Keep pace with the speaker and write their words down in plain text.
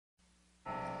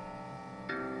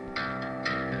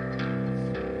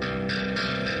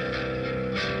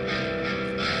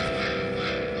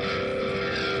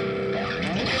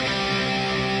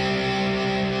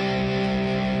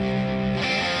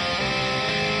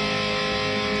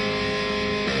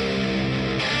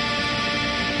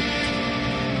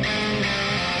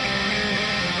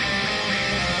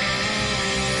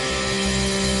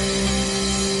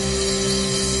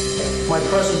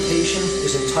presentation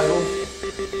is entitled,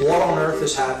 What on Earth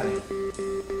is Happening?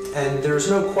 And there's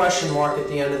no question mark at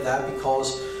the end of that,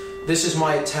 because this is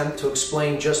my attempt to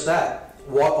explain just that.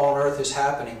 What on earth is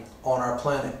happening on our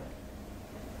planet?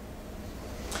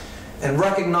 And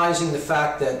recognizing the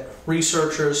fact that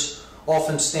researchers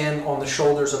often stand on the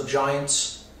shoulders of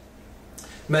giants,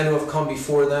 men who have come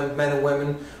before them, men and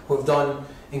women who have done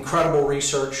incredible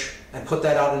research and put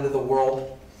that out into the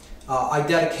world. I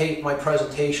dedicate my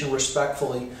presentation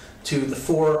respectfully to the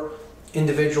four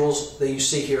individuals that you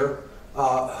see here,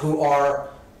 who are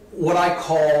what I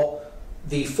call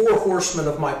the four horsemen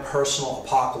of my personal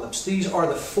apocalypse. These are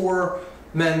the four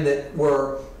men that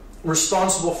were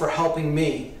responsible for helping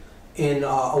me in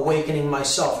awakening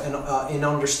myself and in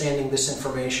understanding this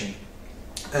information.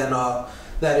 And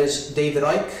that is David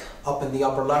Icke, up in the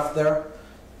upper left there.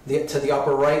 To the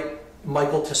upper right,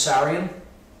 Michael Tessarian.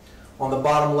 On the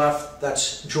bottom left,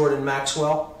 that's Jordan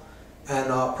Maxwell. And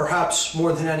perhaps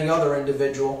more than any other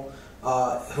individual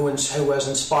who has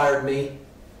inspired me,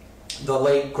 the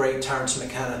late, great Terence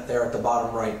McKenna there at the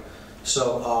bottom right.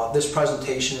 So this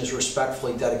presentation is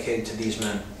respectfully dedicated to these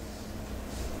men.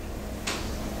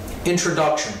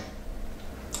 Introduction.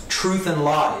 Truth and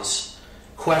lies.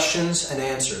 Questions and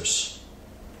answers.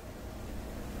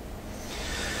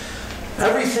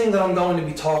 Everything that I'm going to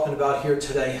be talking about here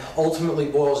today ultimately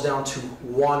boils down to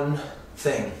one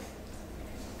thing.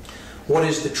 What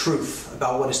is the truth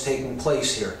about what is taking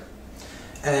place here?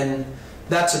 And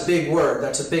that's a big word.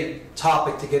 That's a big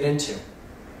topic to get into.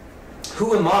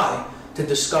 Who am I to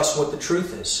discuss what the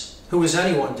truth is? Who is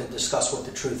anyone to discuss what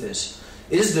the truth is?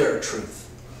 Is there a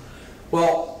truth?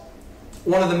 Well,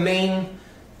 one of the main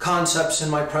concepts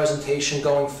in my presentation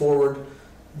going forward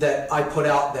that I put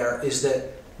out there is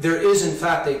that there is in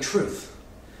fact a truth,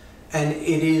 and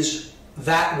it is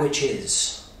that which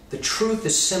is. The truth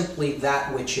is simply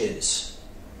that which is.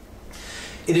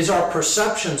 It is our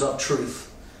perceptions of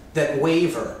truth that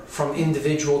waver from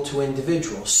individual to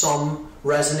individual. Some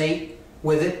resonate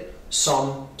with it,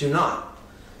 some do not.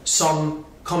 Some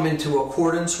come into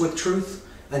accordance with truth,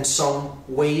 and some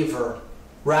waver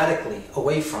radically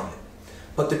away from it.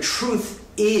 But the truth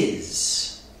is,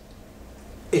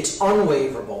 it's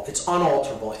unwaverable, it's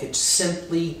unalterable, it's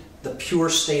simply the pure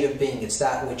state of being, it's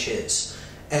that which is.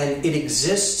 And it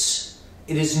exists,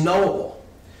 it is knowable.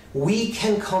 We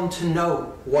can come to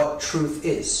know what truth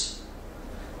is.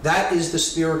 That is the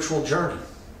spiritual journey.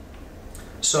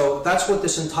 So that's what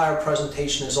this entire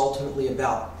presentation is ultimately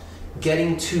about,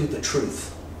 getting to the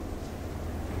truth.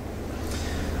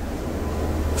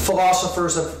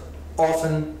 Philosophers have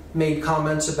often made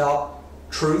comments about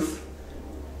truth,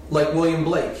 like William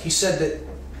Blake. He said that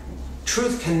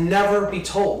truth can never be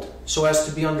told so as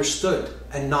to be understood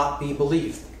and not be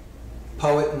believed.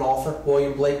 Poet and author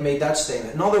William Blake made that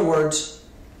statement. In other words,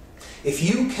 if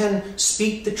you can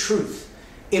speak the truth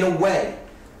in a way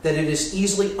that it is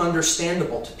easily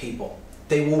understandable to people,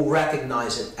 they will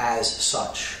recognize it as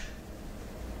such.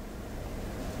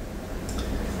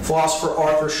 Philosopher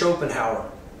Arthur Schopenhauer,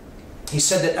 he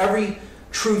said that every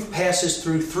truth passes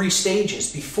through three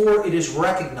stages before it is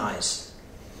recognized.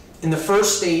 In the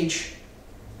first stage,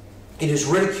 it is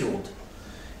ridiculed.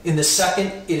 In the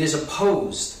second, it is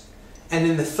opposed. And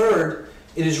in the third,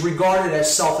 it is regarded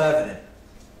as self-evident.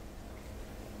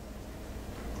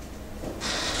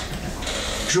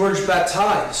 George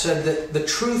Bataille said that the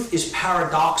truth is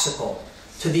paradoxical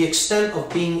to the extent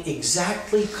of being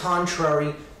exactly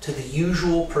contrary to the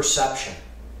usual perception.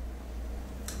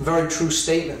 Very true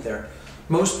statement there.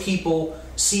 Most people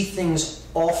see things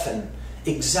often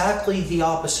exactly the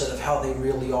opposite of how they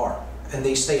really are, and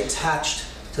they stay attached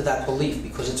to that belief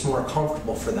because it's more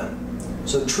comfortable for them.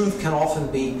 So truth can often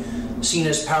be seen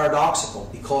as paradoxical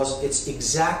because it's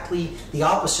exactly the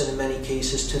opposite in many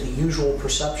cases to the usual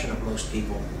perception of most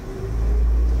people.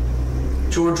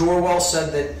 George Orwell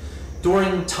said that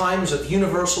during times of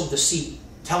universal deceit,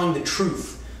 telling the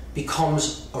truth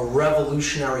becomes a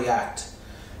revolutionary act.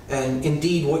 And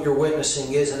indeed, what you're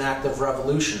witnessing is an act of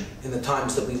revolution in the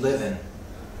times that we live in.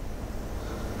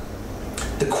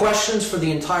 The questions for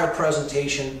the entire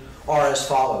presentation are as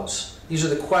follows. These are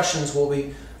the questions we'll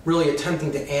be really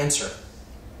attempting to answer.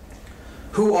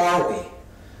 Who are we?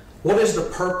 What is the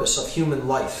purpose of human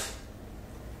life?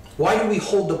 Why do we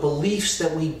hold the beliefs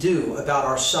that we do about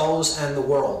ourselves and the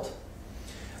world?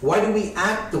 Why do we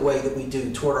act the way that we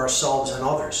do toward ourselves and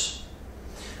others?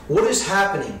 What is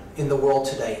happening in the world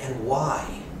today, and why?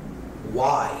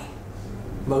 Why,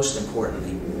 most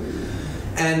importantly.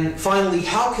 And finally,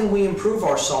 how can we improve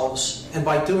ourselves, and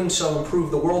by doing so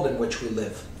improve the world in which we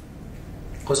live?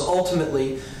 Because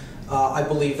ultimately, I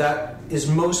believe that is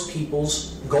most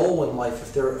people's goal in life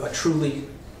if they're a truly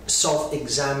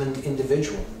self-examined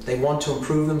individual. They want to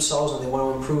improve themselves and they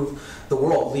want to improve the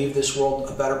world, leave this world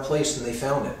a better place than they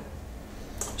found it.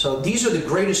 So these are the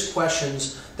greatest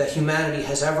questions that humanity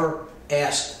has ever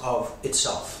asked of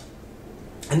itself.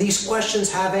 And these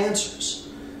questions have answers.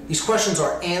 These questions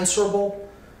are answerable.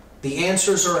 The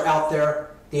answers are out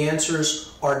there. The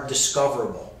answers are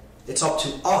discoverable. It's up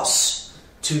to us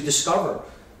to discover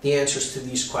the answers to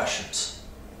these questions.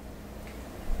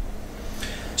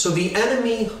 So the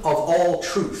enemy of all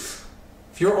truth,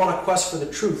 if you're on a quest for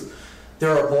the truth,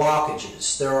 there are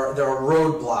blockages, there are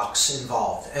roadblocks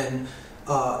involved, and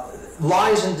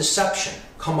lies and deception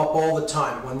come up all the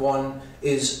time when one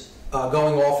is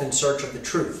going off in search of the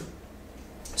truth.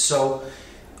 So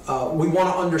we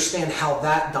want to understand how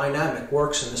that dynamic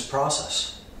works in this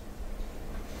process.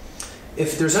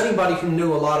 If there's anybody who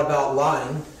knew a lot about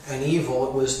lying and evil,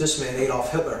 it was this man,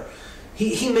 Adolf Hitler.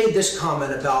 He made this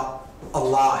comment about a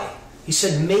lie. He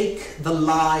said, make the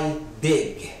lie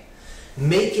big.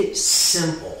 Make it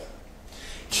simple.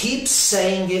 Keep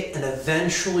saying it and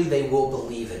eventually they will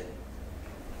believe it.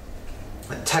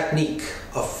 A technique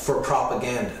for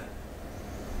propaganda.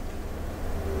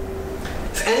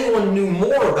 If anyone knew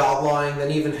more about lying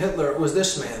than even Hitler, it was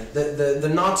this man,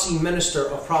 the Nazi minister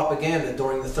of propaganda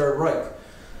during the Third Reich,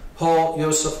 Paul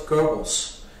Joseph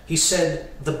Goebbels. He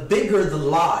said, the bigger the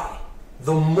lie,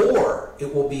 the more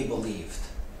it will be believed.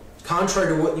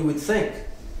 Contrary to what you would think.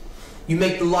 You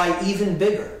make the lie even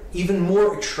bigger, even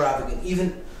more extravagant,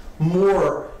 even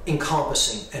more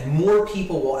encompassing, and more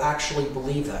people will actually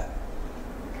believe that.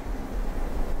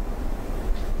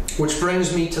 Which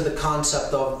brings me to the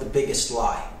concept of the biggest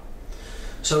lie.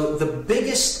 So the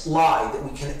biggest lie that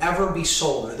we can ever be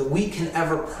sold, or that we can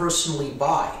ever personally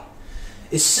buy,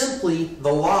 is simply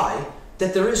the lie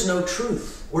that there is no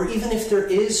truth. Or even if there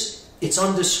is, it's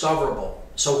undiscoverable.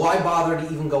 So why bother to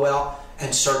even go out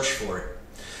and search for it?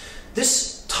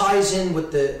 This ties in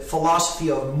with the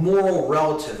philosophy of moral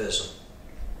relativism.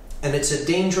 And it's a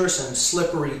dangerous and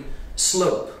slippery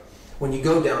slope when you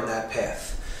go down that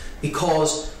path.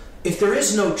 Because if there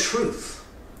is no truth,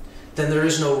 then there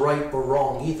is no right or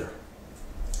wrong either.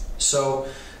 So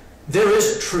there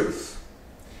is a truth.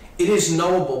 It is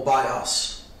knowable by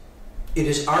us. It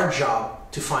is our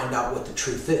job to find out what the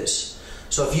truth is.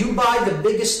 So if you buy the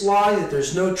biggest lie that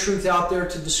there's no truth out there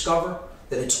to discover,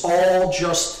 that it's all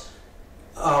just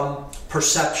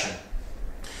perception,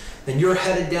 then you're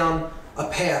headed down a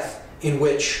path in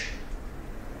which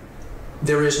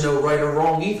there is no right or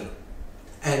wrong either.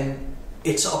 And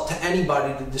it's up to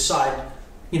anybody to decide,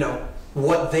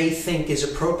 what they think is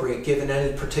appropriate given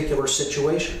any particular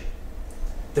situation.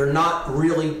 They're not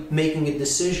really making a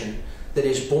decision that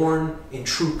is born in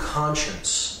true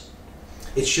conscience.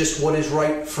 It's just what is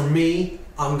right for me,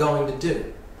 I'm going to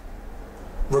do,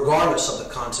 regardless of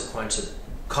the consequences,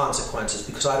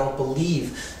 because I don't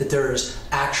believe that there is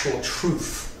actual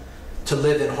truth to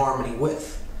live in harmony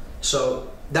with. So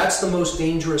that's the most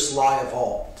dangerous lie of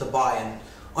all to buy. And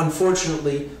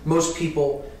unfortunately, most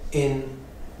people in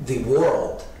the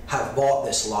world have bought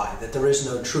this lie, that there is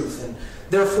no truth. And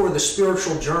therefore, the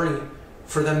spiritual journey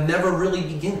for them never really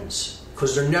begins,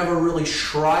 because they're never really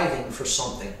striving for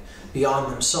something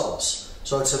beyond themselves.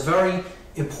 So it's a very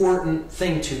important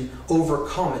thing to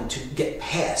overcome and to get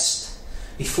past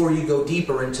before you go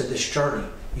deeper into this journey.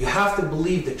 You have to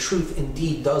believe that truth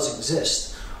indeed does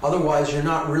exist. Otherwise, you're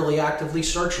not really actively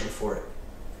searching for it.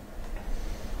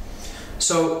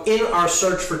 So in our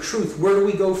search for truth, where do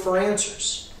we go for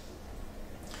answers?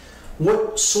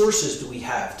 What sources do we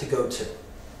have to go to?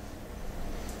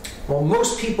 Well,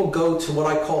 most people go to what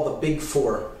I call the big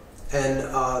four, and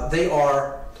they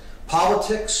are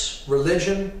politics,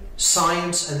 religion,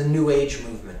 science, and the New Age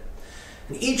movement.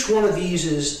 And each one of these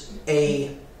is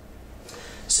an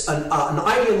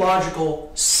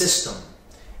ideological system.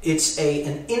 It's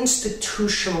an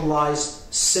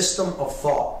institutionalized system of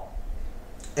thought.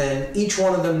 And each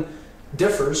one of them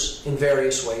differs in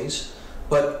various ways,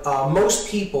 but most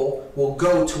people will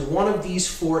go to one of these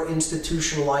four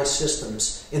institutionalized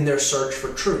systems in their search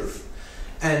for truth.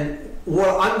 And what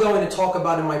I'm going to talk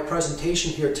about in my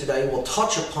presentation here today will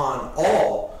touch upon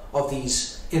all of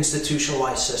these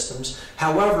institutionalized systems.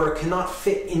 However, it cannot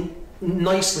fit in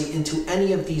nicely into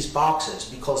any of these boxes,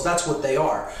 because that's what they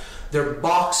are. They're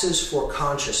boxes for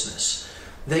consciousness.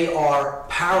 They are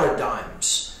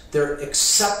paradigms. They're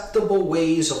acceptable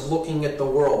ways of looking at the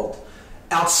world,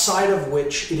 outside of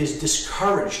which it is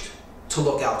discouraged to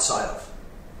look outside of.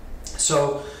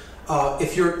 So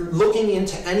if you're looking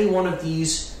into any one of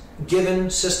these given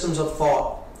systems of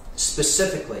thought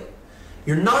specifically,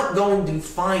 you're not going to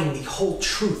find the whole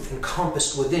truth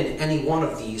encompassed within any one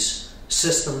of these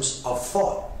systems of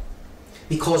thought,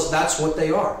 because that's what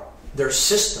they are. They're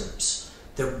systems,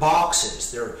 they're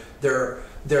boxes,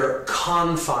 they're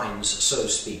confines, so to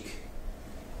speak.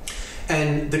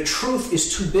 And the truth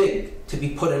is too big to be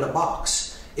put in a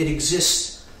box. It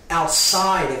exists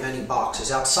outside of any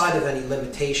boxes, outside of any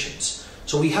limitations.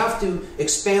 So we have to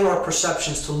expand our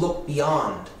perceptions to look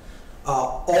beyond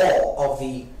all of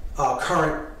the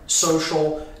current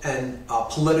social and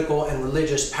political and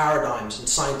religious paradigms and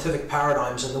scientific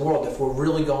paradigms in the world if we're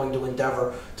really going to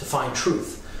endeavor to find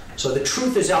truth. So the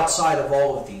truth is outside of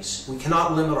all of these. We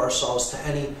cannot limit ourselves to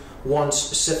any one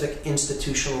specific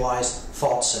institutionalized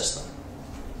thought system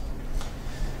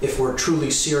if we're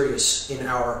truly serious in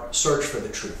our search for the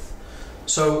truth.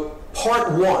 So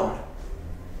part one,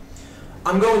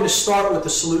 I'm going to start with the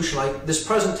solution. This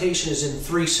presentation is in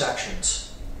 3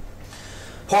 sections.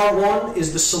 Part 1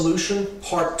 is the solution.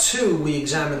 Part 2, we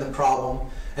examine the problem.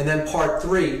 And then part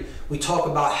 3, we talk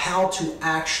about how to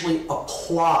actually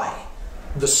apply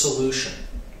the solution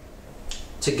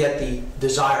to get the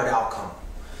desired outcome.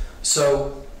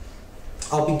 So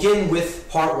I'll begin with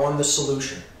part 1, the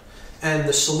solution. And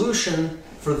the solution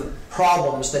for the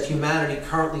problems that humanity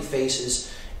currently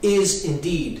faces is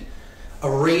indeed a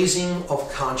raising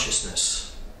of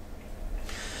consciousness.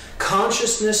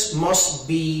 Consciousness must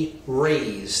be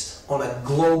raised on a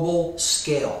global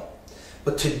scale.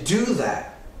 But to do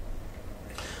that,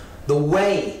 the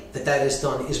way that that is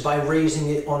done is by raising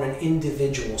it on an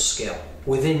individual scale.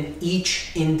 Within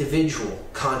each individual,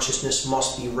 consciousness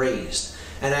must be raised.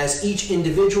 And as each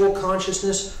individual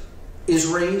consciousness is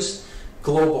raised,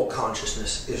 global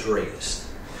consciousness is raised.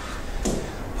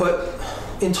 But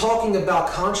in talking about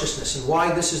consciousness and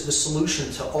why this is the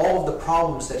solution to all of the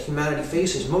problems that humanity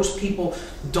faces, most people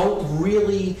don't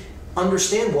really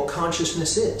understand what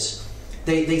consciousness is.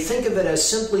 They think of it as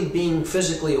simply being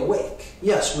physically awake.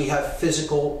 Yes, we have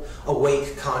physical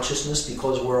awake consciousness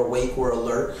because we're awake, we're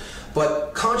alert,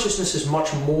 but consciousness is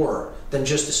much more than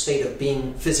just a state of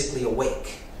being physically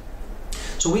awake.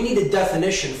 So we need a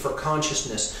definition for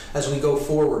consciousness as we go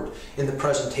forward in the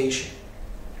presentation.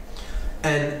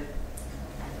 And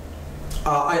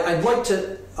I'd like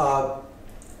to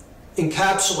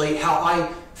encapsulate how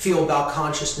I feel about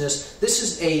consciousness. This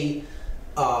is a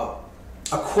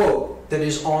quote that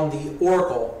is on the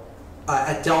oracle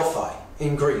at Delphi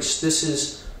in Greece. This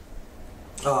is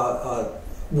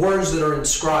words that are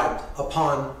inscribed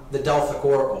upon the Delphic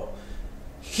oracle.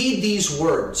 Heed these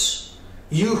words,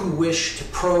 you who wish to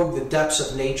probe the depths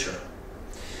of nature.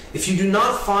 If you do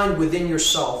not find within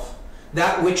yourself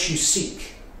that which you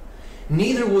seek,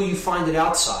 neither will you find it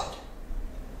outside.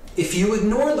 If you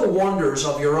ignore the wonders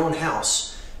of your own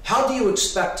house, how do you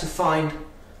expect to find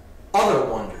other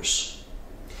wonders?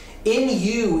 In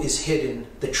you is hidden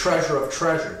the treasure of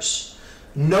treasures.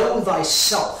 Know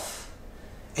thyself,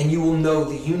 and you will know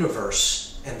the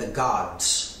universe and the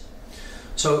gods.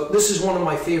 So this is one of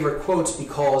my favorite quotes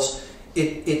because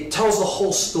it tells the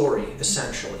whole story,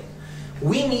 essentially.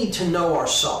 We need to know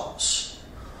ourselves.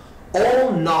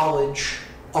 All knowledge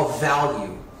of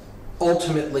value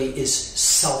ultimately is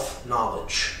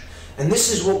self-knowledge. And this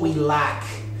is what we lack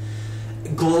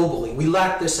globally. We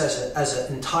lack this as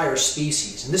an entire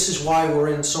species. And this is why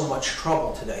we're in so much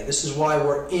trouble today. This is why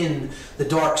we're in the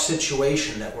dark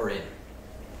situation that we're in.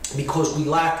 Because we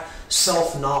lack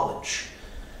self-knowledge.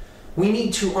 We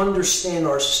need to understand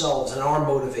ourselves and our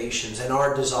motivations and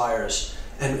our desires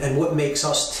and what makes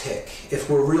us tick if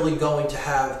we're really going to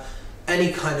have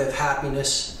any kind of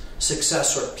happiness,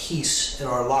 success, or peace in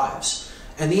our lives.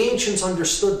 And the ancients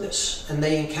understood this, and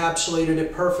they encapsulated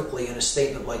it perfectly in a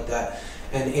statement like that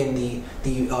and in the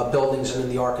buildings and in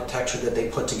the architecture that they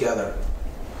put together.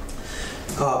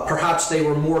 Perhaps they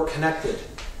were more connected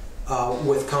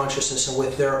with consciousness and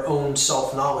with their own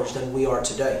self-knowledge than we are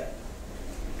today.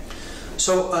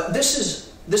 So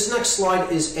this next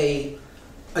slide is a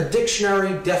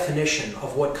dictionary definition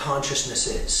of what consciousness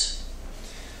is.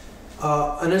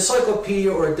 An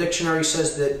encyclopedia or a dictionary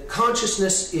says that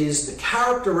consciousness is the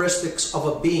characteristics of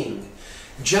a being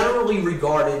generally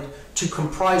regarded to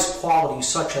comprise qualities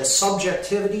such as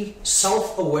subjectivity,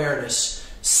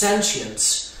 self-awareness,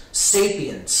 sentience,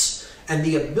 sapience, and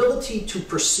the ability to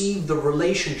perceive the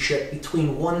relationship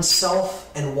between oneself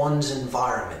and one's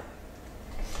environment.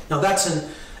 Now that's an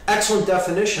excellent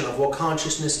definition of what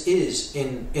consciousness is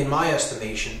in my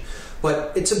estimation.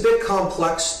 But it's a bit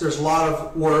complex. There's a lot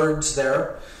of words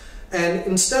there. And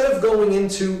instead of going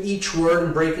into each word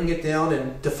and breaking it down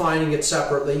and defining it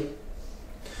separately,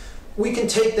 we can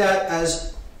take that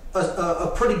as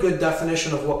a pretty good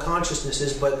definition of what consciousness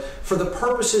is, but for the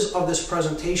purposes of this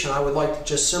presentation, I would like to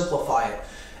just simplify it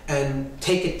and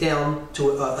take it down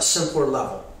to a simpler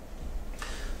level.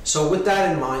 So with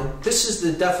that in mind, this is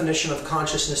the definition of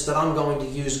consciousness that I'm going to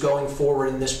use going forward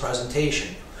in this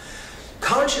presentation.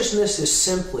 Consciousness is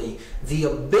simply the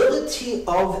ability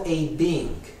of a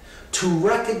being to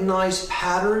recognize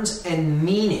patterns and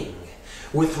meaning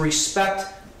with respect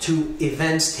to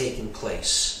events taking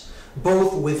place,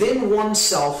 both within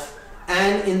oneself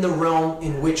and in the realm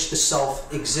in which the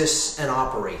self exists and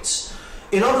operates.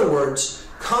 In other words,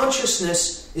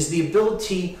 consciousness is the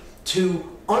ability to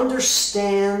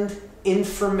understand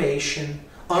information,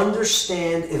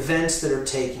 understand events that are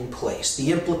taking place,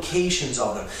 the implications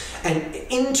of them, and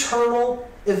internal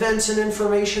events and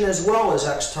information as well as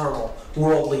external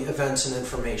worldly events and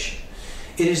information.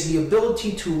 It is the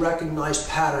ability to recognize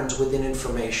patterns within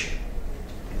information.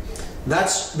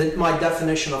 That's my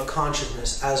definition of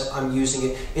consciousness as I'm using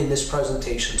it in this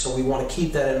presentation, so we want to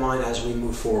keep that in mind as we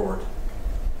move forward.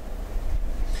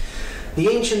 The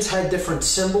ancients had different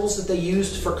symbols that they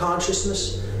used for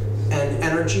consciousness and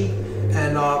energy,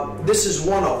 and this is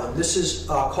one of them. This is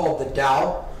called the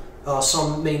Tao.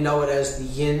 Some may know it as the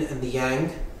yin and the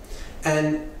yang.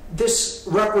 And this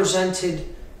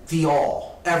represented the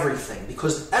all, everything,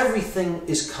 because everything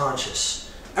is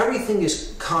conscious. Everything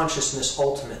is consciousness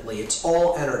ultimately. It's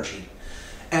all energy.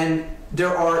 And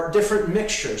there are different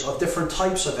mixtures of different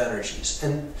types of energies.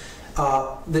 And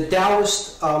the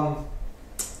Taoist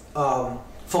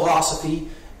philosophy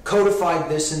codified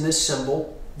this in this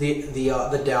symbol,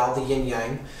 the Tao, the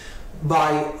yin-yang,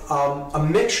 by a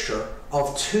mixture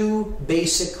of two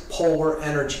basic polar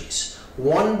energies,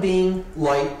 one being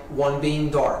light, one being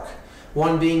dark,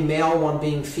 one being male, one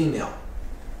being female.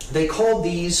 They called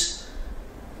these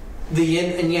the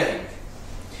yin and yang.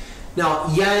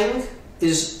 Now, yang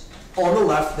is on the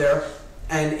left there,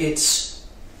 and it's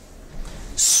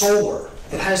solar.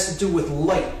 It has to do with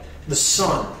light, the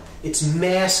sun. It's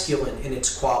masculine in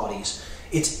its qualities.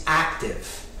 It's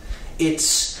active.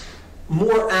 It's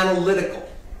more analytical.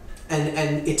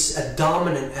 And it's a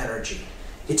dominant energy.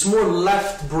 It's more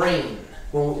left brain.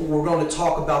 We're going to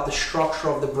talk about the structure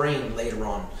of the brain later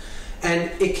on.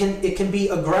 And it can be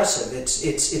aggressive.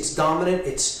 It's dominant.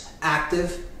 It's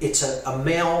active. It's a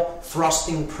male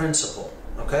thrusting principle.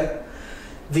 Okay.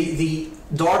 The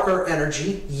darker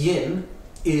energy, yin,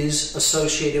 is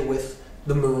associated with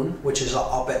the moon, which is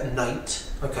up at night.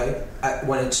 Okay,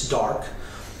 when it's dark.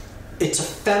 It's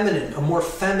a more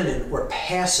feminine or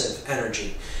passive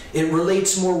energy. It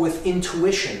relates more with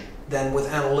intuition than with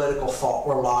analytical thought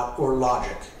or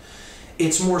logic.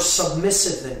 It's more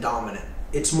submissive than dominant.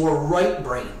 It's more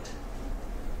right-brained.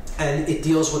 And it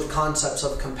deals with concepts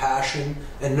of compassion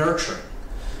and nurturing.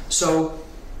 So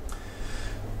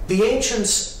the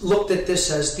ancients looked at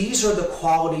this as these are the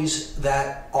qualities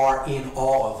that are in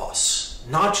all of us.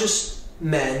 Not just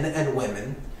men and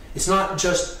women. It's not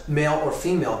just male or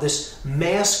female. This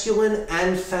masculine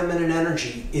and feminine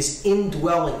energy is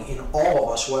indwelling in all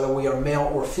of us, whether we are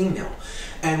male or female.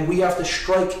 And we have to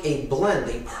strike a blend,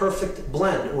 a perfect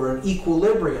blend, or an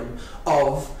equilibrium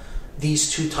of these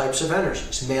two types of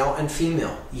energies, male and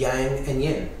female, yang and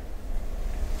yin.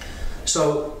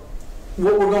 So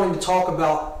what we're going to talk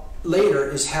about later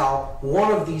is how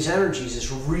one of these energies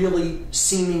is really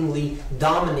seemingly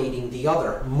dominating the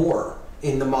other more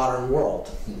in the modern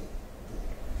world.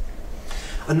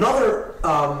 Another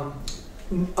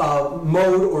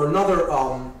mode or another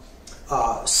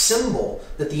symbol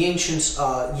that the ancients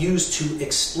used to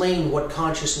explain what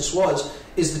consciousness was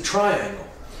is the triangle,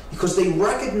 because they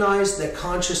recognized that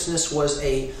consciousness was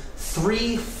a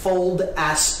threefold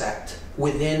aspect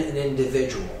within an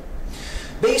individual.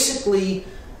 Basically,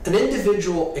 an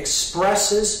individual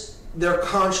expresses their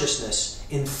consciousness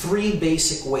in three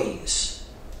basic ways.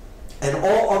 And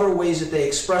all other ways that they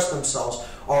express themselves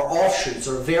are offshoots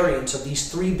or variants of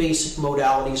these three basic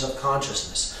modalities of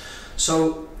consciousness.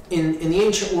 So in the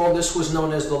ancient world, this was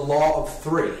known as the law of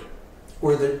three,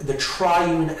 or the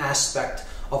triune aspect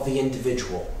of the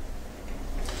individual.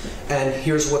 And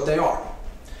here's what they are: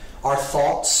 our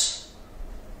thoughts,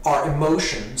 our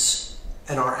emotions,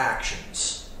 and our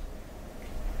actions.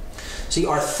 See,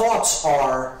 our thoughts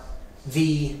are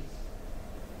the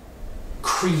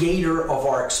creator of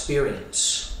our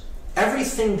experience.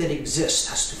 Everything that exists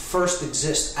has to first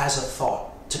exist as a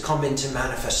thought to come into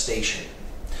manifestation.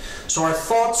 So our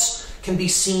thoughts can be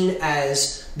seen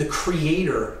as the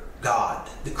creator God,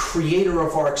 the creator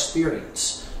of our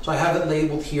experience. So I have it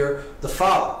labeled here, the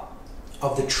Father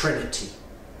of the Trinity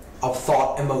of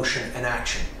thought, emotion, and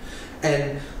action.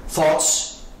 And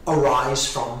thoughts arise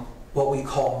from what we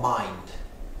call mind.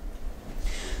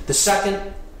 The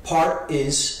second part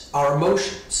is our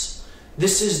emotions.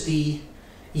 This is the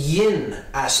yin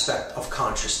aspect of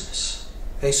consciousness.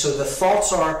 Okay, so the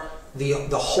thoughts are the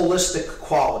holistic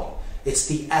quality. It's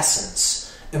the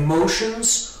essence.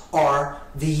 Emotions are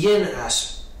the yin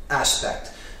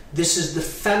aspect. This is the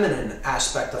feminine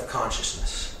aspect of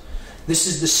consciousness. This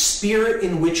is the spirit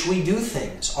in which we do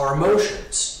things, our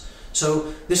emotions.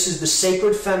 So this is the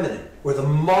sacred feminine, or the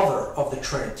mother of the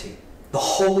Trinity, the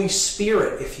Holy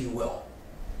Spirit, if you will.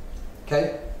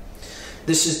 Okay?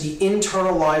 This is the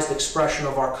internalized expression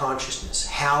of our consciousness,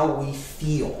 how we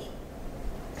feel.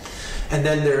 And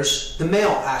then there's the male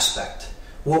aspect,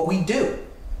 what we do.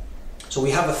 So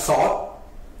we have a thought,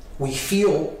 we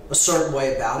feel a certain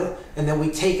way about it, and then we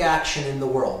take action in the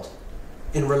world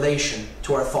in relation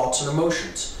to our thoughts and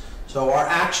emotions. So our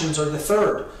actions are the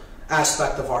third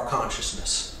aspect of our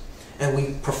consciousness. And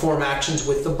we perform actions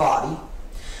with the body.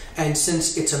 And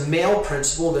since it's a male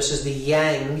principle, this is the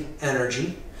yang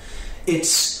energy,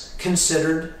 it's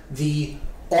considered the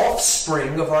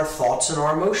offspring of our thoughts and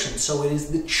our emotions. So it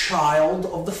is the child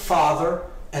of the father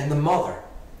and the mother.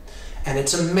 And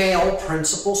it's a male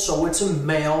principle, so it's a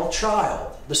male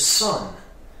child, the son.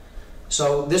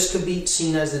 So this could be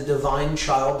seen as the divine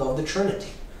child of the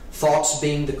Trinity. Thoughts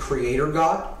being the creator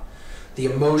God, the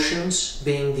emotions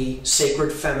being the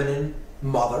sacred feminine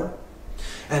mother,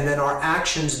 and then our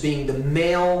actions being the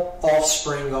male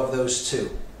offspring of those two,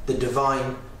 the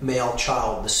divine male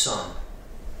child, the son.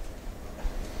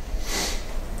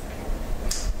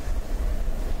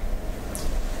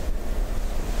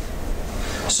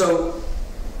 So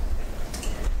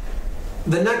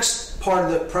the next part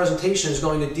of the presentation is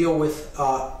going to deal with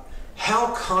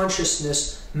how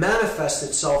consciousness manifests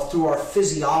itself through our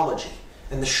physiology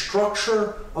and the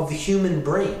structure of the human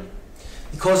brain,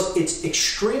 because it's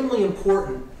extremely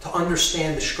important to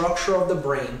understand the structure of the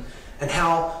brain and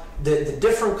how the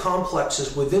different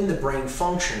complexes within the brain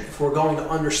function if we're going to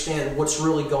understand what's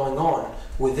really going on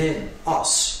within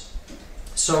us.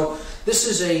 So this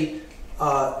is a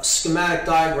schematic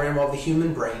diagram of the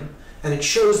human brain, and it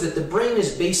shows that the brain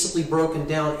is basically broken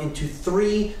down into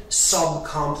three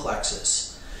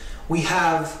subcomplexes. We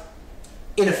have,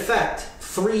 in effect,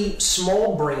 three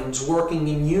small brains working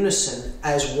in unison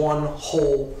as one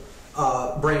whole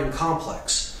brain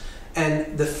complex.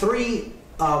 And the three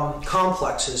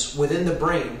complexes within the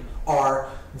brain are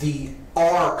the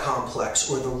R complex,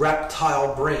 or the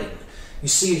reptile brain. You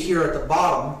see it here at the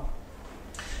bottom,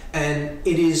 and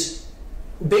it is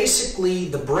basically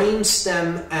the brain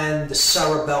stem and the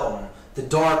cerebellum, the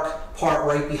dark part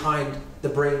right behind the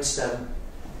brain stem,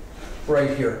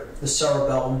 right here, the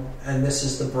cerebellum, and this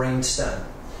is the brain stem.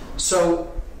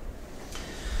 So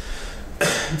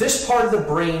this part of the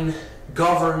brain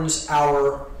governs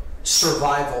our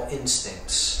survival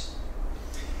instincts.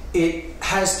 It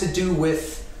has to do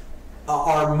with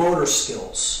our motor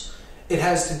skills. It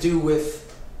has to do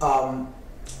with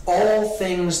all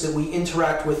things that we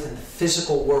interact with in the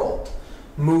physical world,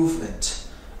 movement,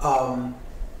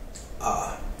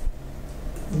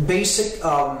 basic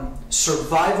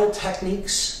survival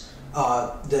techniques,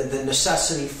 the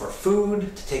necessity for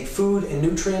food, to take food and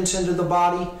nutrients into the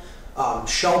body,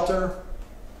 shelter,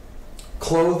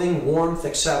 clothing, warmth,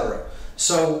 etc.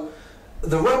 So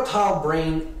the reptile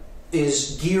brain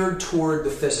is geared toward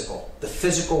the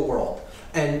physical world.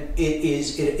 And it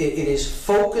is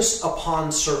focused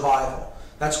upon survival.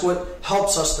 That's what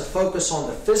helps us to focus on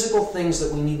the physical things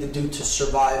that we need to do to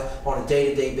survive on a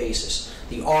day-to-day basis.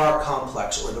 The R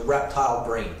complex, or the reptile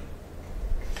brain.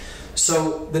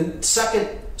 So the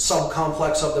second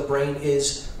subcomplex of the brain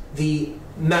is the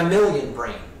mammalian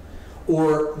brain,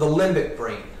 or the limbic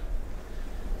brain.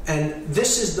 And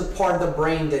this is the part of the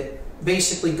brain that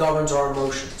basically governs our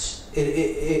emotions.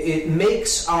 It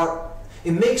makes our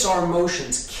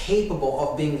emotions capable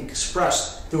of being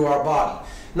expressed through our body.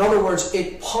 In other words,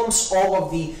 it pumps all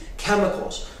of the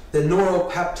chemicals, the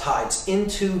neuropeptides,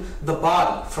 into the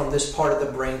body from this part of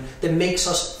the brain that makes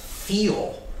us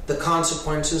feel the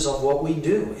consequences of what we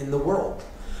do in the world.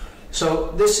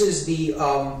 So this is the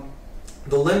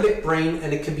limbic brain,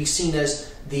 and it can be seen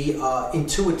as the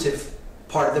intuitive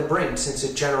part of the brain, since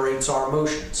it generates our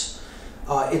emotions.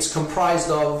 It's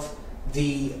comprised of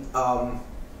the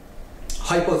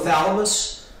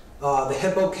hypothalamus, the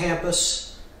hippocampus,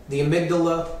 the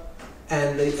amygdala,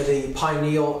 and the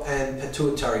pineal and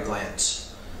pituitary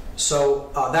glands.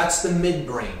 So that's the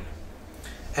midbrain.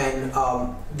 And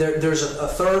there's a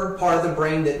third part of the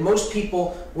brain that most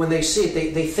people, when they see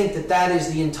it, they think that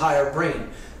is the entire brain,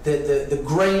 the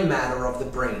gray matter of the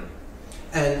brain.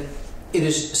 And it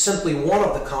is simply one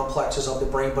of the complexes of the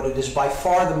brain, but it is by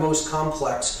far the most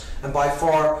complex and by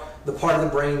far the part of the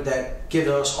brain that gives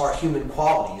us our human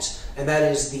qualities, and that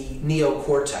is the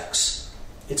neocortex.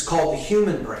 It's called the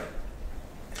human brain.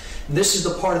 This is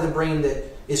the part of the brain that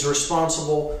is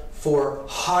responsible for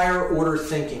higher order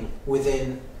thinking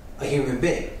within a human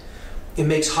being. It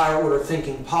makes higher order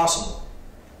thinking possible.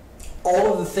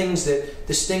 All of the things that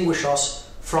distinguish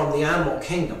us from the animal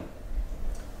kingdom,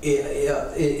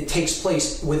 it takes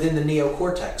place within the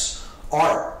neocortex.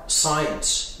 Art,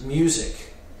 science,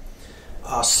 music,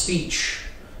 speech,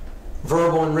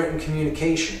 verbal and written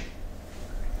communication,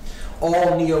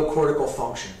 all neocortical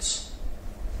functions.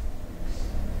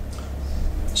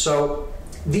 So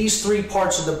these three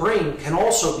parts of the brain can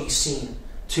also be seen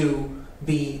to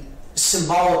be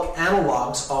symbolic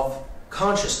analogs of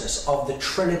consciousness, of the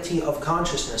trinity of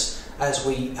consciousness, as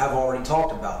we have already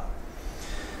talked about.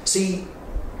 See,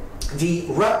 the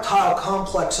reptile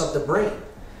complex of the brain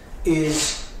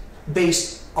is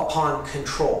based upon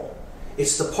control.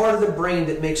 It's the part of the brain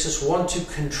that makes us want to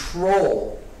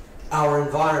control our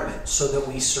environment so that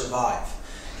we survive.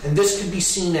 And this can be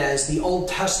seen as the Old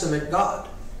Testament God,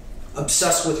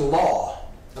 obsessed with law,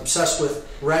 obsessed with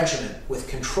regimen, with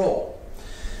control.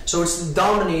 So it's the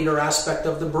dominator aspect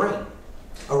of the brain.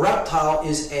 A reptile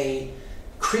is a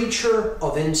creature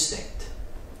of instinct,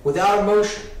 without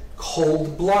emotion,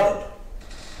 cold-blooded,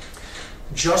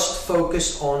 just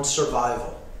focused on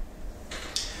survival.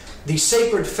 The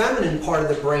sacred feminine part of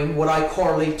the brain, what I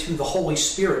correlate to the Holy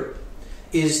Spirit,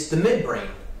 is the midbrain,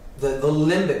 the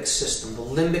limbic system, the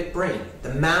limbic brain,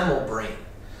 the mammal brain.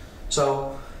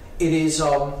 So it is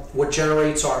what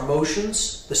generates our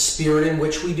emotions, the spirit in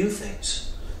which we do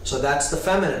things. So that's the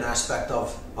feminine aspect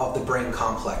of the brain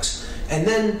complex. And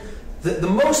then the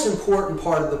most important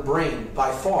part of the brain,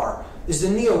 by far, is the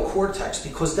neocortex,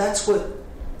 because that's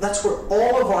where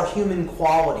all of our human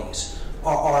qualities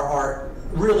are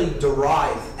really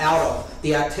derived out of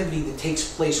the activity that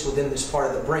takes place within this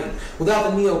part of the brain. Without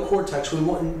the neocortex, we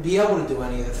wouldn't be able to do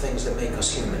any of the things that make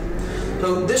us human.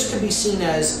 So this can be seen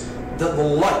as the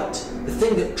light, the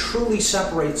thing that truly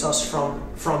separates us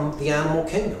from the animal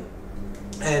kingdom.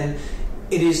 And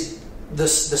it is the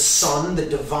son, the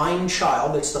divine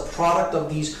child. It's the product of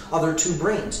these other two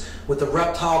brains, with the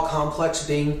reptile complex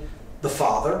being the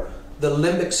father, the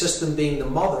limbic system being the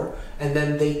mother, and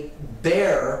then they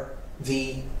bear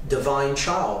the divine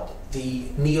child, the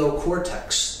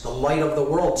neocortex, the light of the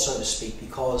world, so to speak,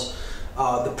 because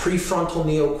the prefrontal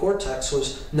neocortex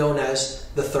was known as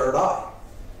the third eye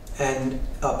and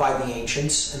by the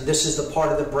ancients, and this is the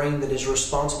part of the brain that is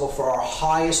responsible for our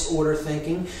highest order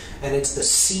thinking, and it's the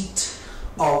seat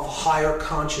of higher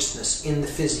consciousness in the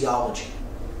physiology.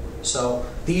 So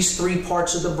these three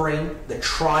parts of the brain, the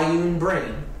triune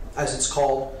brain, as it's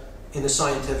called in the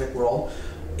scientific world,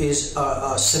 is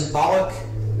a symbolic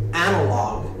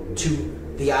analog to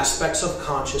the aspects of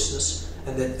consciousness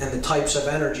and the types of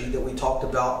energy that we talked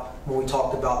about when we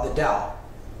talked about the Tao.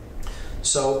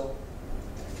 So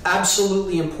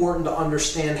absolutely important to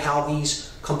understand how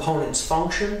these components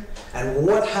function and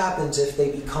what happens if they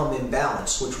become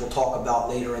imbalanced, which we'll talk about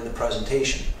later in the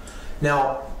presentation.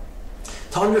 Now,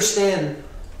 to understand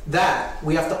that,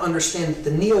 we have to understand that the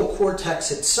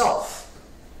neocortex itself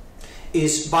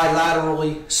is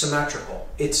bilaterally symmetrical.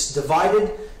 It's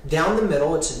divided down the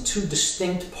middle. It's in two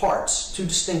distinct parts, two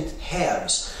distinct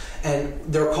halves, and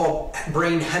they're called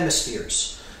brain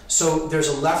hemispheres. So there's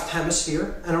a left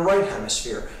hemisphere and a right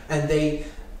hemisphere, and they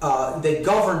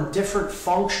govern different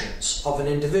functions of an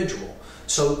individual.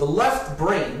 So the left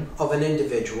brain of an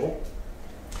individual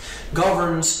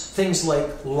governs things like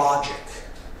logic,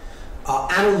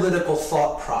 analytical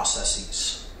thought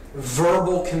processes,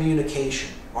 verbal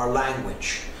communication, our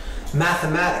language,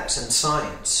 mathematics and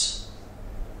science.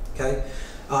 Okay,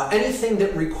 anything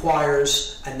that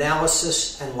requires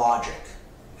analysis and logic.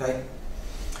 Okay,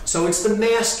 so it's the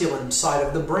masculine side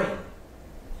of the brain.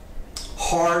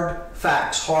 Hard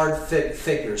facts, hard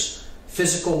figures,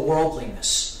 physical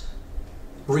worldliness,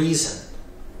 reason.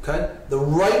 Okay, the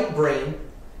right brain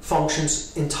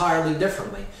functions entirely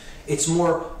differently. It's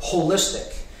more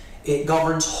holistic. It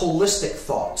governs holistic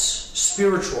thoughts,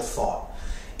 spiritual thought.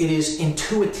 It is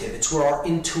intuitive. It's where our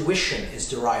intuition is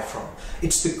derived from.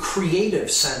 It's the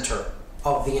creative center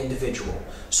of the individual.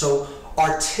 So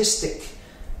artistic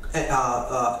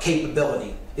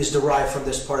capability is derived from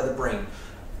this part of the brain.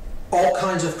 All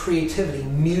kinds of creativity,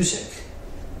 music,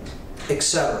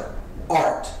 etc.,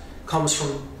 art, comes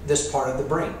from this part of the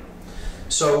brain.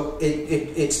 So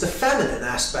it's the feminine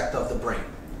aspect of the brain.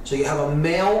 So you have a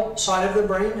male side of the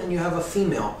brain and you have a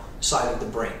female side of the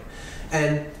brain.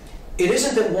 And It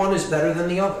isn't that one is better than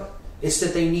the other. It's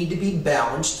that they need to be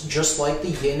balanced, just like the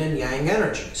yin and yang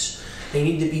energies. They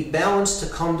need to be balanced to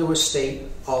come to a state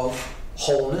of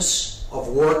wholeness, of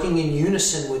working in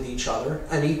unison with each other,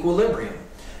 and equilibrium.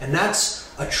 And that's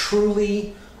a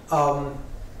truly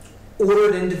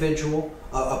ordered individual,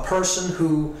 a person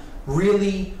who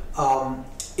really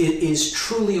is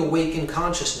truly awake in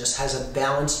consciousness, has a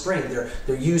balanced brain.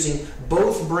 They're using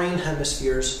both brain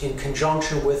hemispheres in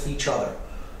conjunction with each other.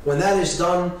 When that is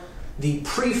done, the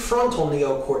prefrontal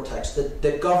neocortex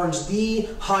that governs the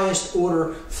highest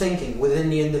order thinking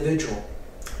within the individual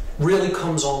really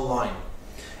comes online.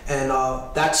 And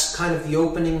that's kind of the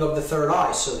opening of the third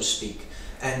eye, so to speak.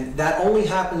 And that only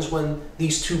happens when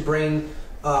these two brain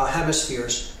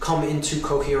hemispheres come into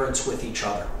coherence with each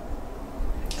other.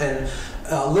 And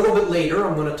a little bit later,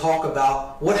 I'm going to talk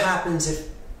about what happens if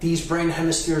these brain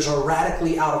hemispheres are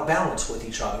radically out of balance with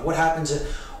each other. What happens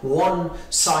if one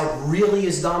side really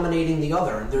is dominating the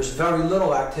other, and there's very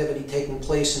little activity taking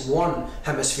place in one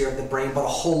hemisphere of the brain, but a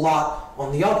whole lot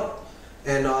on the other.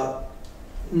 And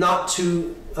not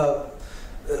too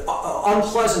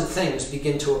unpleasant things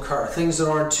begin to occur. Things that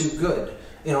aren't too good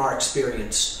in our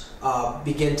experience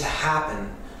begin to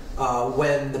happen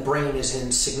when the brain is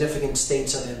in significant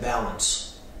states of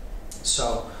imbalance.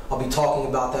 So I'll be talking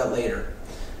about that later.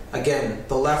 Again,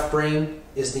 the left brain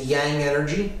is the yang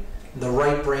energy. The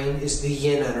right brain is the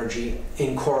yin energy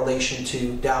in correlation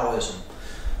to Taoism.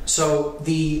 So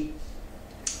the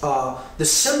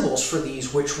symbols for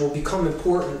these, which will become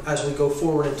important as we go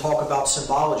forward and talk about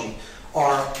symbology,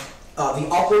 are the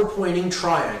upward pointing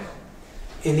triangle.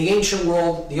 In the ancient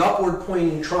world, the upward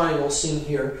pointing triangle seen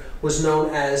here was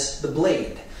known as the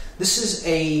blade. This is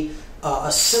a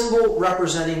symbol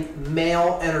representing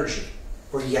male energy,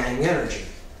 or yang energy.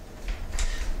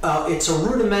 It's a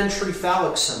rudimentary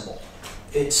phallic symbol.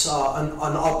 It's an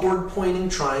upward pointing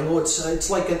triangle. It's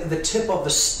like the tip of a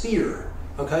spear,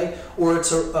 okay? Or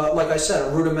it's, like I said,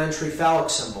 a rudimentary phallic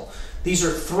symbol. These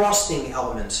are thrusting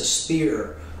elements, a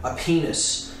spear, a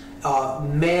penis,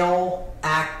 male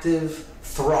active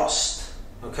thrust,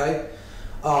 okay?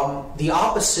 The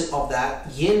opposite of that,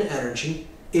 yin energy,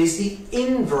 is the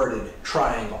inverted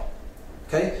triangle.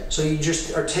 Okay, so you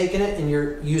just are taking it and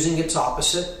you're using its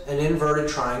opposite, an inverted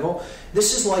triangle.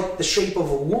 This is like the shape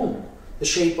of a womb, the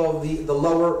shape of the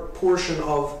lower portion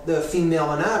of the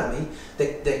female anatomy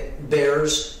that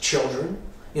bears children.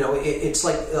 You know, it's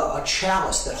like a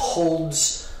chalice that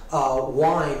holds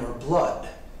wine or blood.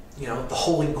 You know, the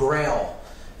Holy Grail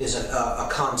is a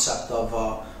concept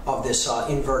of this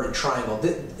inverted triangle.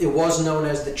 It was known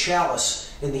as the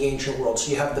chalice in the ancient world.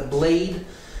 So you have the blade,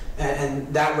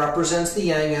 and that represents the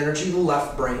yang energy, the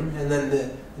left brain, and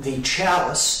then the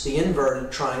chalice, the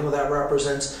inverted triangle, that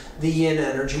represents the yin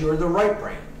energy, or the right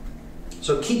brain.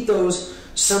 So keep those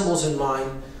symbols in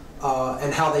mind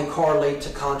and how they correlate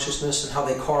to consciousness and how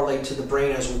they correlate to the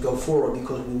brain as we go forward,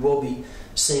 because we will be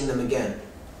seeing them again.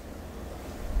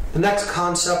 The next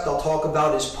concept I'll talk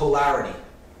about is polarity.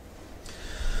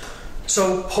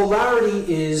 So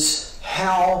polarity is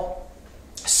how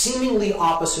seemingly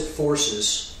opposite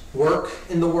forces work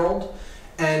in the world,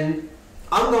 and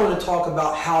I'm going to talk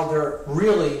about how they're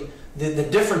really, the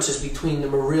differences between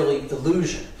them are really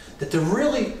illusion. That there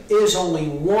really is only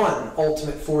one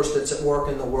ultimate force that's at work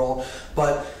in the world,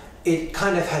 but it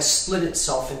kind of has split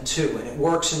itself in two, and it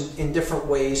works in different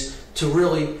ways to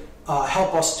really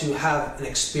help us to have an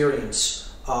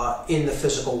experience in the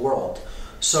physical world.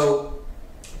 So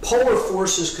polar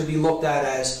forces could be looked at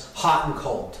as hot and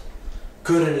cold,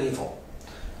 good and evil,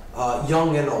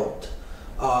 young and old,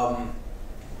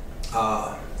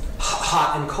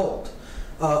 hot and cold.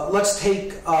 Let's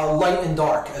take light and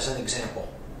dark as an example.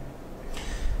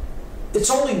 It's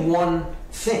only one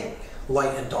thing,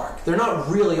 light and dark. They're not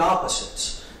really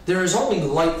opposites. There is only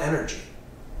light energy.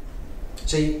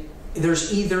 See,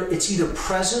 it's either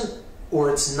present or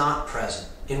it's not present,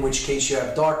 in which case you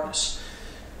have darkness.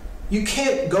 You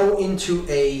can't go into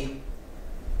a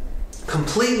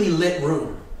completely lit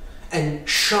room and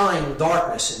shine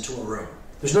darkness into a room.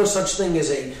 There's no such thing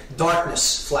as a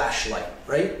darkness flashlight,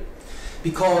 right?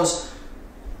 Because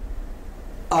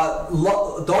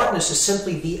darkness is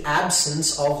simply the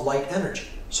absence of light energy.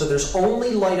 So there's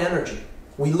only light energy.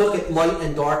 We look at light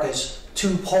and dark as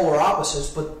two polar opposites,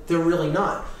 but they're really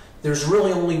not. There's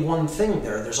really only one thing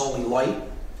there. There's only light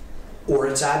or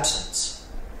its absence.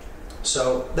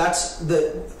 So that's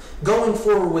going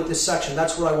forward with this section,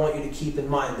 that's what I want you to keep in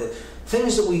mind, that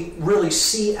things that we really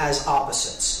see as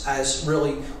opposites, as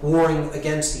really warring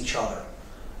against each other,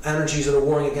 energies that are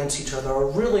warring against each other,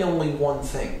 are really only one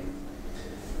thing,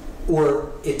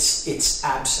 or its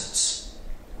absence.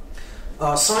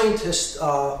 scientist,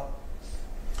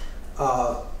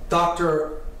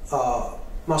 Dr.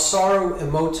 Masaru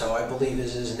Emoto, I believe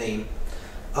is his name,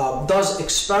 does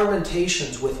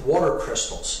experimentations with water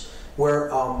crystals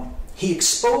where he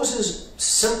exposes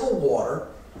simple water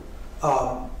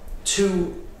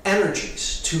to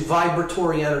energies, to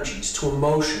vibratory energies, to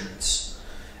emotions.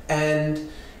 And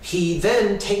he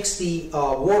then takes the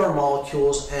water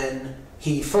molecules and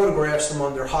he photographs them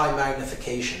under high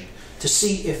magnification to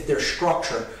see if their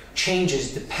structure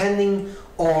changes depending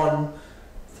on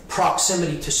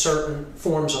proximity to certain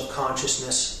forms of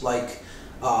consciousness, like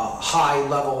high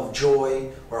level of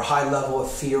joy or high level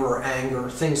of fear or anger,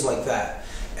 things like that.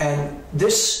 And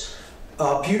this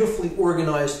beautifully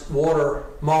organized water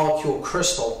molecule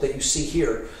crystal that you see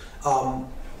here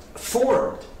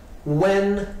formed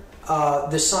when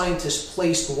the scientist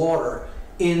placed water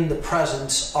in the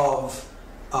presence of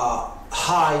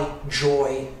high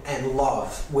joy and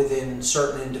love within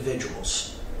certain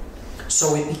individuals.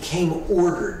 So it became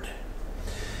ordered.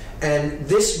 And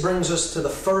this brings us to the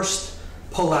first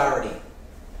polarity.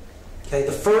 Okay,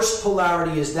 the first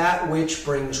polarity is that which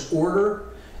brings order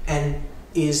and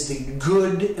is the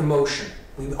good emotion.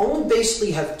 We only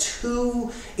basically have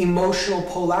two emotional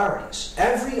polarities.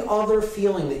 Every other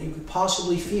feeling that you could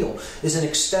possibly feel is an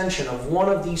extension of one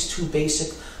of these two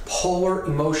basic polar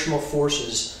emotional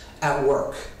forces at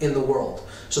work in the world.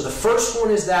 So the first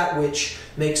one is that which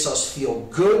makes us feel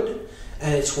good,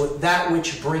 and it's that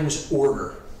which brings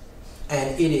order.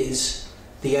 And it is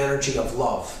the energy of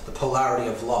love, the polarity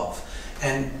of love.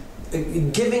 And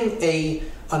giving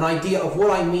an idea of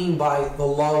what I mean by the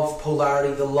love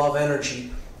polarity, the love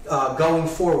energy, going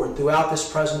forward throughout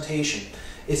this presentation,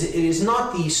 is it is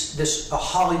not this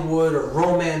Hollywood or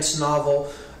romance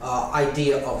novel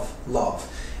idea of love.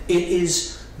 It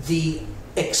is the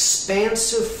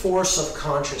expansive force of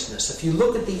consciousness. If you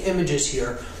look at the images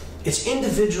here, it's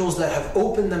individuals that have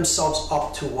opened themselves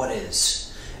up to what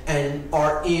is and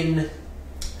are in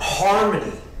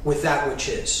harmony with that which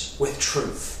is, with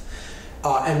truth,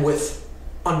 and with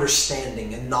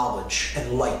understanding and knowledge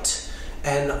and light.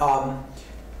 And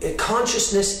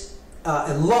consciousness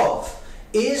and love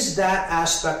is that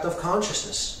aspect of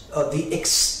consciousness, the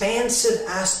expansive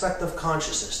aspect of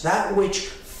consciousness, that which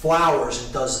flowers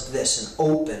and does this and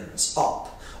opens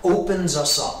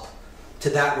us up to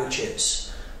that which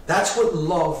is. That's what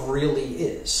love really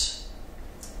is.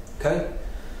 Okay?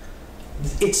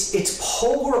 Its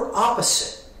polar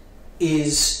opposite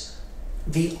is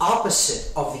the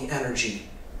opposite of the energy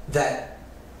that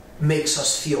makes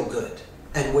us feel good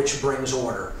and which brings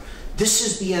order. This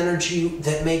is the energy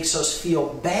that makes us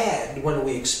feel bad when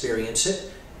we experience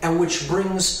it and which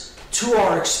brings to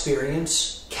our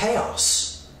experience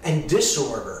chaos and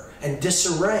disorder and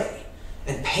disarray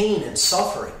and pain and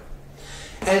suffering.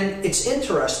 And it's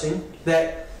interesting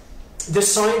that the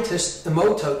scientist,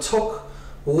 Emoto, took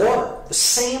water, the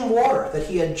same water that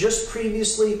he had just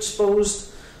previously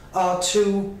exposed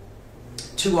to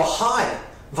a high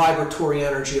vibratory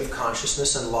energy of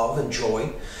consciousness and love and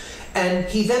joy, and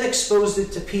he then exposed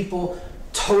it to people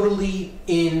totally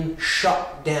in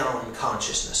shut down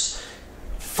consciousness,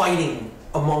 fighting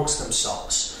amongst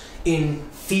themselves, in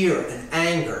fear and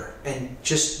anger, and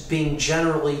just being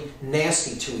generally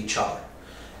nasty to each other.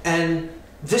 And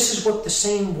this is what the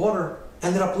same water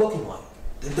ended up looking like.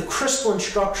 The crystalline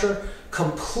structure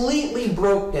completely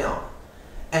broke down,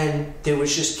 and there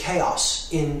was just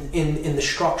chaos in the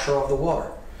structure of the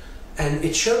water. And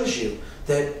it shows you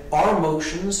that our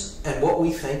emotions and what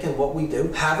we think and what we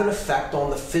do have an effect on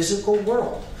the physical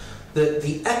world.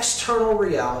 The external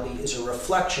reality is a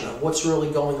reflection of what's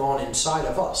really going on inside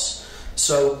of us.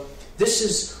 So this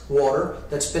is water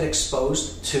that's been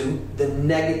exposed to the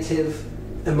negative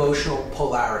emotional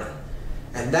polarity.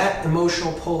 And that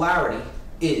emotional polarity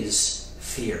is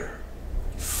fear.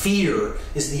 Fear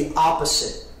is the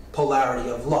opposite polarity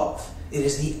of love. It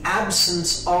is the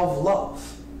absence of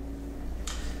love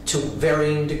to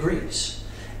varying degrees.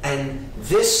 And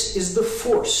this is the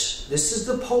force, this is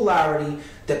the polarity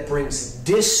that brings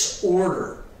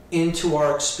disorder into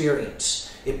our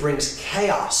experience. It brings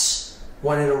chaos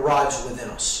when it arrives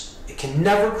within us. It can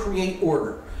never create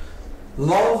order.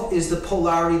 Love is the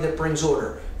polarity that brings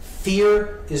order.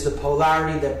 Fear is the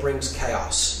polarity that brings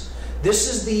chaos.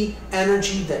 This is the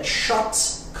energy that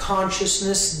shuts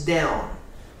consciousness down.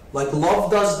 Like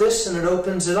love does this and it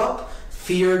opens it up,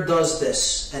 fear does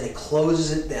this and it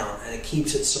closes it down and it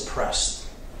keeps it suppressed.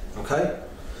 Okay?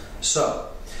 So,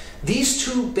 these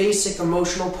two basic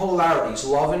emotional polarities,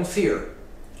 love and fear,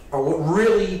 are what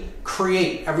really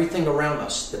create everything around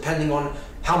us, depending on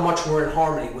how much we're in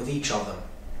harmony with each of them.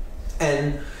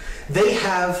 And they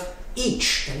have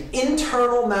each an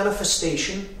internal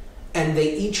manifestation, and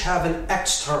they each have an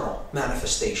external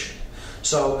manifestation.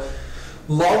 So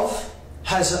love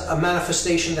has a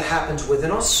manifestation that happens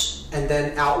within us and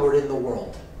then outward in the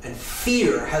world. And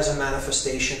fear has a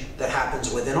manifestation that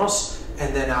happens within us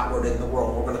and then outward in the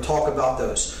world. We're going to talk about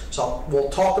those. So we'll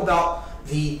talk about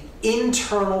the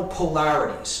internal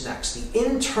polarities next, the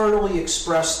internally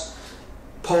expressed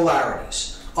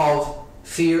polarities of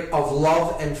fear, of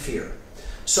love and fear.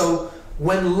 So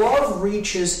when love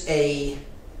reaches a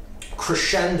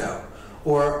crescendo,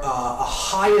 or a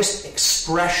highest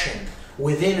expression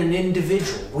within an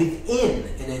individual,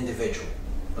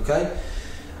 okay?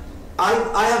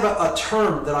 I have a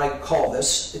term that I call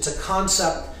this. It's a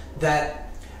concept that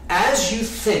as you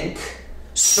think,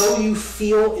 so you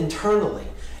feel internally,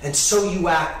 and so you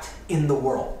act in the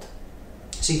world.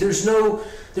 See, there's no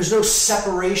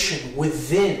separation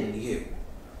within you,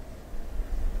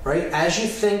 right? As you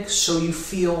think, so you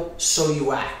feel, so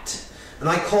you act. And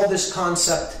I call this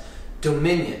concept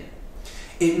dominion.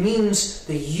 It means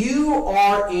that you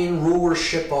are in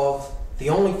rulership of the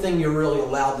only thing you're really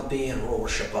allowed to be in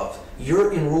rulership of.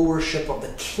 You're in rulership of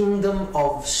the kingdom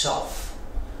of self.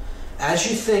 As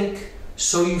you think,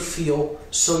 so you feel,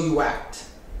 so you act.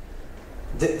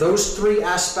 Those three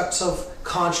aspects of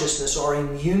consciousness are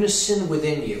in unison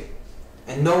within you.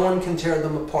 And no one can tear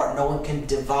them apart. No one can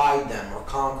divide them or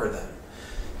conquer them.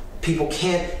 People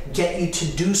can't get you to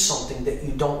do something that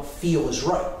you don't feel is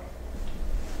right.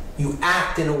 You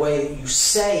act in a way that you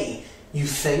say you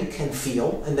think and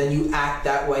feel, and then you act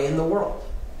that way in the world.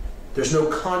 There's no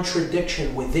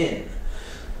contradiction within.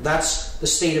 That's the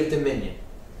state of dominion.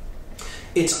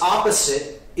 Its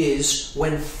opposite is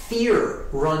when fear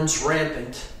runs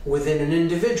rampant within an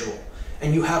individual,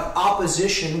 and you have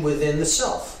opposition within the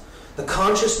self. The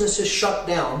consciousness is shut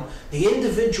down. The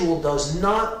individual does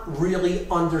not really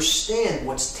understand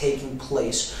what's taking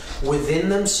place within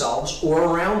themselves or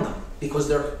around them, because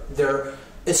they're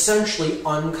essentially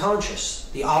unconscious.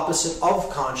 The opposite of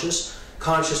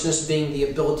consciousness being the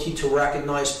ability to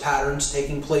recognize patterns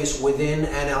taking place within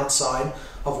and outside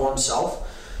of oneself.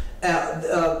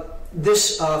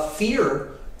 This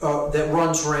fear that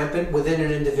runs rampant within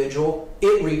an individual,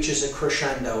 it reaches a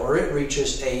crescendo, or it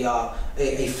reaches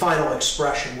a final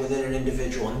expression within an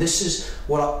individual, and this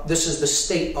is the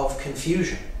state of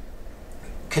confusion.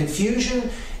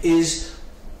 Confusion is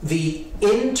the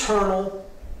internal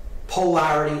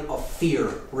polarity of fear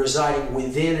residing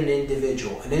within an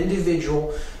individual. An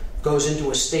individual goes into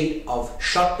a state of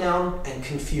shutdown and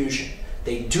confusion.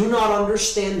 They do not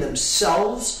understand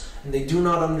themselves, and they do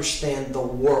not understand the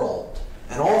world.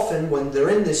 And often when they're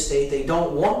in this state, they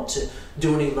don't want to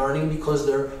do any learning because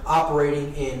they're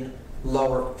operating in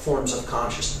lower forms of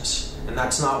consciousness. And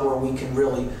that's not where we can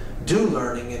really do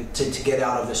learning and to get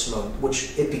out of this mode,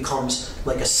 which it becomes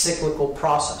like a cyclical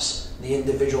process. The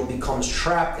individual becomes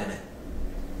trapped in it.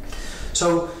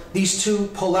 So these two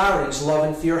polarities, love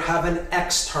and fear, have an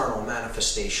external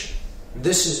manifestation.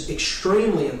 This is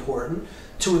extremely important.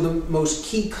 Two of the most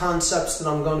key concepts that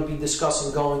I'm going to be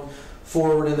discussing going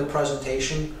forward in the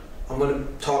presentation, I'm going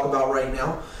to talk about right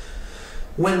now.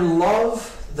 When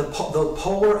love, the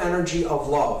polar energy of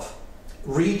love,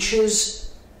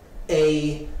 reaches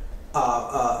its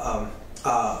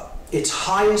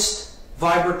highest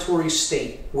vibratory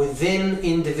state within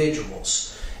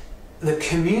individuals, the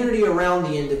community around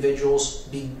the individuals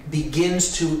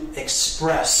begins to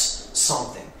express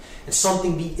something. And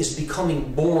something is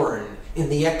becoming born in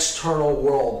the external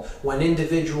world when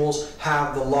individuals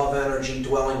have the love energy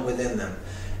dwelling within them.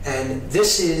 And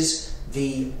this is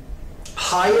the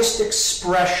highest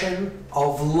expression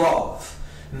of love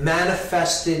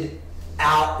manifested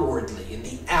outwardly in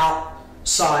the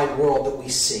outside world that we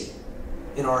see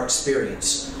in our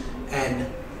experience.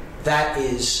 And that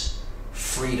is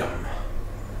freedom.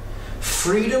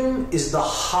 Freedom is the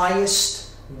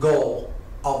highest goal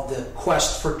of the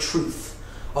quest for truth,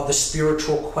 of the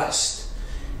spiritual quest.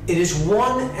 It is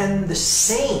one and the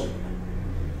same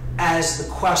as the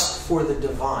quest for the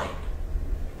divine.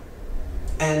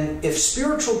 And if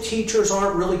spiritual teachers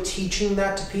aren't really teaching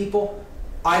that to people,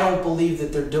 I don't believe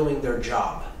that they're doing their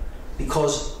job,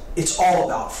 because it's all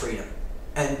about freedom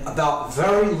and about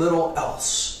very little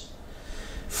else.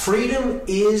 Freedom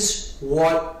is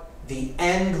what the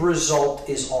end result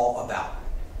is all about.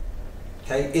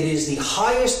 Okay? It is the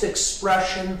highest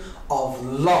expression of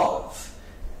love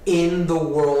in the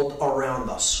world around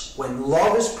us. When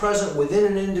love is present within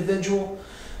an individual,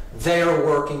 they are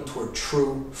working toward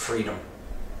true freedom.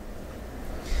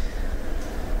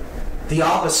 The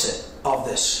opposite of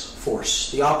this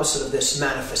force, the opposite of this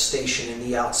manifestation in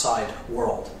the outside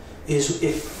world, is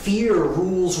if fear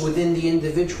rules within the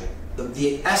individual.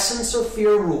 The essence of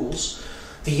fear rules.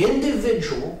 The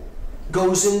individual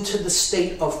goes into the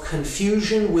state of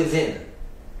confusion within.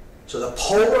 So the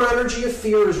polar energy of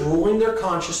fear is ruling their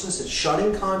consciousness. It's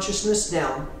shutting consciousness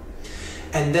down.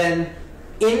 And then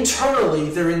internally,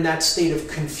 they're in that state of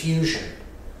confusion.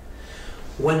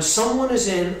 When someone is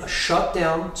in a shut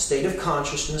down state of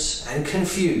consciousness and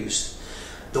confused,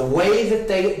 the way that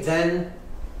they then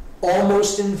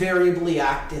almost invariably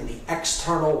act in the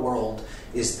external world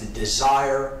is the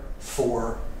desire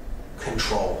for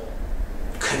control.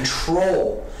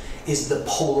 Control is the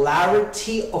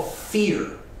polarity of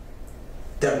fear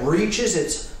that reaches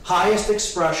its highest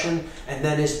expression and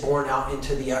then is born out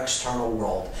into the external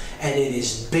world. And it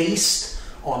is based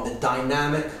on the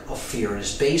dynamic of fear. It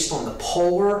is based on the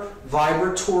polar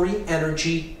vibratory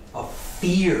energy of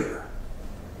fear.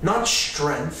 Not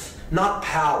strength, not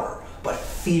power, but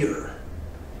fear.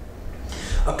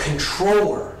 A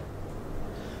controller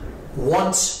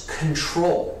wants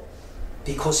control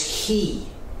because he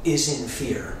is in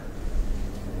fear.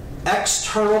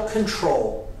 External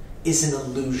control is an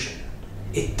illusion.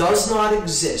 It does not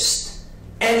exist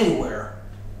anywhere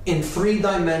in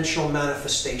three-dimensional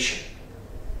manifestation.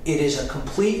 It is a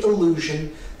complete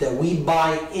illusion that we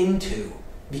buy into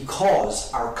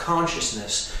because our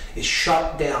consciousness is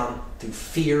shut down through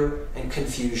fear and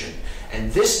confusion.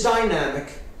 And this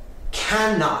dynamic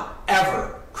cannot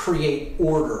ever create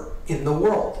order in the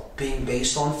world, being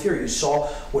based on fear. You saw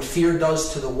what fear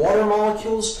does to the water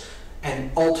molecules,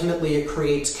 and ultimately it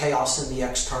creates chaos in the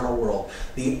external world.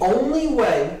 The only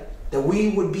way that we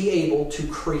would be able to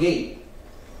create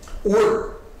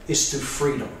order is through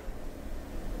freedom.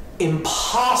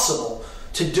 Impossible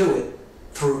to do it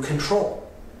through control,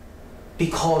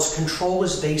 because control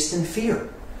is based in fear,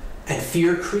 and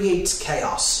fear creates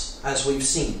chaos, as we've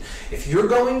seen. If you're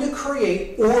going to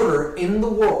create order in the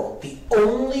world, the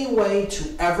only way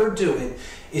to ever do it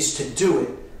is to do it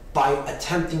by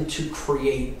attempting to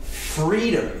create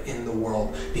freedom in the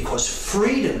world, because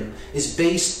freedom is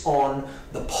based on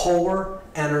the polar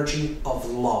energy of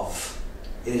love.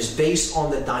 It is based on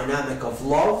the dynamic of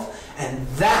love, and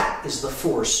that is the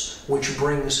force which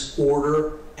brings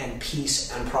order and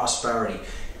peace and prosperity.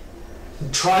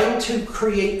 Trying to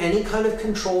create any kind of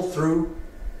control through,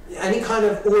 any kind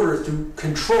of order through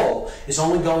control is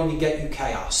only going to get you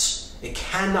chaos. It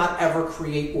cannot ever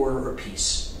create order or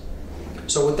peace.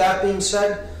 So with that being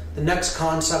said, the next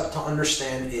concept to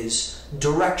understand is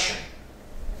direction.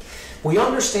 We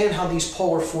understand how these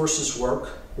polar forces work,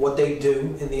 what they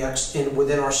do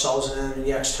within ourselves and in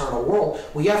the external world.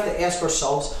 We have to ask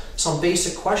ourselves some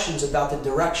basic questions about the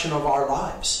direction of our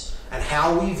lives and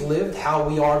how we've lived, how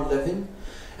we are living,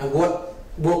 and what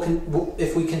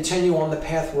if we continue on the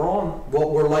path we're on,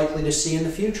 what we're likely to see in the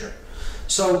future.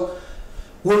 So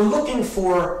we're looking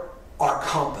for our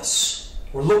compass.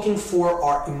 We're looking for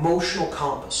our emotional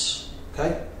compass,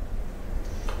 okay?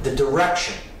 The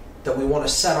direction that we want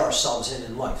to set ourselves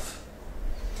in life.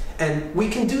 And we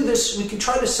can do this, we can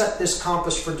try to set this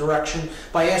compass for direction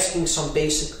by asking some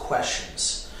basic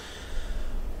questions.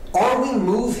 Are we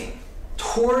moving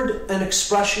toward an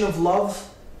expression of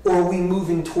love, or are we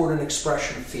moving toward an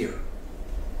expression of fear?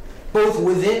 Both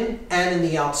within and in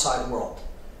the outside world.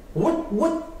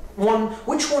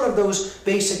 Which one of those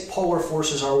basic polar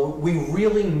forces are we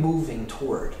really moving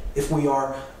toward, if we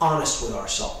are honest with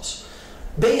ourselves?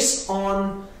 Based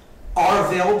on our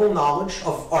available knowledge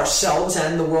of ourselves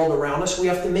and the world around us, we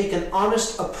have to make an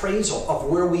honest appraisal of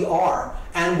where we are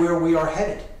and where we are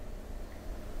headed.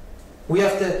 We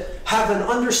have to have an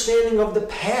understanding of the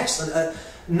past.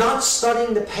 Not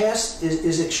studying the past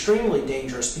is extremely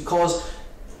dangerous, because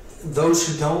those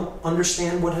who don't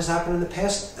understand what has happened in the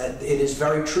past, it is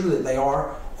very true that they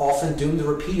are often doomed to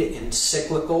repeat it in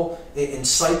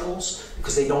cycles,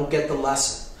 because they don't get the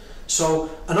lesson. So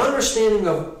an understanding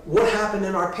of what happened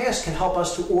in our past can help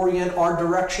us to orient our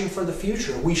direction for the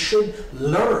future. We should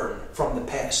learn from the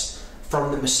past,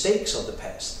 from the mistakes of the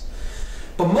past.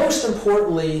 But most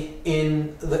importantly,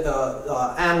 in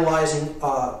analyzing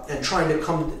and trying to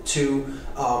come to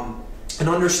an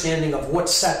understanding of what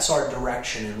sets our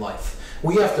direction in life,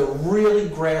 we have to really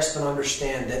grasp and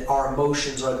understand that our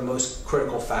emotions are the most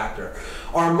critical factor.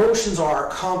 Our emotions are our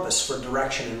compass for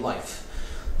direction in life.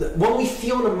 When we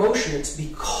feel an emotion, it's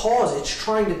because it's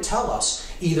trying to tell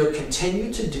us either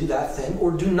continue to do that thing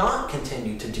or do not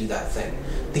continue to do that thing.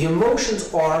 The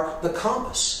emotions are the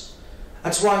compass.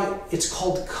 That's why it's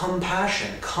called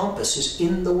compassion. Compass is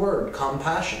in the word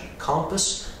compassion.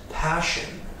 Compass,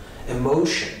 passion,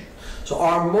 emotion. So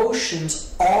our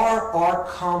emotions are our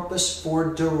compass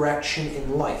for direction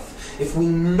in life. If we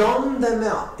numb them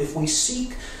out, if we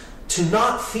seek to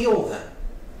not feel them,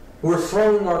 we're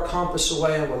throwing our compass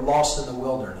away and we're lost in the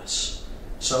wilderness.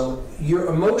 So your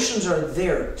emotions are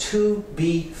there to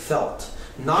be felt,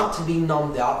 not to be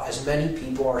numbed out, as many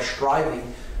people are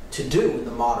striving to do in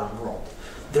the modern world.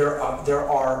 There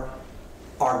are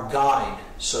our guide,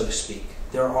 so to speak.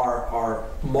 There are our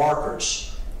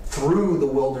markers through the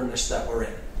wilderness that we're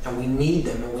in. And we need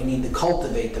them, and we need to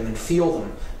cultivate them and feel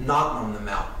them, not numb them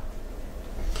out.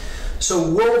 So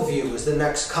worldview is the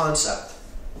next concept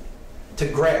to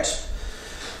grasp.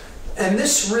 And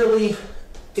this really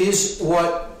is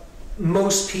what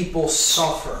most people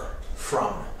suffer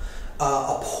from.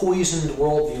 A poisoned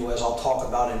worldview, as I'll talk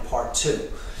about in part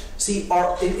 2. See,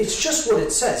 it's just what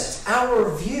it says. It's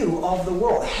our view of the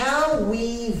world. How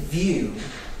we view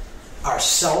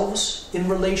ourselves in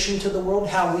relation to the world,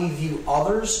 how we view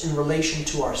others in relation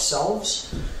to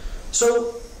ourselves.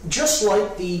 So, just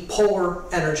like the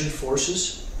polar energy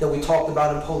forces that we talked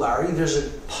about in polarity, there's a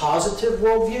positive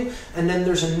worldview and then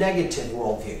there's a negative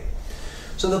worldview.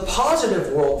 So the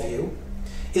positive worldview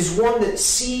is one that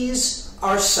sees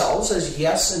ourselves as,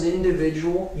 yes, an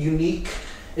individual, unique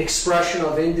expression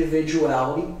of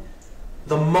individuality,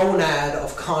 the monad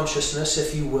of consciousness,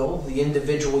 if you will, the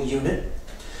individual unit.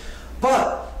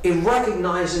 But it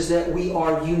recognizes that we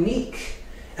are unique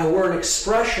and we're an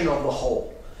expression of the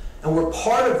whole and we're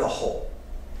part of the whole.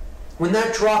 When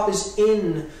that drop is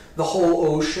in the whole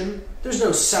ocean, there's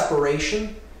no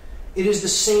separation. It is the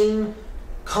same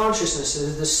consciousness, it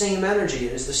is the same energy,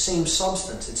 it is the same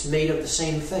substance. It's made of the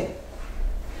same thing.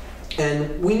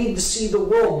 And we need to see the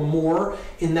world more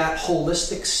in that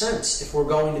holistic sense if we're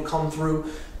going to come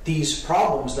through these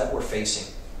problems that we're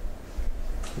facing,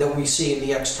 that we see in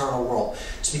the external world.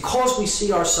 It's because we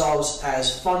see ourselves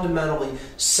as fundamentally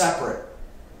separate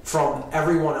from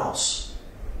everyone else.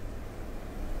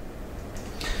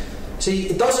 See,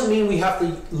 it doesn't mean we have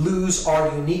to lose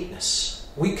our uniqueness.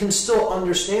 We can still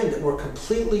understand that we're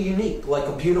completely unique, like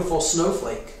a beautiful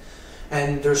snowflake,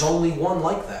 and there's only one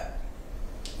like that.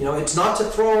 You know, it's not to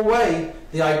throw away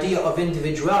the idea of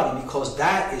individuality, because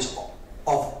that is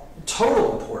of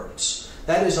total importance.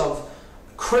 That is of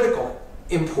critical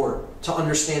import to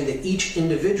understand that each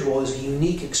individual is a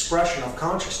unique expression of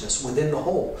consciousness within the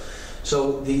whole.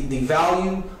 So the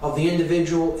value of the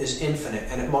individual is infinite,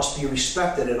 and it must be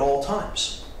respected at all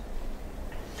times.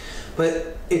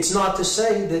 But it's not to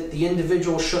say that the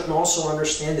individual shouldn't also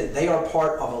understand that they are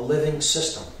part of a living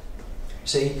system.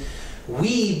 See,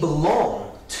 we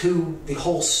belong to the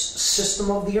whole system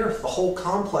of the earth, the whole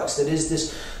complex that is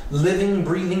this living,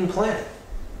 breathing planet.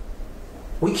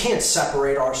 We can't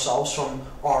separate ourselves from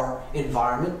our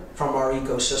environment, from our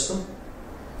ecosystem.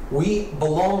 We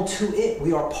belong to it.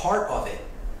 We are part of it.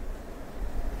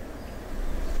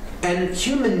 And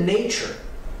human nature,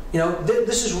 you know,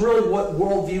 this is really what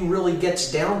worldview really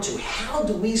gets down to. How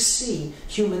do we see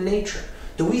human nature?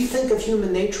 Do we think of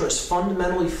human nature as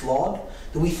fundamentally flawed?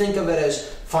 Do we think of it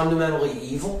as fundamentally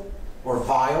evil or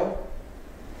vile?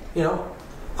 You know,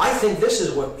 I think this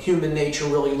is what human nature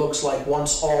really looks like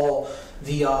once all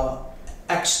the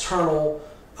external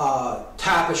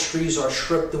tapestries are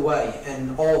stripped away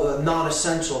and all the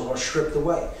non-essentials are stripped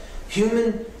away.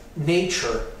 Human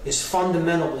nature is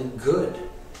fundamentally good,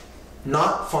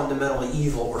 not fundamentally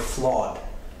evil or flawed.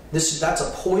 That's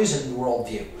a poisoned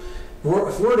worldview.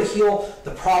 If we're to heal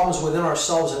the problems within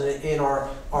ourselves and in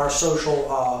our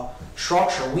social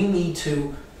structure, we need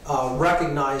to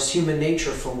recognize human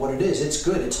nature for what it is. It's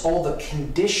good. It's all the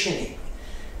conditioning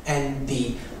and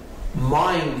the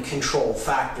mind control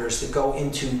factors that go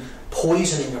into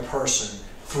poisoning a person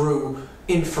through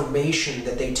information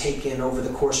that they take in over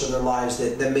the course of their lives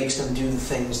that makes them do the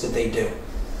things that they do,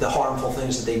 the harmful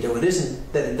things that they do. It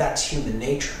isn't that that's human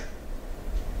nature.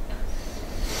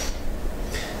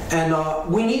 And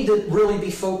we need to really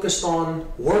be focused on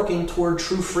working toward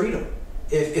true freedom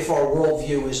if our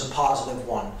worldview is a positive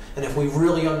one. And if we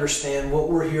really understand what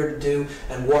we're here to do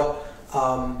and what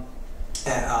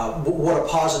a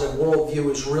positive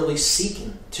worldview is really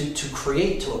seeking to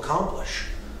create, to accomplish.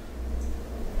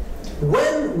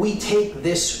 When we take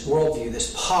this worldview,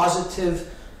 this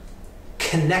positive,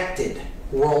 connected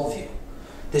worldview,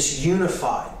 this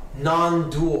unified,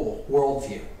 non-dual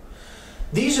worldview,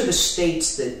 these are the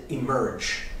states that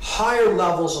emerge. Higher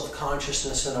levels of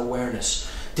consciousness and awareness,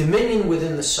 dominion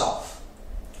within the self,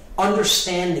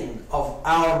 understanding of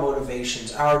our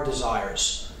motivations, our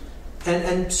desires.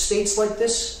 And states like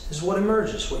this is what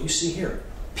emerges, what you see here.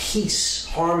 Peace,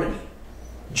 harmony,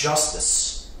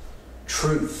 justice,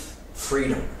 truth,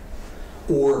 freedom,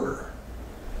 order.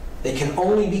 They can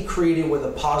only be created with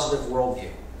a positive worldview.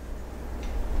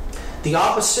 The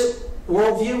opposite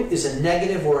worldview is a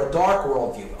negative or a dark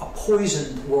worldview, a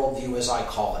poisoned worldview as I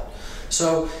call it.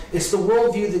 So it's the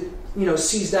worldview that, you know,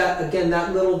 sees that, again,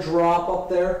 that little drop up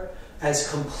there as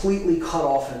completely cut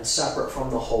off and separate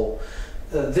from the whole.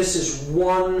 This is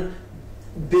one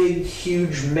big,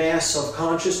 huge mass of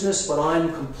consciousness, but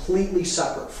I'm completely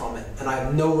separate from it, and I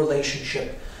have no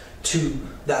relationship to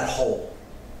that whole.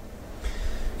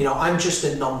 You know, I'm just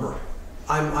a number.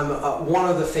 I'm one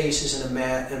of the faces in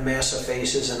a mass of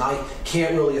faces, and I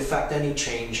can't really affect any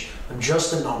change. I'm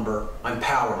just a number. I'm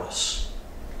powerless.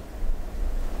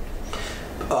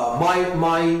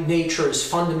 My nature is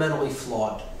fundamentally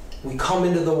flawed. We come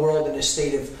into the world in a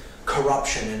state of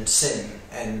corruption and sin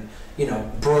and, you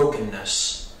know,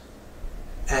 brokenness.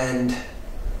 And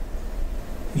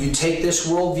you take this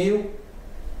worldview,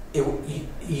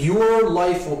 your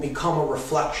life will become a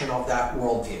reflection of that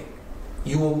worldview.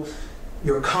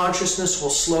 Your consciousness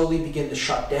will slowly begin to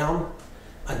shut down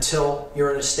until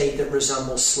you're in a state that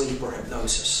resembles sleep or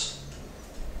hypnosis.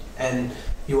 And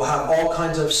you will have all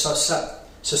kinds of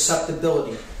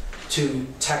susceptibility to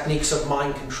techniques of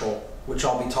mind control, which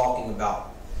I'll be talking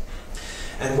about.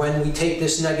 And when we take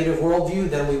this negative worldview,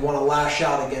 then we want to lash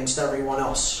out against everyone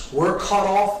else. We're cut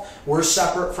off. We're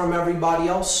separate from everybody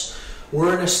else.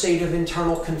 We're in a state of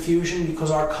internal confusion because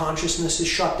our consciousness is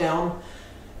shut down.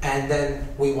 And then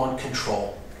we want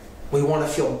control. We want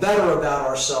to feel better about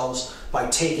ourselves by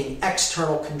taking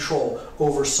external control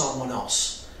over someone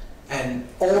else. And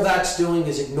all that's doing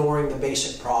is ignoring the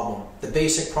basic problem. The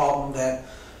basic problem that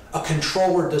a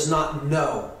controller does not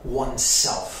know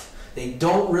oneself. They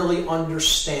don't really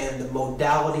understand the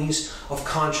modalities of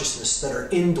consciousness that are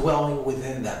indwelling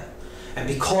within them. And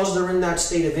because they're in that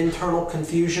state of internal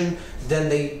confusion, then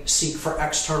they seek for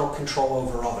external control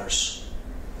over others.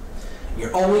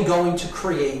 You're only going to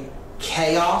create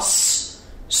chaos,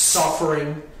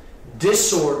 suffering,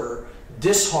 disorder,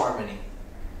 disharmony,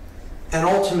 and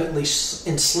ultimately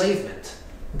enslavement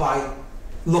by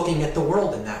looking at the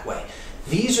world in that way.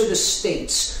 These are the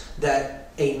states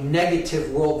that a negative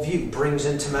worldview brings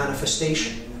into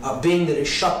manifestation. A being that is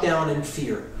shut down in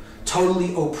fear,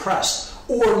 totally oppressed,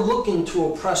 or looking to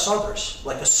oppress others,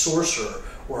 like a sorcerer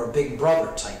or a big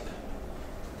brother type.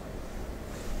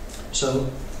 So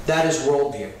that is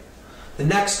worldview. The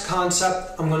next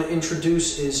concept I'm going to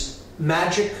introduce is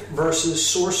magic versus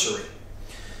sorcery.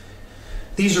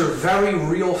 These are very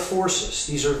real forces.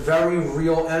 These are very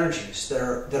real energies that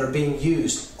are being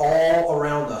used all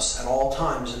around us at all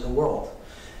times in the world.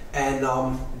 And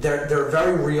they're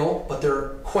very real, but they're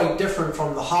quite different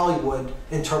from the Hollywood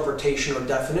interpretation or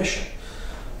definition.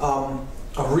 A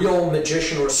real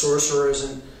magician or sorcerer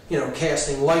isn't, you know,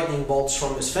 casting lightning bolts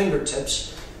from his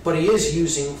fingertips, but he is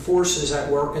using forces at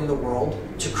work in the world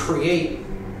to create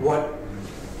what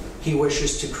he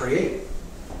wishes to create.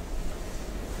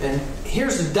 And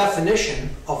here's the definition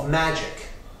of magic.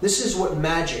 This is what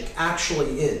magic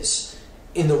actually is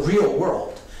in the real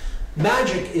world.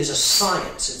 Magic is a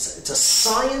science. It's a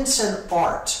science and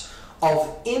art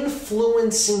of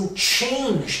influencing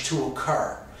change to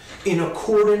occur in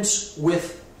accordance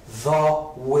with the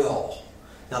will.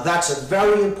 Now that's a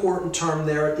very important term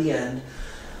there at the end.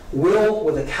 Will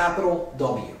with a capital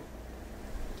W.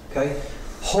 Okay?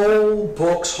 Whole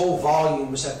books, whole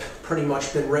volumes have pretty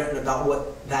much been written about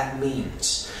what that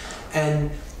means.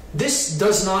 And this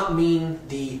does not mean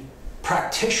the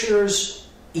practitioner's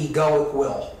egoic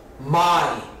will,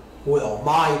 my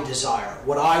desire,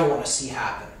 what I want to see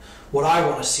happen, what I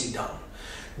want to see done.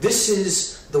 This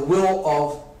is the will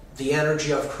of the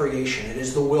energy of creation. It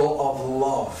is the will of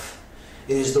love.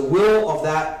 It is the will of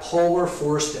that polar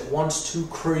force that wants to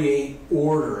create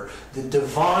order, the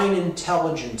divine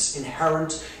intelligence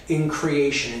inherent in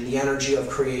creation, in the energy of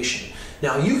creation.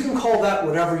 Now, you can call that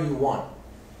whatever you want.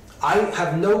 I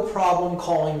have no problem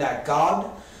calling that God.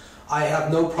 I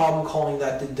have no problem calling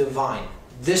that the divine.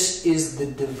 This is the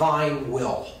divine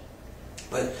will.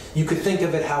 But you could think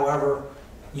of it however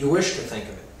you wish to think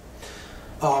of it.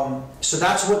 So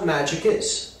that's what magic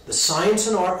is. The science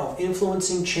and art of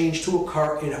influencing change to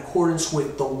occur in accordance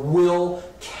with the will,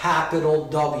 capital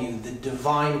W, the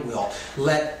divine will.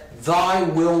 Let thy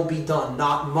will be done,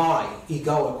 not my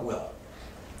egoic will.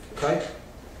 Okay?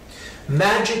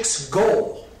 Magic's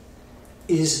goal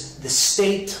is the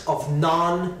state of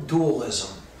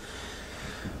non-dualism.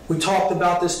 We talked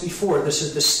about this before. This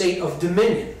is the state of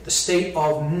dominion, the state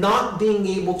of not being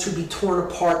able to be torn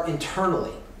apart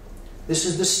internally. This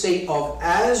is the state of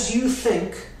as you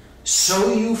think,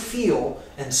 so you feel,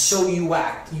 and so you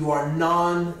act. You are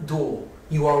non-dual.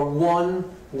 You are one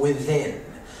within.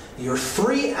 Your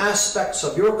three aspects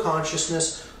of your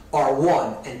consciousness are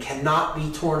one and cannot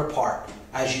be torn apart.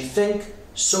 As you think,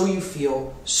 so you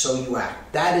feel, so you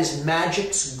act. That is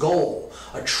magic's goal.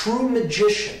 A true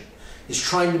magician is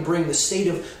trying to bring the state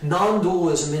of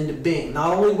non-dualism into being,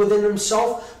 not only within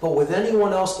himself, but with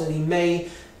anyone else that he may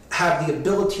have the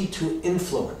ability to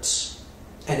influence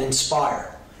and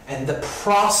inspire. And the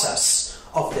process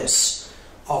of this,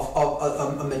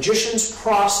 of a magician's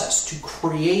process to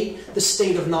create the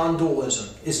state of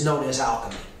non-dualism, is known as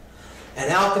alchemy. And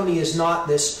alchemy is not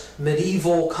this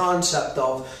medieval concept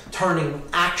of turning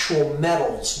actual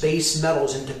metals, base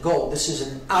metals, into gold. This is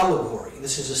an allegory.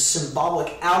 This is a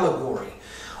symbolic allegory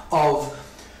of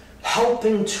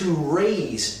helping to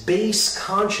raise base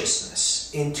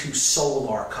consciousness into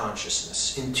solar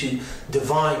consciousness, into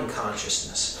divine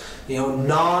consciousness,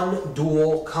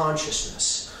 non-dual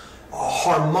consciousness,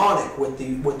 harmonic with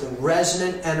the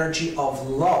resonant energy of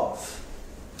love,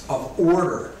 of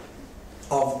order,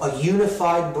 of a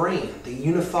unified brain, the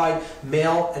unified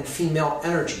male and female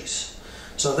energies.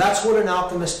 So that's what an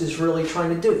alchemist is really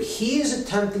trying to do. He is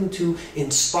attempting to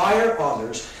inspire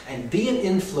others and be an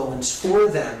influence for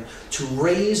them to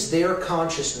raise their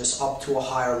consciousness up to a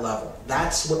higher level.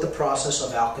 That's what the process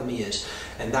of alchemy is.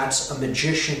 And that's a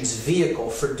magician's vehicle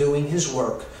for doing his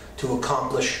work to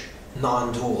accomplish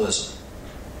non-dualism.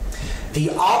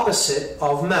 The opposite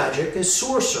of magic is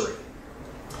sorcery.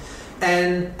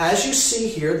 And as you see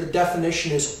here, the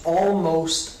definition is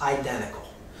almost identical.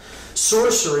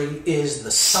 Sorcery is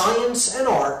the science and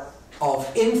art of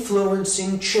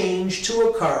influencing change to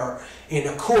occur in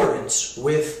accordance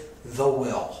with the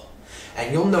will.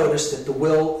 And you'll notice that the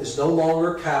will is no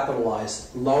longer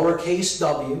capitalized, lowercase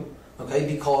w, okay,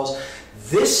 because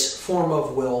this form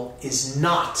of will is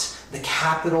not the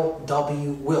capital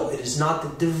W will. It is not the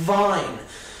divine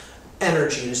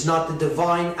energy. It is not the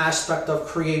divine aspect of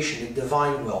creation, the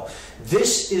divine will.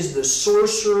 This is the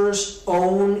sorcerer's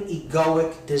own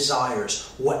egoic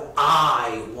desires, what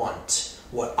I want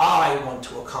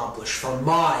to accomplish for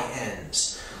my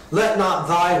ends. Let not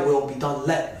thy will be done,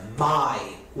 let my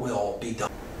will be done.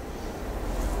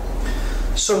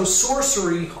 So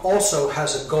sorcery also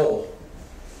has a goal,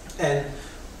 and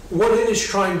what it is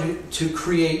trying to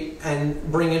create and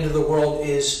bring into the world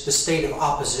is the state of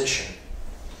opposition.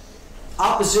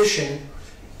 Opposition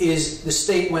is the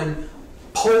state when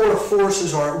polar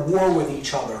forces are at war with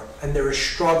each other, and there is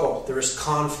struggle, there is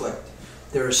conflict,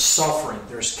 there is suffering,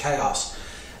 there is chaos.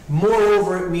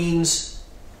 Moreover, it means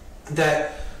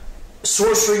that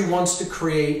sorcery wants to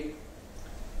create,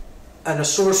 and a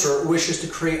sorcerer wishes to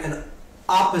create an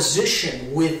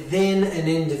opposition within an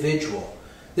individual.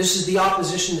 This is the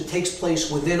opposition that takes place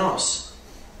within us.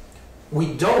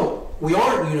 We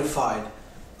aren't unified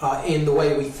in the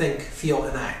way we think, feel,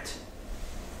 and act.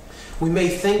 We may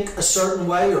think a certain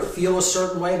way or feel a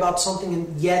certain way about something,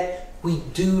 and yet we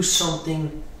do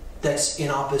something that's in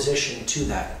opposition to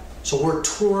that. So we're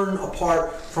torn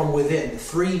apart from within. The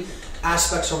three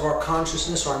aspects of our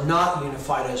consciousness are not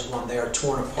unified as one. They are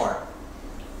torn apart.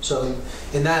 So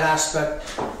in that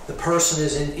aspect, the person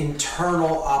is in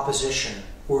internal opposition,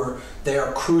 where they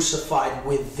are crucified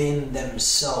within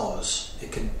themselves.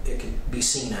 It can be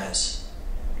seen as.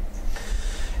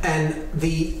 And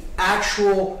the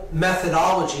actual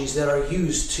methodologies that are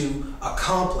used to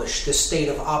accomplish this state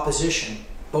of opposition,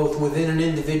 both within an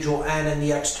individual and in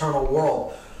the external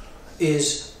world,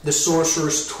 is the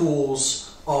sorcerer's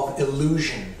tools of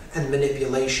illusion and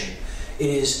manipulation. It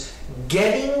is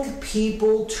getting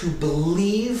people to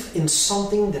believe in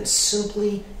something that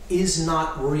simply is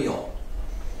not real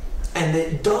and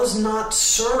that does not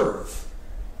serve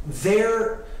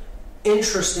their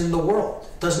interest in the world,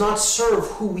 does not serve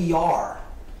who we are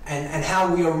and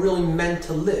how we are really meant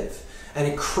to live. And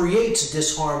it creates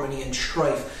disharmony and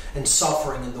strife and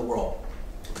suffering in the world.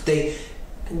 But they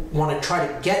want to try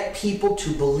to get people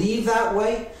to believe that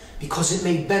way because it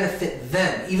may benefit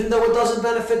them. Even though it doesn't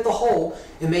benefit the whole,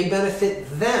 it may benefit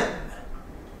them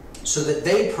so that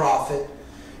they profit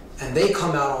and they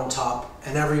come out on top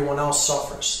and everyone else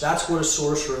suffers. That's what a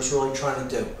sorcerer is really trying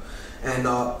to do. And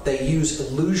they use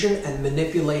illusion and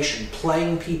manipulation,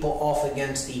 playing people off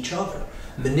against each other,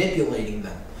 manipulating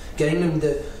them, getting them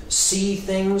to see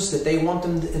things that they want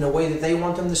them in a way that they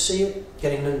want them to see it,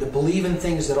 getting them to believe in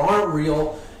things that aren't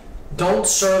real, don't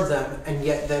serve them, and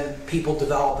yet then people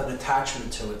develop an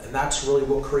attachment to it. And that's really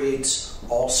what creates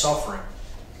all suffering.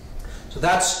 So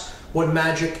that's what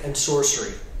magic and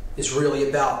sorcery is really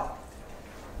about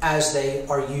as they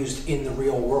are used in the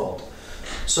real world.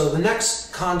 So the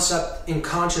next concept in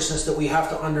consciousness that we have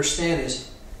to understand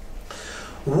is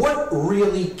what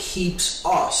really keeps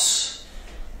us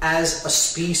as a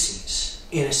species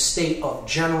in a state of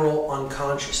general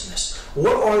unconsciousness?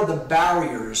 What are the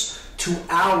barriers to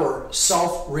our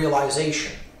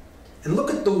self-realization? And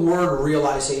look at the word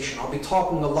realization. I'll be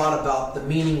talking a lot about the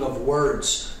meaning of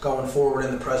words going forward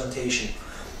in the presentation.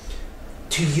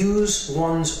 To use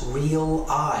one's real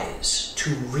eyes,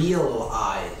 to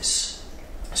realize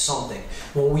something.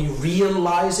 When we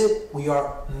realize it, we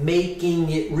are making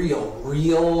it real,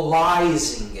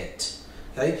 realizing it.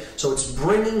 Okay? So it's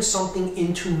bringing something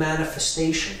into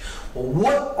manifestation. Well,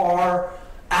 what are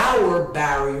our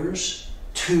barriers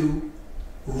to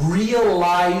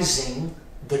realizing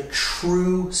the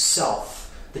true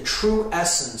self, the true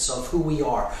essence of who we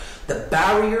are? The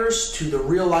barriers to the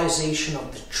realization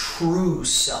of the true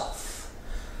self.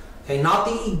 Okay, not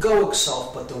the egoic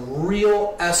self, but the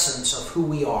real essence of who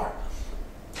we are.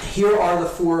 Here are the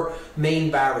four main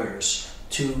barriers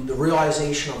to the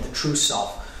realization of the true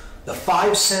self. The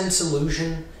five sense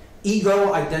illusion,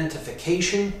 ego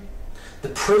identification, the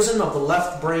prison of the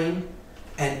left brain,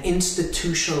 and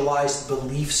institutionalized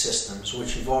belief systems,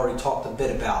 which we've already talked a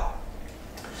bit about.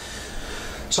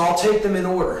 So I'll take them in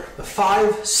order. The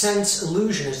five sense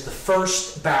illusion is the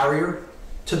first barrier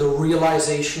to the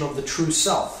realization of the true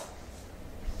self.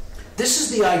 This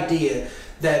is the idea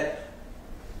that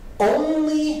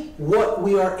only what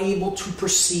we are able to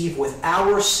perceive with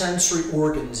our sensory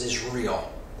organs is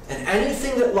real. And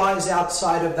anything that lies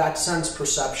outside of that sense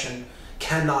perception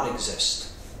cannot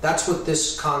exist. That's what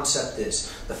this concept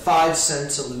is, the five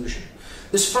sense illusion.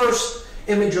 This first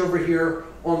image over here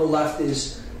on the left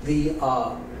is the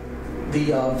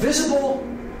visible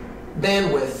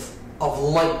bandwidth of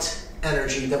light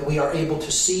energy that we are able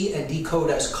to see and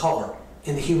decode as color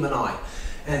in the human eye.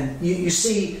 And you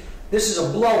see, this is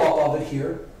a blow-up of it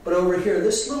here, but over here,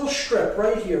 this little strip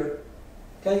right here,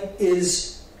 okay,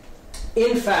 is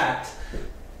in fact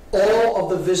all of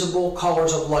the visible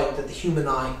colors of light that the human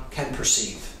eye can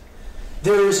perceive.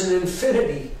 There is an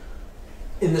infinity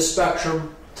in the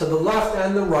spectrum to the left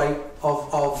and the right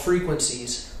of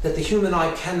frequencies that the human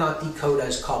eye cannot decode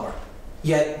as color,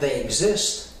 yet they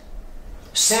exist.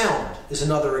 Sound is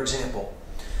another example.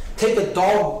 Take a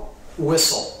dog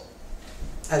whistle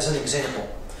as an example.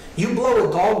 You blow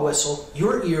a dog whistle,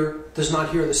 your ear does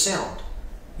not hear the sound,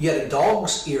 yet a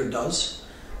dog's ear does.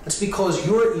 That's because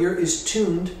your ear is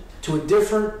tuned to a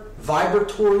different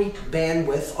vibratory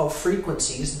bandwidth of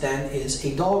frequencies than is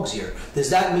a dog's ear. Does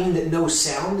that mean that no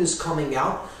sound is coming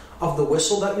out of the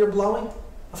whistle that you're blowing?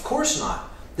 Of course not.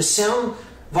 The sound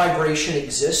vibration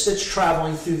exists, it's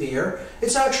traveling through the air,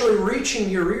 it's actually reaching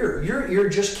your ear. Your ear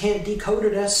just can't decode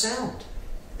it as sound.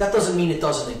 That doesn't mean it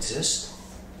doesn't exist.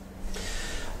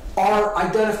 Our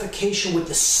identification with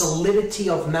the solidity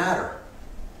of matter.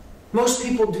 Most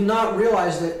people do not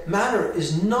realize that matter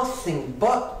is nothing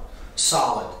but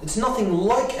solid. It's nothing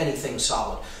like anything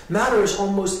solid. Matter is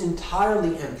almost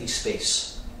entirely empty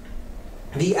space.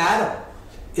 The atom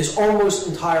is almost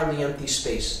entirely empty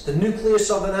space. The nucleus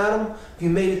of an atom, if you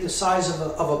made it the size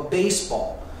of a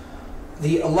baseball,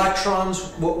 the electrons,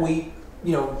 what we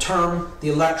term the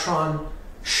electron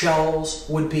shells,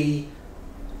 would be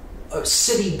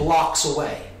city blocks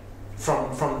away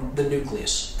from the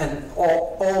nucleus, and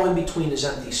all in between is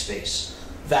empty space,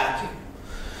 vacuum.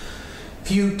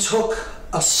 If you took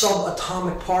a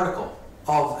subatomic particle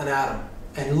of an atom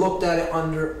and looked at it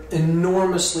under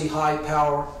enormously high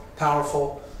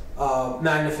powerful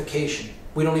magnification,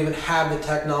 we don't even have the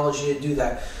technology to do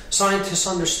that. Scientists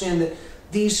understand that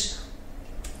these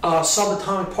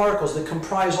subatomic particles that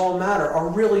comprise all matter are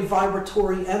really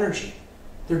vibratory energy.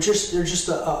 They're just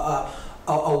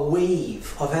a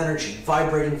wave of energy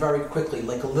vibrating very quickly,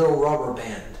 like a little rubber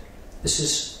band. This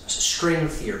is string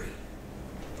theory.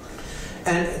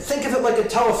 And think of it like a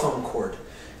telephone cord.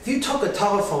 If you took a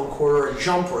telephone cord or a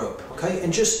jump rope, okay,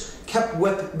 and just kept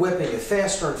whipping it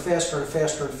faster and faster and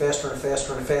faster and faster and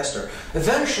faster and faster,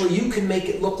 eventually you can make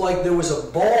it look like there was a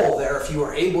ball there if you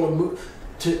were able to move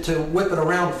to whip it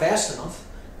around fast enough,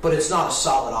 but it's not a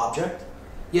solid object.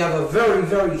 You have a very,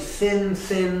 very thin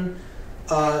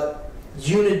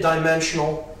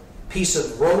unidimensional piece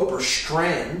of rope or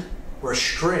strand or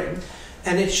string,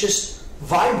 and it's just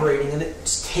vibrating, and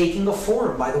it's taking a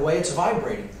form by the way it's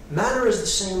vibrating. Matter is the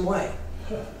same way.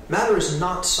 Matter is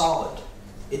not solid.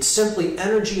 It's simply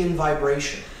energy and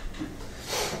vibration.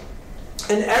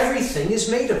 And everything is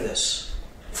made of this.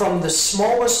 From the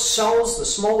smallest cells, the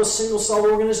smallest single-cell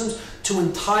organisms, to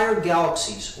entire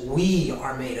galaxies. We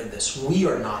are made of this. We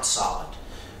are not solid.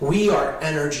 We are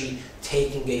energy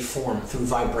taking a form through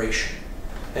vibration.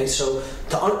 Okay, so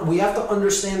we have to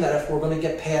understand that if we're going to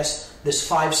get past this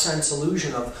five sense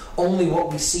illusion of only what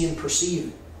we see and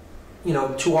perceive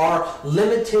to our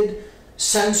limited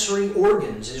sensory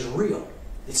organs is real.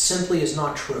 It simply is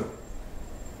not true.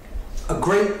 A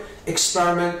great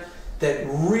experiment that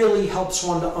really helps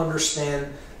one to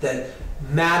understand that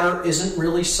matter isn't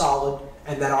really solid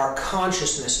and that our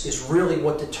consciousness is really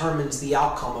what determines the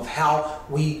outcome of how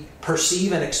we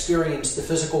perceive and experience the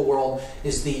physical world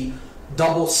is the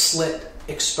double slit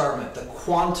experiment, the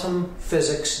quantum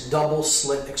physics double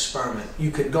slit experiment.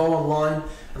 You could go online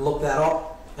and look that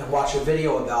up and watch a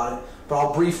video about it, but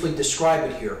I'll briefly describe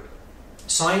it here.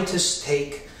 Scientists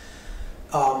take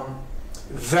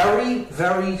very,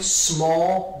 very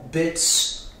small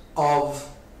bits of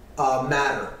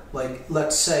matter. Like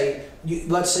let's say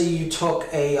you took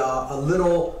a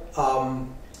little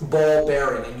ball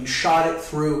bearing and you shot it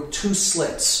through 2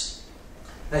 slits,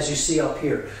 as you see up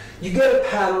here. You get a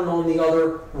pattern on the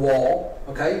other wall,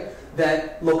 okay,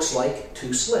 that looks like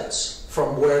 2 slits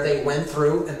from where they went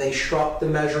through and they struck the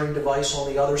measuring device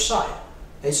on the other side.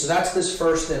 Okay, so that's this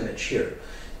first image here.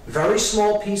 Very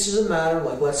small pieces of matter,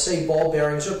 like let's say ball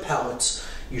bearings or pellets.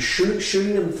 You're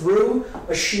shooting them through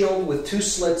a shield with 2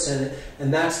 slits in it,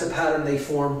 and that's the pattern they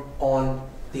form on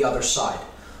the other side.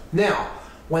 Now,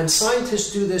 when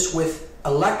scientists do this with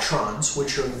electrons,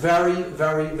 which are very,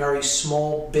 very, very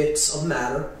small bits of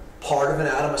matter, part of an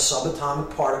atom, a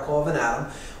subatomic particle of an atom,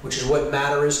 which is what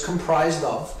matter is comprised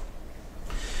of,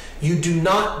 you do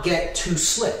not get 2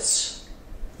 slits.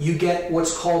 You get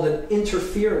what's called an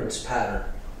interference pattern,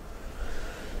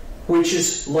 which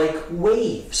is like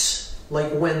waves.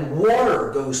 Like when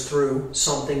water goes through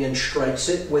something and strikes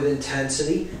it with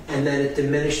intensity, and then it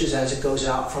diminishes as it goes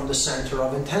out from the center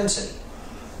of intensity.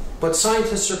 But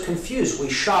scientists are confused. We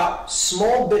shot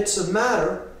small bits of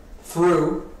matter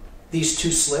through these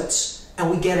 2 slits, and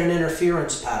we get an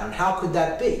interference pattern. How could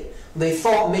that be? They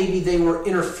thought maybe they were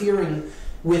interfering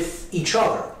with each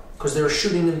other, because they were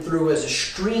shooting them through as a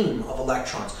stream of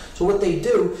electrons. So what they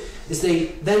do is they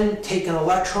then take an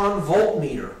electron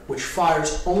voltmeter, which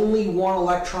fires only 1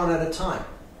 electron at a time.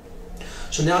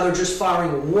 So now they're just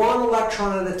firing 1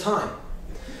 electron at a time,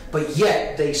 but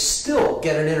yet they still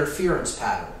get an interference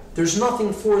pattern. There's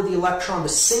nothing for the electron, the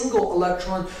single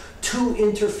electron, to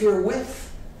interfere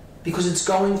with, because it's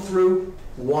going through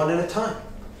 1 at a time.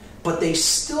 But they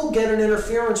still get an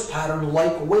interference pattern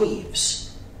like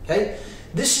waves. Okay?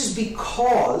 This is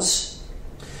because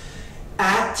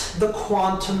at the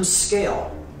quantum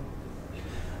scale,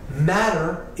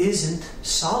 matter isn't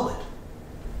solid.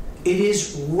 It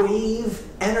is wave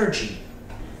energy.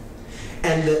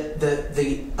 And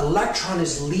the electron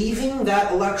is leaving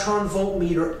that electron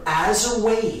voltmeter as a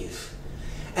wave,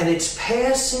 and it's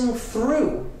passing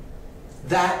through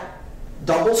that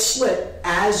double slit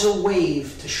as a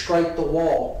wave to strike the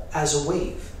wall as a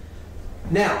wave.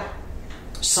 Now,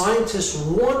 scientists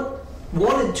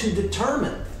wanted to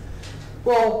determine,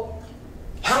 well,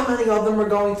 how many of them are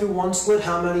going through 1 slit,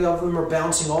 how many of them are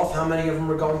bouncing off, how many of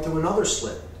them are going through another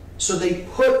slit. So they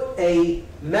put a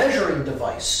measuring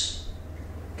device,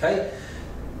 okay,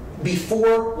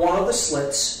 before one of the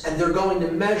slits, and they're going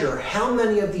to measure how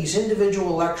many of these individual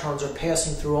electrons are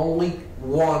passing through only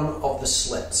one of the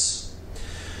slits.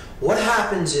 What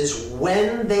happens is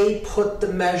when they put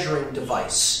the measuring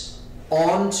device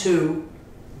onto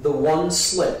the 1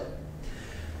 slit,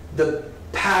 the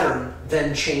pattern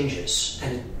then changes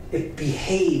and it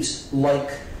behaves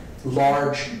like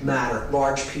large matter,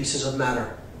 large pieces of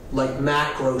matter, like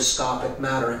macroscopic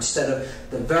matter instead of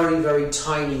the very, very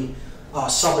tiny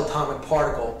subatomic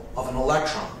particle of an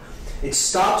electron. It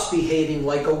stops behaving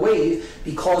like a wave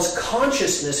because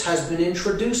consciousness has been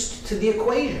introduced to the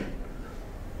equation.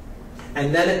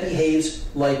 And then it behaves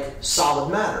like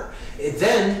solid matter.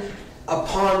 Then,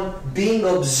 upon being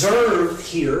observed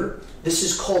here, this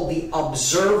is called the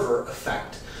observer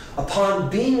effect. Upon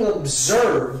being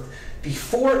observed,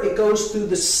 before it goes through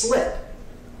the slit,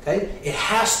 okay, it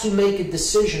has to make a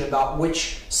decision about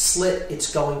which slit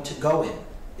it's going to go in.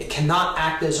 It cannot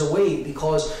act as a wave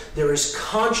because there is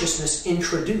consciousness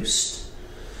introduced.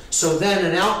 So then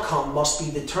an outcome must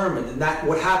be determined, and that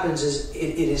what happens is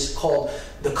it is called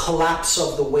the collapse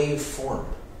of the waveform.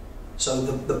 So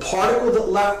the particle that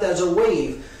left as a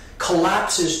wave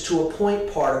collapses to a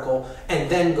point particle and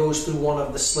then goes through one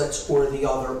of the slits or the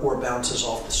other or bounces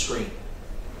off the screen.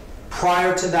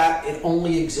 Prior to that, it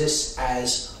only exists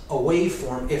as a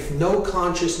waveform if no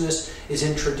consciousness is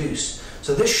introduced.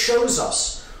 So this shows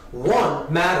us,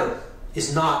 1, matter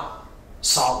is not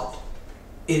solid.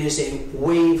 It is a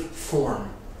waveform,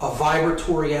 a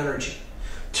vibratory energy.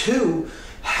 2,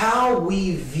 how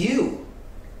we view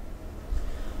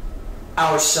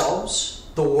ourselves,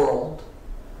 the world,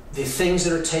 the things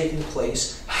that are taking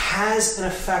place has an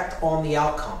effect on the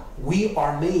outcome. We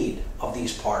are made of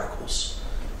these particles.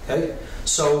 Okay?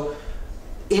 So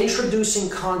introducing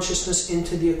consciousness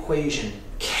into the equation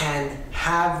can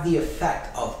have the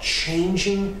effect of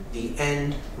changing the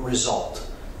end result.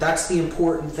 That's the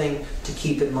important thing to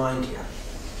keep in mind here.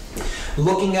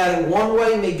 Looking at it one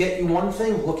way may get you one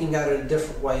thing, looking at it a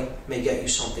different way may get you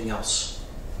something else.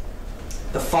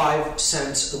 The 5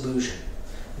 sense illusion.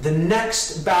 The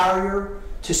next barrier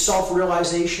to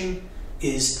self-realization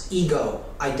is ego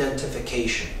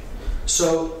identification.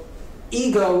 So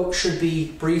ego should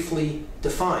be briefly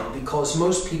defined, because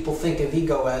most people think of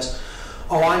ego as,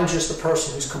 oh, I'm just a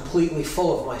person who's completely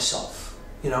full of myself,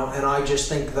 and I just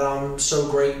think that I'm so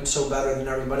great and so better than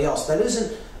everybody else. That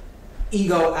isn't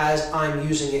ego as I'm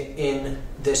using it in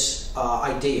this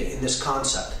idea, in this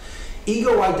concept.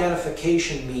 Ego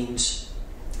identification means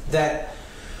that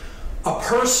a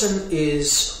person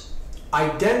is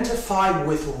identified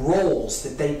with roles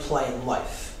that they play in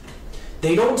life.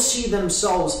 They don't see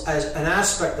themselves as an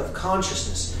aspect of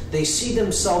consciousness. They see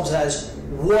themselves as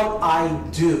what I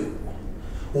do,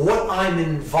 what I'm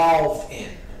involved in,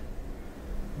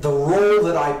 the role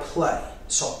that I play.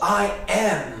 So I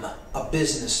am a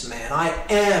businessman, I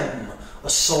am a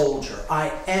soldier,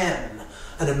 I am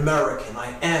an American,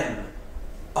 I am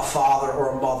a father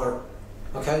or a mother,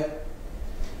 okay?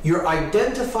 You're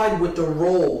identified with the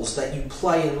roles that you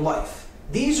play in life.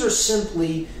 These are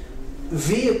simply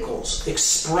vehicles,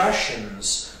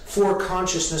 expressions for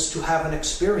consciousness to have an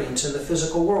experience in the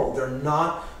physical world. They're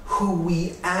not who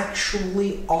we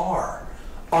actually are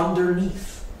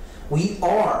underneath. We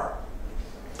are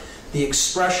the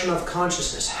expression of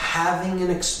consciousness, having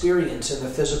an experience in the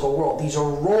physical world. These are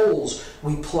roles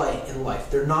we play in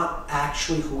life. They're not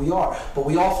actually who we are. But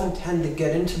we often tend to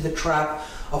get into the trap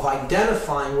of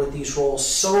identifying with these roles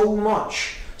so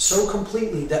much, so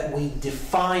completely, that we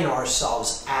define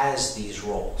ourselves as these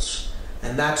roles.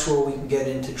 And that's where we can get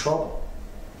into trouble.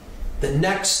 The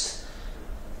next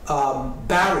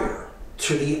barrier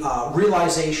to the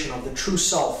realization of the true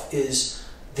self is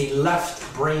the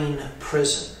left brain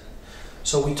prison.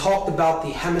 So we talked about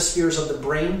the hemispheres of the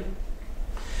brain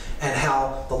and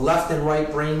how the left and right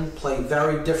brain play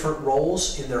very different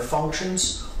roles in their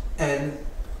functions. And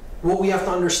what we have to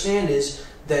understand is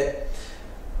that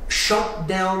shut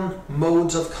down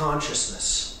modes of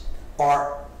consciousness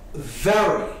are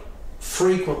very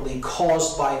frequently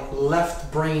caused by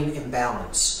left brain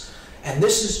imbalance. And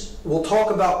this is, we'll talk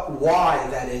about why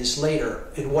that is later,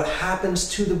 and what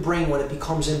happens to the brain when it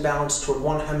becomes imbalanced toward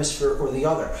one hemisphere or the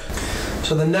other.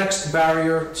 So the next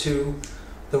barrier to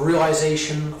the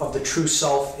realization of the true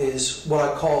self is what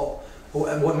I call,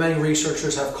 what many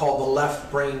researchers have called the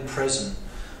left brain prison.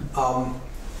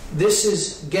 This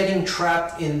is getting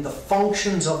trapped in the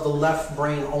functions of the left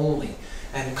brain only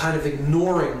and kind of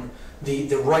ignoring the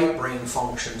right brain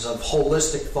functions of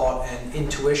holistic thought and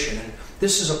intuition. And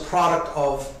this is a product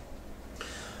of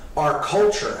our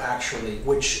culture, actually,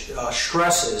 which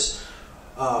stresses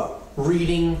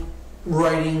reading,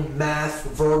 writing, math,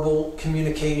 verbal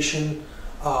communication,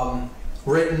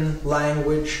 written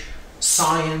language,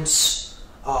 science,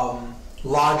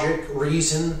 logic,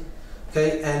 reason.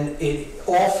 Okay, and it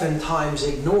oftentimes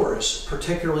ignores,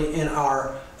 particularly in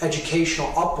our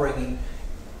educational upbringing,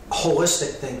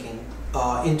 holistic thinking,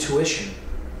 intuition,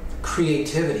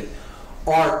 creativity,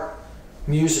 art,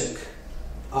 music,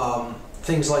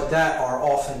 things like that are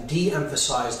often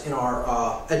de-emphasized in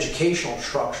our educational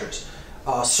structures,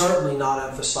 certainly not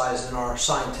emphasized in our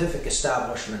scientific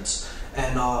establishments.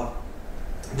 And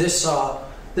this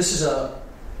is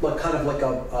kind of like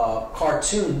a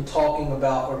cartoon talking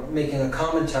about or making a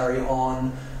commentary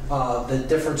on the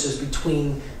differences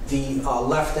between the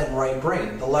left and right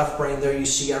brain. The left brain, there you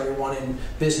see everyone in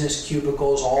business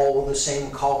cubicles, all the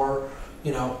same color,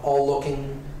 all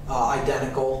looking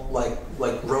identical, like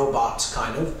robots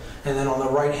kind of. And then on the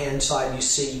right hand side you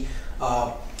see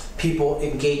people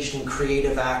engaged in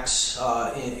creative acts,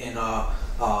 in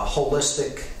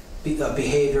holistic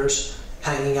behaviors,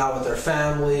 hanging out with their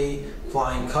family,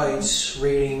 flying kites,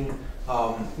 reading,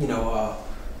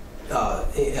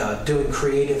 doing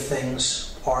creative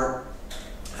things, art.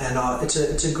 And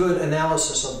it's a good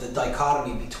analysis of the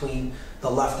dichotomy between the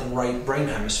left and right brain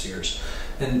hemispheres.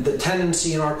 And the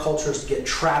tendency in our culture is to get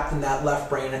trapped in that left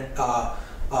brain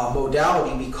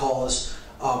modality, because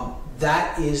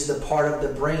that is the part of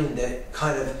the brain that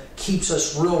kind of keeps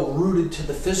us real rooted to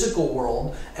the physical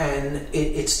world, and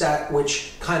it's that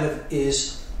which kind of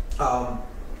is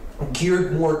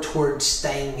geared more towards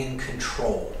staying in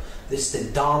control. It's the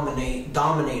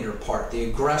dominator part, the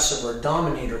aggressive or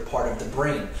dominator part of the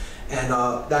brain. And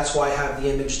that's why I have the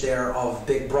image there of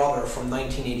Big Brother from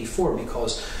 1984,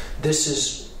 because this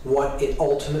is what it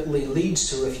ultimately leads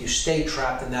to if you stay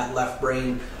trapped in that left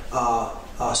brain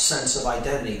sense of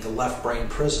identity, the left brain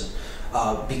prison,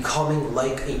 becoming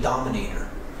like a dominator.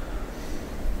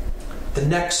 The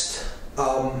next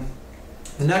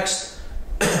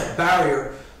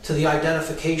barrier to the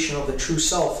identification of the true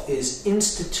self is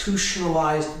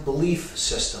institutionalized belief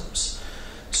systems.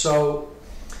 So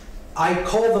I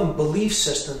call them belief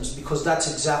systems because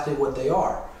that's exactly what they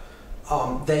are.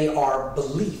 They are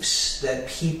beliefs that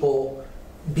people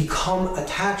become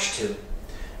attached to.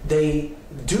 They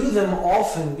do them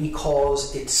often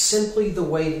because it's simply the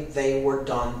way that they were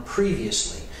done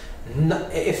previously.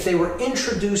 If they were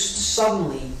introduced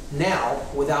suddenly now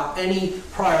without any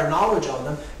prior knowledge of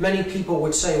them, many people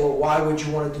would say, well, why would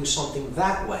you want to do something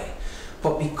that way?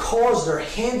 But because they're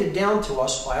handed down to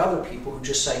us by other people who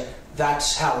just say,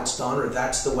 that's how it's done, or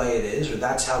that's the way it is, or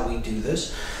that's how we do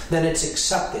this, then it's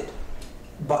accepted.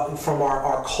 But from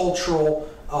our cultural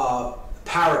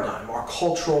paradigm, our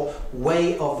cultural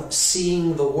way of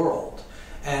seeing the world.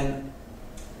 And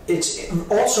it's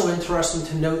also interesting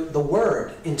to note the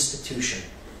word institution.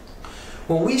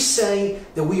 When we say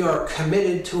that we are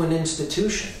committed to an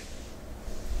institution,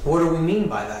 what do we mean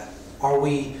by that? Are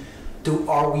we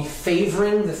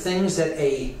favoring the things that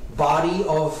a body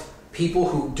of people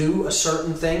who do a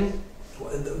certain thing,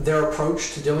 their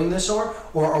approach to doing this are?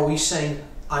 Or are we saying,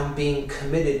 I'm being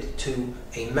committed to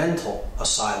a mental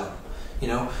asylum? You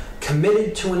know,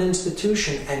 committed to an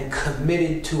institution and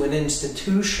committed to an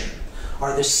institution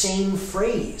are the same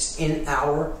phrase in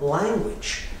our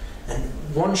language. And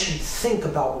one should think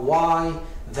about why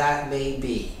that may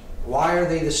be. Why are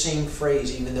they the same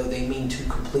phrase even though they mean two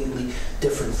completely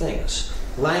different things?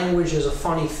 Language is a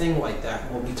funny thing like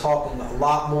that. We'll be talking a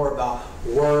lot more about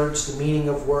words, the meaning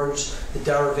of words, the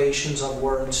derivations of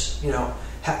words, you know,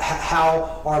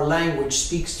 how our language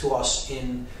speaks to us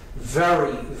in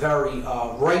very, very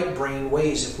right brain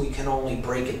ways if we can only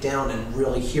break it down and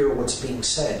really hear what's being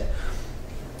said,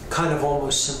 kind of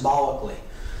almost symbolically.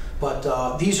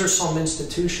 But these are some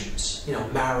institutions, you know,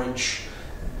 marriage,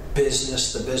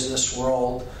 business, the business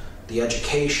world, the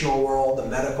educational world, the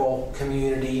medical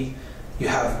community. You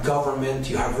have government,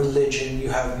 you have religion, you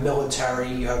have military,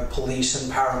 you have police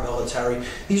and paramilitary.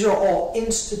 These are all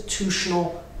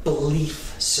institutional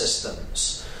belief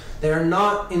systems. They are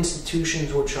not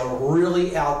institutions which are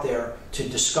really out there to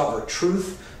discover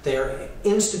truth. They are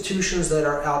institutions that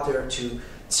are out there to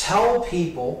tell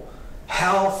people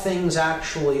how things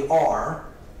actually are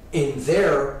in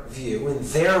their view, in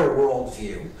their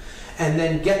worldview, and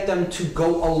then get them to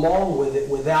go along with it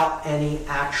without any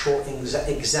actual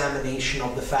examination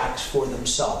of the facts for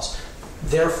themselves.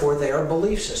 Therefore, they are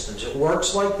belief systems. It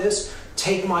works like this.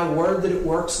 Take my word that it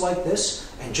works like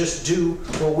this, and just do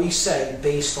what we say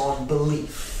based on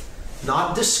belief.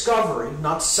 Not discovery,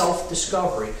 not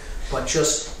self-discovery, but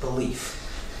just belief.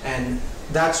 And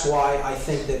that's why I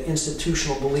think that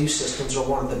institutional belief systems are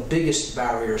one of the biggest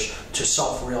barriers to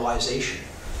self-realization,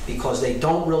 because they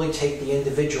don't really take the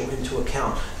individual into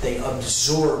account. They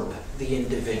absorb the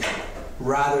individual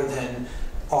rather than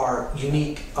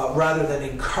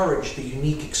encourage the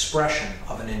unique expression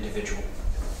of an individual.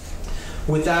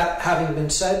 With that having been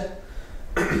said,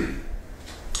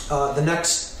 the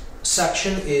next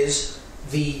section is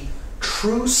the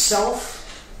true self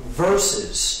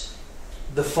versus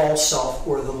the false self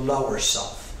or the lower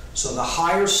self. So the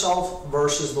higher self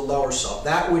versus the lower self.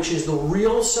 That which is the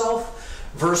real self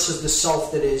versus the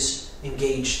self that is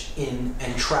engaged in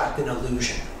and trapped in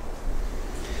illusion.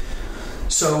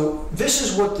 So this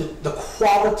is what the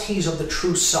qualities of the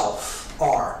true self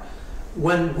are.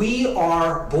 When we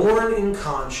are born in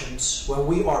conscience, when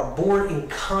we are born in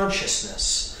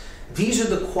consciousness, these are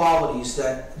the qualities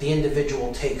that the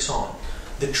individual takes on.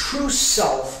 The true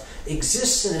self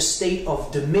exists in a state of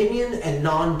dominion and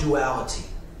non-duality.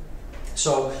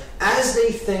 So as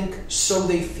they think, so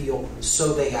they feel,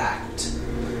 so they act.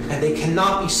 And they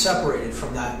cannot be separated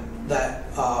from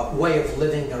that way of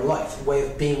living their life, way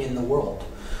of being in the world.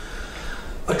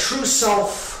 A true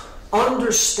self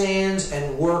understands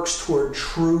and works toward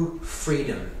true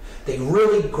freedom. They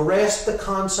really grasp the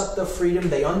concept of freedom.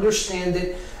 They understand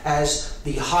it as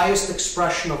the highest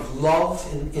expression of love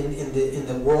in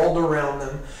the world around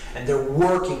them, and they're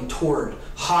working toward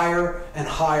higher and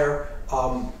higher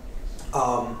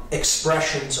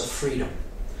expressions of freedom.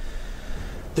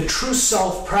 The true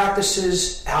self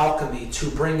practices alchemy to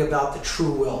bring about the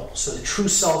true will. So the true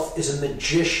self is a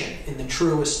magician in the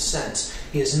truest sense.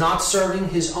 He is not serving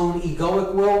his own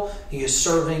egoic will. He is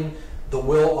serving the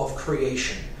will of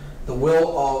creation, the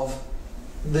will of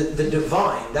the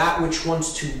divine, that which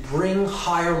wants to bring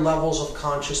higher levels of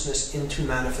consciousness into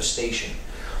manifestation.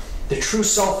 The true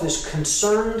self is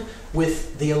concerned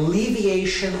with the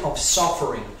alleviation of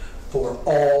suffering for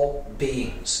all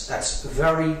beings. That's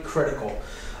very critical.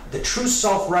 The true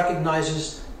self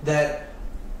recognizes that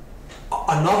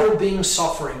another being's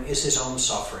suffering is his own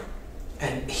suffering.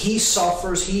 And he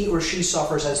suffers, he or she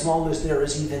suffers, as long as there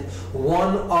is even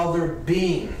one other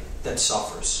being that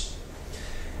suffers.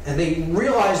 And they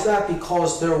realize that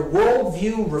because their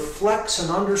worldview reflects an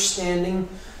understanding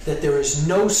that there is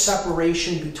no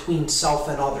separation between self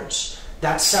and others.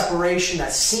 That separation,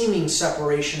 that seeming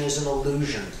separation, is an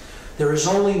illusion. There is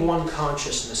only one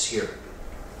consciousness here.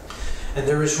 And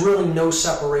there is really no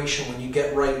separation when you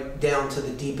get right down to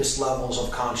the deepest levels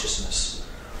of consciousness.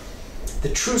 The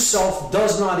true self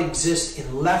does not exist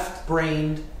in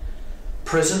left-brained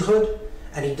prisonhood,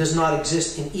 and he does not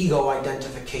exist in ego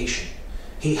identification.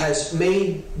 He has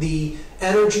made the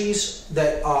energies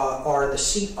that are the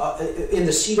seat, in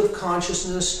the seat of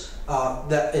consciousness,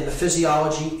 that in the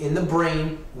physiology, in the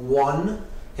brain, one.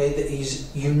 Okay, that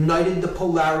he's united the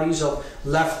polarities of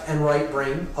left and right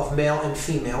brain, of male and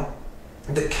female,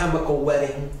 the chemical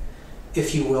wedding,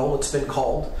 if you will, it's been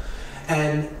called.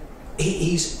 And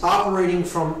he's operating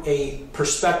from a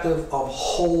perspective of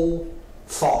whole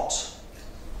thoughts.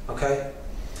 Okay?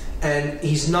 And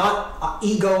he's not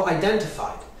ego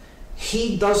identified.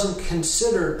 He doesn't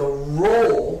consider the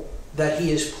role that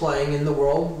he is playing in the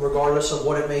world, regardless of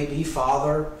what it may be,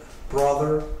 father,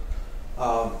 brother,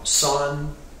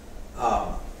 son,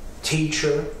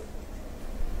 teacher,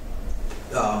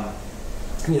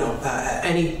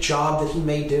 any job that he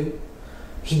may do.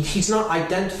 He's not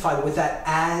identified with that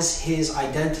as his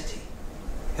identity.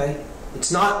 Okay?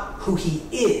 It's not who he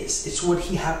is, it's what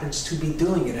he happens to be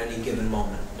doing at any given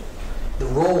moment. The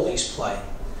role he's playing.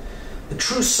 The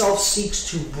true self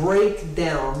seeks to break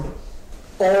down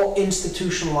all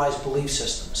institutionalized belief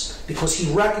systems because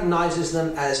he recognizes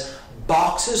them as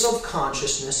boxes of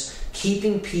consciousness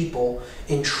keeping people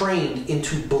entrained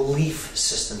into belief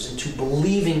systems, into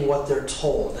believing what they're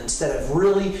told, instead of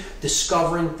really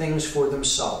discovering things for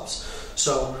themselves.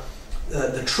 So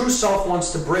the true self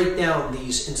wants to break down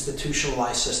these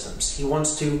institutionalized systems. He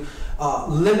wants to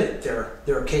limit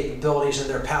their capabilities and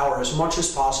their power as much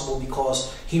as possible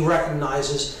because he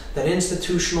recognizes that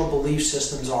institutional belief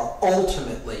systems are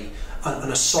ultimately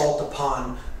an assault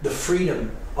upon the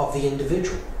freedom of the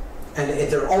individual. And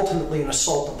they're ultimately an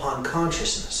assault upon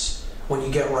consciousness when you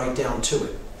get right down to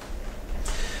it.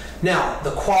 Now,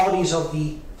 the qualities of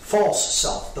the false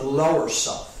self, the lower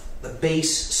self, the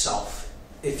base self,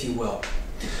 if you will.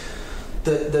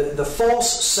 The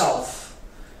false self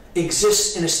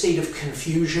exists in a state of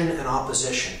confusion and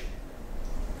opposition,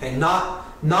 and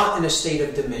not in a state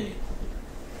of dominion.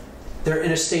 They're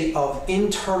in a state of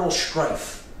internal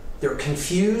strife. They're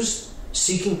confused,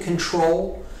 seeking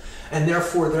control, and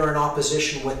therefore they're in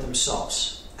opposition with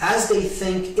themselves. As they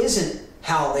think isn't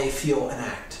how they feel and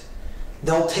act.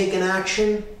 They'll take an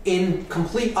action in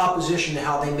complete opposition to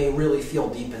how they may really feel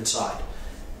deep inside.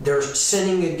 They're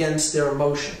sinning against their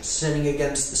emotions, sinning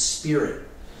against the spirit.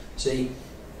 See?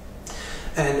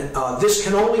 And this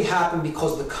can only happen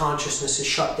because the consciousness is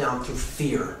shut down through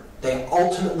fear. They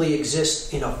ultimately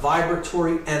exist in a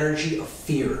vibratory energy of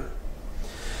fear.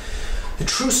 The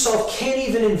true self can't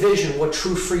even envision what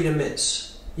true freedom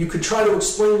is. You could try to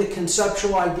explain the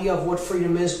conceptual idea of what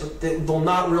freedom is, but they'll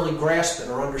not really grasp it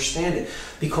or understand it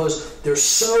because their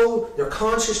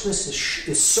consciousness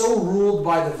is so ruled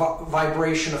by the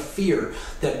vibration of fear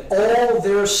that all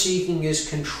they're seeking is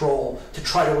control to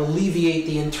try to alleviate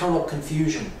the internal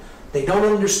confusion. They don't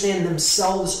understand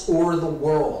themselves or the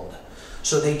world.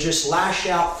 So they just lash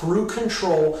out through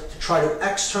control to try to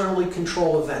externally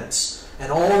control events.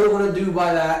 And all they're going to do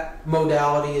by that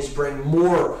modality is bring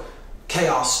more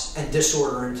chaos and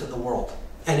disorder into the world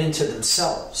and into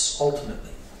themselves, ultimately.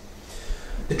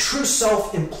 The true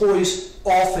self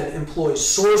often employs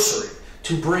sorcery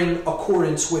to bring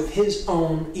accordance with his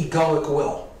own egoic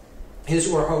will,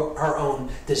 his or her own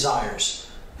desires.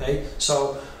 Okay?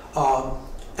 So,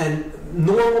 and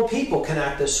normal people can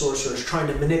act as sorcerers, trying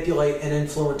to manipulate and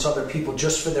influence other people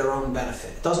just for their own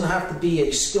benefit. It doesn't have to be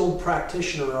a skilled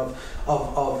practitioner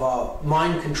of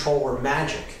mind control or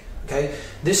magic. Okay,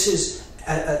 this is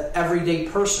an everyday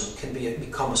person can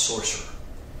become a sorcerer,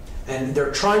 and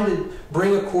they're trying to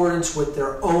bring accordance with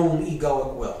their own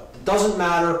egoic will. It doesn't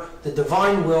matter. The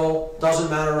divine will doesn't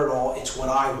matter at all. It's what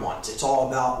I want. It's all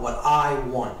about what I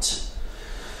want.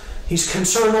 He's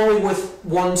concerned only with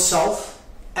oneself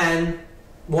and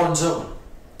one's own,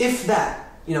 if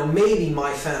that. maybe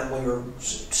my family or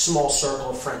small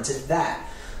circle of friends, if that.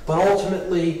 But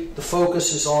ultimately, the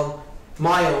focus is on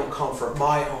my own comfort,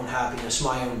 my own happiness,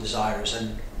 my own desires,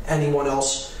 and anyone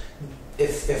else.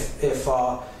 If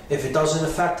it doesn't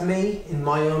affect me in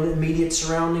my own immediate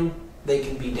surrounding, they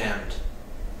can be damned.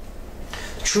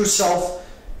 The true self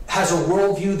has a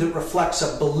worldview that reflects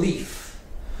a belief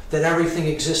that everything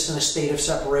exists in a state of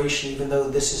separation, even though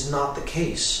this is not the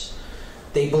case.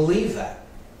 They believe that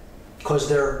because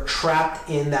they're trapped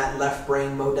in that left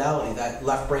brain modality, that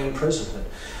left brain prisonhood.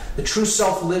 The true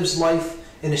self lives life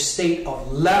in a state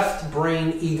of left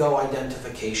brain ego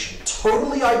identification,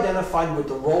 totally identified with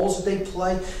the roles that they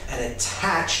play and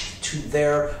attached to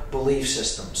their belief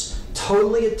systems,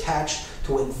 totally attached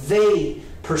to what they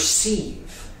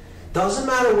perceive. Doesn't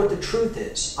matter what the truth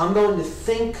is. I'm going to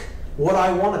think what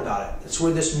I want about it. It's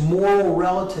where this moral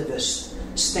relativist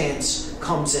stance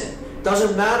comes in.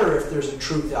 Doesn't matter if there's a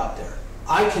truth out there.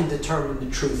 I can determine the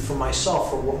truth for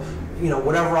myself, or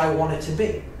whatever I want it to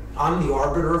be. I'm the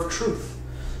arbiter of truth.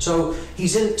 So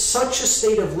he's in such a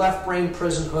state of left brain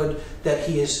prisonhood that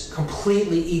he is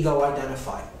completely ego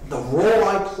identified. The role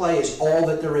I play is all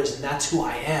that there is, and that's who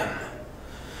I am.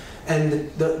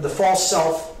 And the false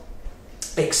self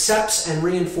accepts and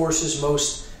reinforces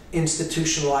most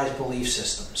institutionalized belief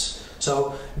systems.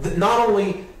 So not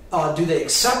only do they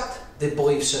accept the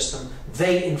belief system,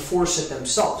 they enforce it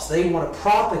themselves. They want to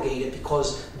propagate it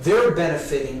because they're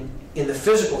benefiting in the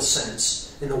physical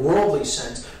sense, in the worldly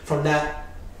sense, from that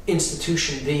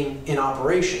institution being in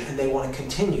operation, and they want to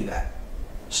continue that.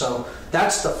 So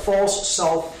that's the false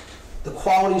self, the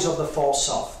qualities of the false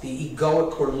self, the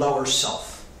egoic or lower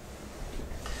self.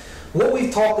 What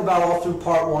we've talked about all through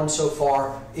part one so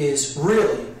far is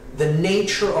really the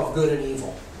nature of good and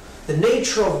evil. The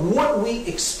nature of what we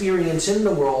experience in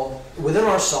the world within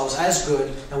ourselves as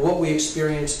good, and what we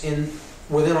experience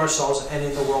within ourselves and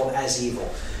in the world as evil.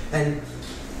 And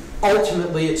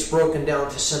ultimately it's broken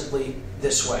down to simply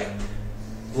this way.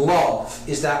 Love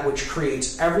is that which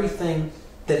creates everything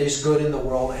that is good in the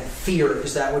world, and fear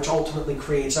is that which ultimately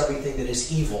creates everything that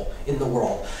is evil in the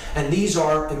world. And these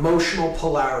are emotional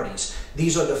polarities.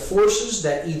 These are the forces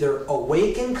that either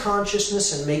awaken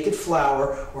consciousness and make it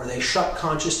flower, or they shut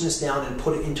consciousness down and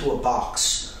put it into a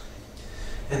box.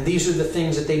 And these are the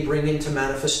things that they bring into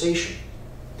manifestation.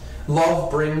 Love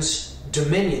brings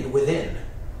dominion within.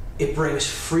 It brings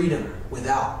freedom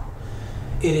without.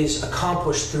 It is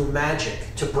accomplished through magic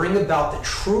to bring about the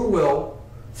true will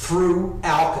through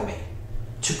alchemy,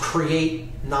 to create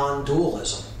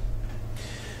non-dualism.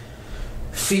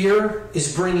 Fear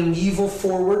is bringing evil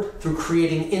forward through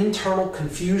creating internal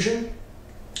confusion,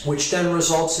 which then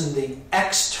results in the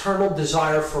external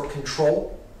desire for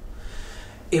control.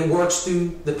 It works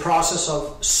through the process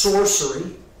of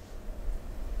sorcery,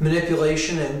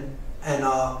 manipulation, and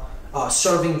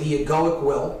serving the egoic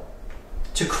will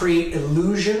to create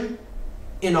illusion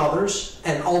in others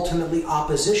and ultimately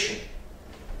opposition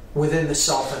within the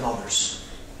self and others.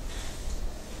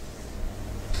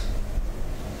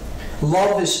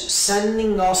 Love is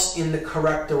sending us in the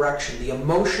correct direction. The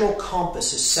emotional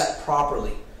compass is set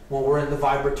properly when we're in the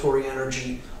vibratory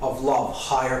energy of love,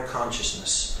 higher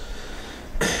consciousness.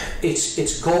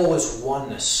 Its goal is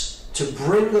oneness, to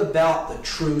bring about the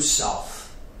true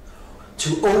self,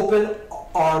 to open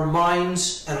our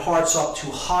minds and hearts up to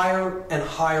higher and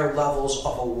higher levels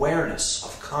of awareness,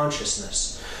 of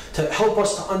consciousness, to help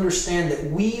us to understand that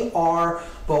we are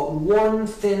but one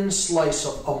thin slice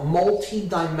of a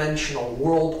multi-dimensional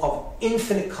world of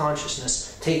infinite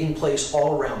consciousness taking place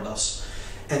all around us.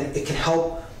 And it can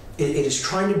help, it is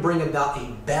trying to bring about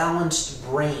a balanced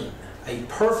brain, a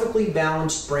perfectly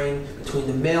balanced brain between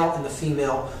the male and the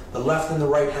female, the left and the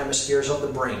right hemispheres of the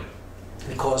brain,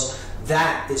 because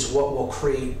that is what will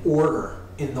create order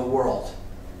in the world.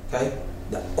 Okay?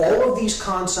 All of these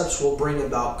concepts will bring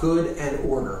about good and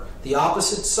order. The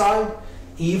opposite side,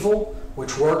 evil,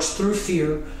 which works through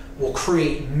fear, will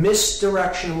create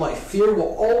misdirection in life. Fear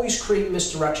will always create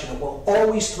misdirection. It will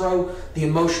always throw the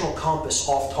emotional compass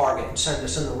off target and send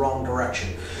us in the wrong direction,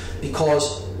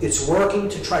 because it's working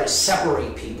to try to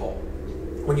separate people.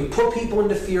 When you put people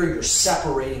into fear, you're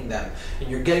separating them, and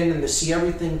you're getting them to see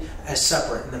everything as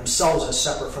separate and themselves as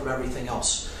separate from everything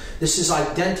else. This is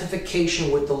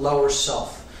identification with the lower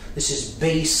self. This is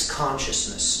base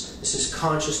consciousness. This is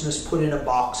consciousness put in a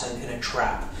box and in a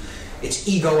trap. It's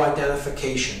ego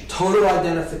identification, total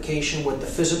identification with the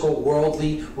physical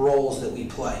worldly roles that we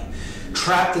play.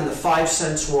 Trapped in the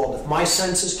five-sense world. If my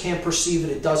senses can't perceive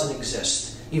it, it doesn't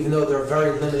exist, even though they're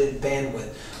very limited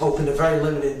bandwidth, open to very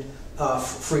limited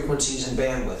frequencies and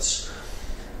bandwidths.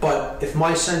 But if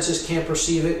my senses can't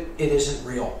perceive it, it isn't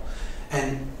real.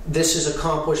 And this is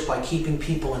accomplished by keeping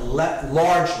people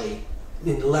largely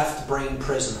in left brain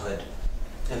prisonhood.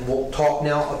 And we'll talk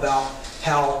now about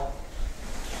how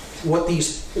what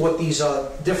these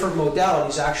different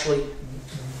modalities actually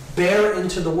bear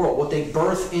into the world, what they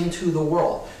birth into the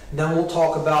world. And then we'll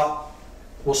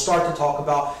start to talk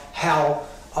about how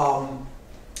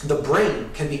the brain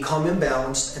can become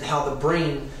imbalanced, and how the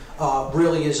brain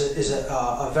really is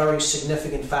a very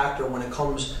significant factor when it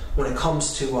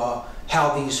comes to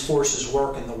how these forces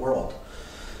work in the world.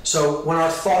 So when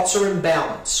our thoughts are in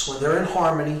balance, when they're in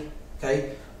harmony,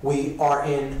 okay, we are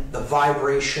in the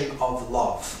vibration of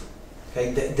love.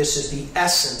 Okay, this is the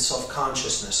essence of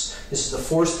consciousness. This is the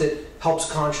force that helps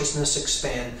consciousness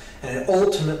expand, and it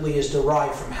ultimately is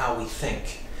derived from how we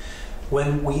think.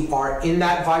 When we are in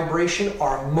that vibration,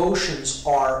 our emotions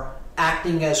are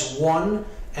acting as one,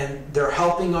 and they're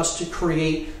helping us to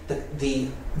create the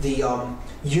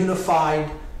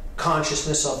unified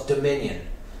consciousness of dominion.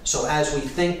 So as we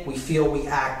think, we feel, we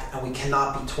act, and we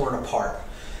cannot be torn apart.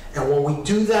 And when we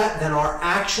do that, then our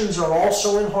actions are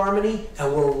also in harmony,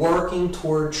 and we're working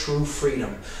toward true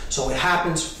freedom. So it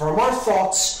happens from our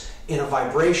thoughts in a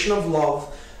vibration of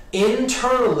love.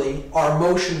 Internally, our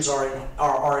emotions are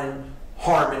in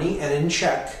harmony and in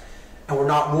check, and we're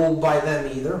not ruled by them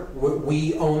either.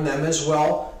 We own them as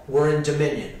well. We're in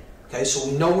dominion. Okay, so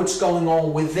we know what's going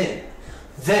on within.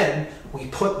 Then we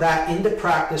put that into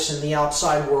practice in the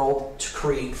outside world to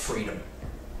create freedom,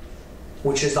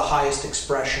 which is the highest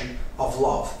expression of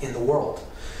love in the world.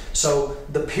 So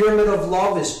the pyramid of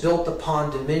love is built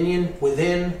upon dominion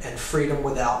within and freedom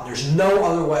without. There's no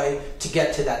other way to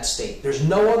get to that state. There's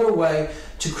no other way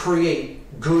to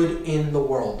create good in the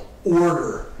world.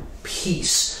 Order,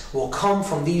 peace will come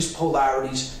from these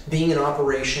polarities being in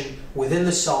operation within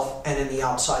the self and in the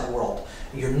outside world.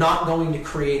 You're not going to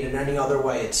create it any other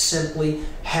way. It's simply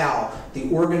how the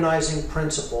organizing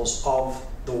principles of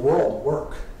the world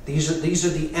work. These are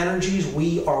the energies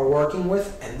we are working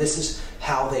with, and this is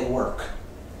how they work.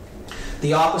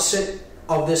 The opposite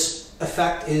of this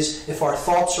effect is if our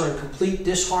thoughts are in complete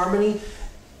disharmony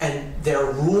and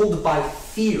they're ruled by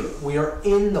fear. We are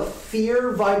in the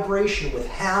fear vibration with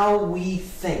how we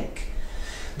think.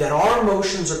 Then our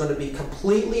emotions are going to be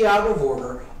completely out of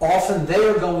order. Often they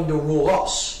are going to rule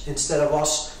us instead of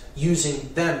us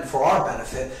using them for our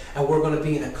benefit, and we're going to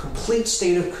be in a complete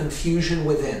state of confusion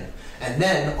within. And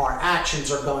then our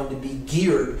actions are going to be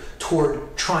geared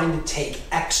toward trying to take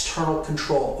external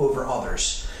control over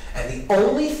others. And the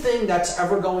only thing that's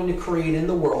ever going to create in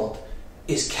the world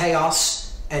is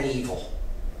chaos and evil.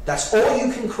 That's all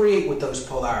you can create with those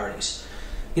polarities.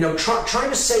 You know, trying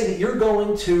to say that you're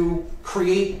going to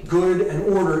create good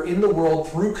and order in the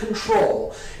world through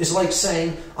control is like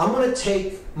saying, I'm going to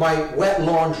take my wet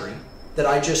laundry that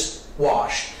I just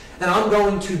washed, and I'm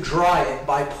going to dry it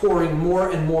by pouring more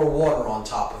and more water on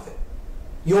top of it.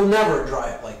 You'll never dry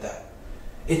it like that.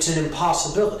 It's an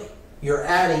impossibility. You're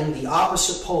adding the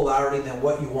opposite polarity than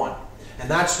what you want. And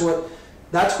that's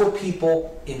what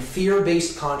people in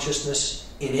fear-based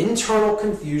consciousness, in internal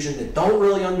confusion, that don't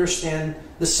really understand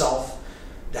the self,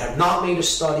 that have not made a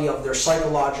study of their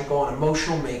psychological and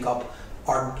emotional makeup,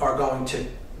 are going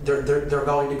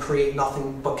to create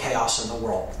nothing but chaos in the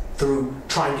world through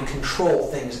trying to control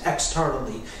things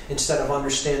externally instead of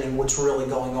understanding what's really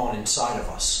going on inside of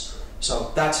us.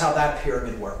 So that's how that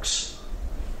pyramid works.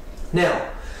 Now,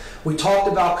 we talked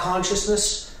about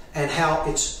consciousness and how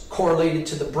it's correlated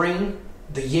to the brain,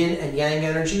 the yin and yang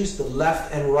energies, the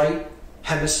left and right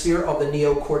hemisphere of the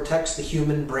neocortex, the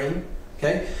human brain.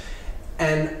 Okay?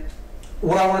 And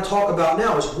what I want to talk about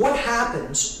now is what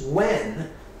happens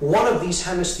when one of these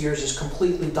hemispheres is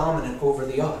completely dominant over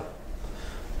the other.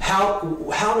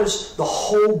 How does the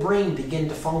whole brain begin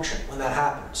to function when that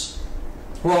happens?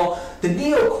 Well, the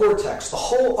neocortex, the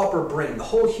whole upper brain, the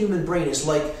whole human brain is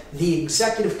like the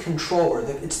executive controller.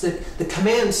 It's the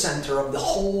command center of the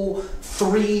whole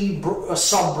three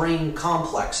sub-brain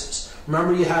complexes.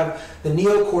 Remember, you have the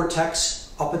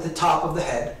neocortex up at the top of the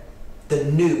head, the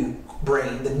new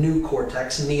brain, the new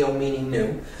cortex, neo meaning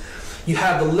new. You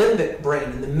have the limbic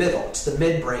brain in the middle. It's the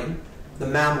midbrain, the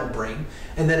mammal brain.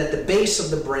 And then at the base of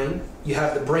the brain, you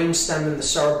have the brain stem and the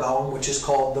cerebellum, which is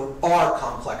called the R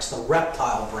complex, the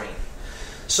reptile brain.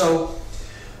 So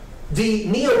the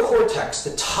neocortex,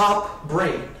 the top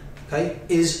brain, okay,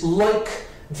 is like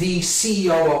the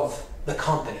CEO of the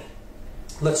company.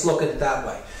 Let's look at it that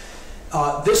way.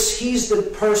 He's the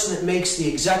person that makes the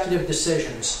executive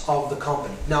decisions of the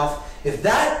company. Now, if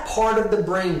that part of the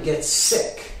brain gets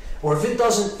sick, or if it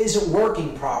isn't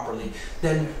working properly,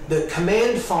 then the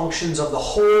command functions of the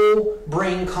whole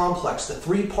brain complex, the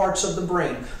three parts of the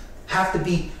brain, have to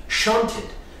be shunted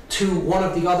to one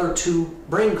of the other two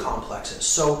brain complexes.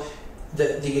 So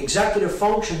the executive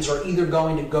functions are either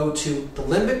going to go to the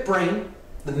limbic brain,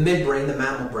 the midbrain, the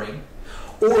mammal brain,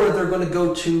 or they're going to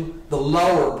go to the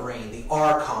lower brain, the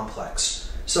R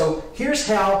complex. So here's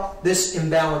how this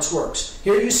imbalance works.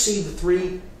 Here you see the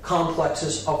three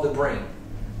complexes of the brain: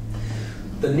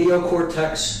 the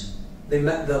neocortex, the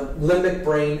limbic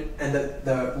brain, and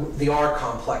the R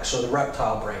complex, or the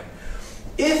reptile brain.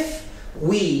 If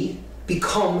we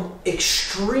become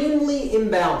extremely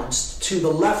imbalanced to the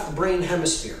left brain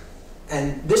hemisphere,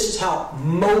 and this is how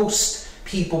most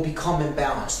people become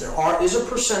imbalanced. There is a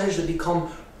percentage that become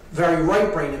very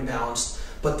right brain imbalanced,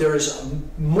 but there is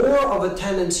more of a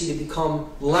tendency to become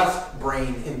left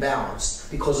brain imbalanced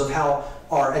because of how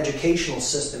our educational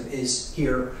system is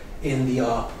here in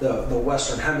the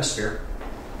Western Hemisphere.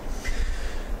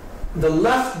 The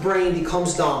left brain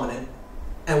becomes dominant,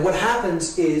 and what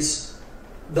happens is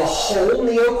the whole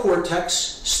neocortex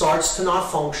starts to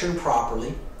not function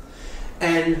properly,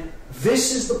 and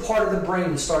this is the part of the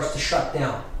brain that starts to shut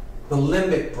down, the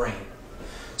limbic brain.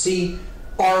 See,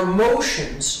 our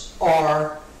emotions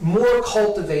are more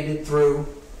cultivated through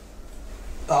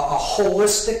a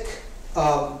holistic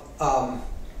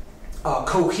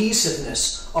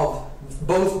cohesiveness of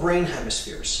both brain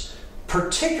hemispheres,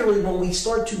 particularly when we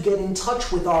start to get in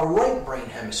touch with our right brain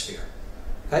hemisphere.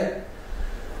 Okay?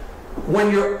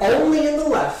 When you're only in the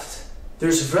left,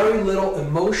 there's very little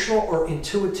emotional or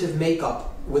intuitive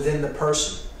makeup within the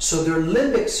person. So their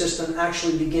limbic system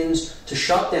actually begins to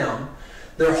shut down.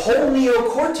 Their whole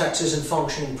neocortex isn't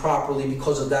functioning properly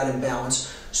because of that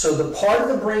imbalance. So the part of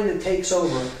the brain that takes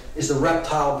over is the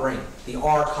reptile brain, the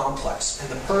R complex. And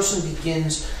the person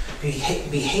begins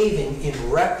behaving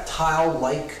in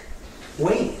reptile-like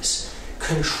ways,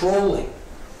 controlling,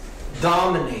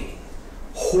 dominating,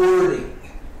 hoarding,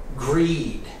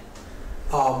 greed,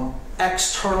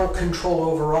 external control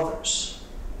over others.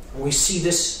 And we see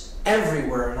this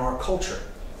everywhere in our culture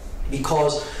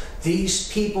because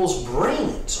these people's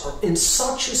brains are in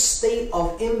such a state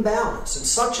of imbalance, in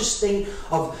such a state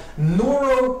of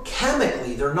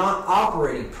neurochemically, they're not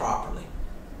operating properly.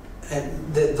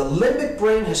 And the limbic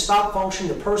brain has stopped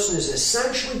functioning. The person is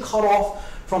essentially cut off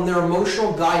from their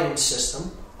emotional guidance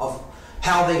system of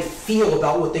how they feel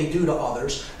about what they do to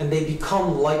others, and they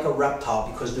become like a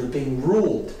reptile because they're being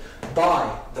ruled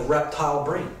by the reptile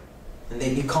brain. And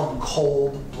they become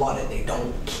cold-blooded. They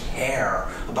don't care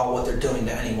about what they're doing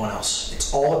to anyone else.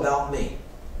 It's all about me.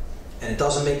 And it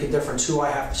doesn't make a difference who I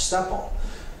have to step on.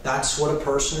 That's what a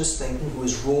person is thinking who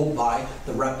is ruled by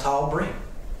the reptile brain.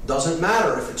 Doesn't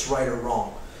matter if it's right or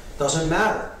wrong. Doesn't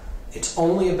matter. It's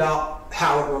only about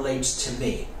how it relates to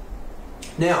me.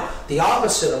 Now, the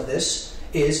opposite of this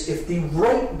is if the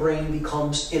right brain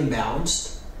becomes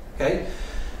imbalanced, okay,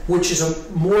 which is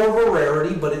more of a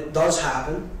rarity, but it does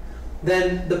happen,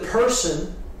 then the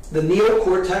person, the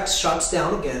neocortex shuts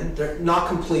down again. They're not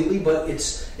completely, but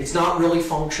it's not really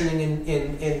functioning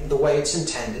in the way it's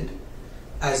intended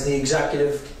as the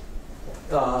executive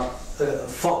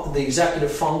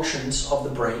functions of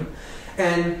the brain.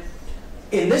 And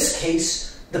in this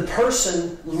case, the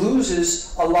person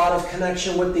loses a lot of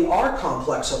connection with the R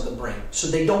complex of the brain. So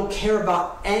they don't care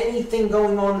about anything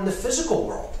going on in the physical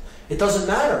world. It doesn't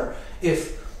matter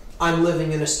if I'm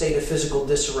living in a state of physical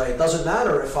disarray. It doesn't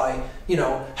matter if I,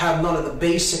 have none of the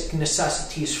basic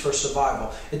necessities for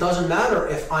survival. It doesn't matter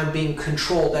if I'm being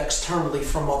controlled externally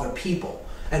from other people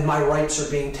and my rights are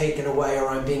being taken away or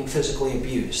I'm being physically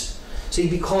abused. See,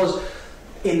 because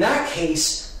in that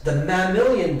case, the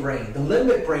mammalian brain, the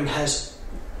limbic brain, has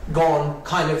gone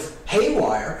kind of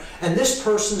haywire, and this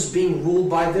person's being ruled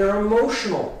by their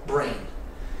emotional brain.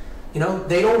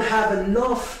 They don't have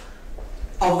enough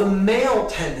of the male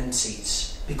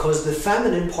tendencies because the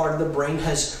feminine part of the brain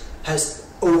has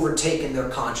overtaken their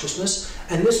consciousness,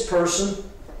 and this person,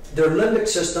 their limbic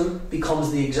system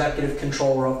becomes the executive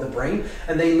controller of the brain,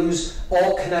 and they lose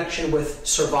all connection with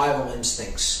survival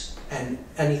instincts and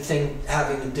anything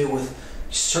having to do with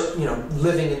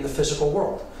living in the physical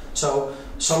world. So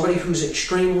somebody who's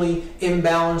extremely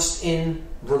imbalanced in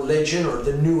religion or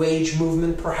the New Age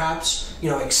movement, perhaps,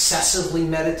 excessively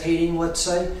meditating, let's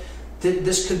say,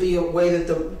 this could be a way that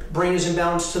the brain is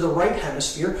imbalanced to the right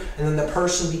hemisphere, and then the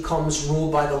person becomes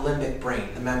ruled by the limbic brain,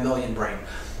 the mammalian brain.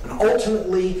 And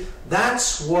ultimately,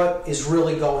 that's what is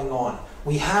really going on.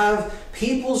 We have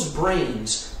people's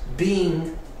brains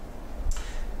being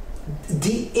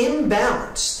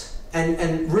imbalanced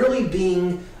and really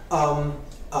being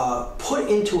put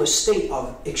into a state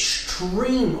of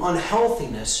extreme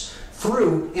unhealthiness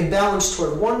through imbalance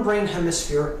toward one brain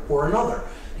hemisphere or another.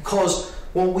 Because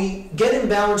when we get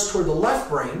imbalanced toward the left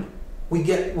brain,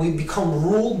 we become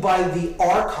ruled by the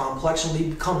R complex and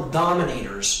we become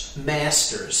dominators,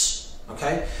 masters.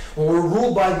 Okay? When we're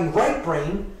ruled by the right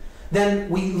brain, then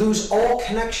we lose all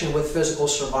connection with physical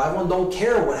survival and don't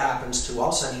care what happens to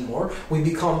us anymore. We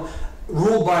become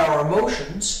ruled by our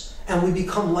emotions and we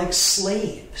become like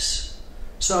slaves.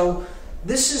 So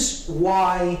this is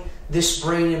why this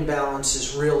brain imbalance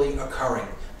is really occurring.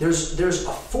 There's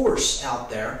a force out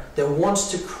there that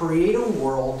wants to create a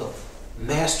world of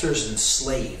masters and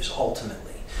slaves,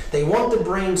 ultimately. They want the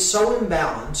brain so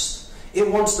imbalanced, it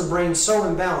wants the brain so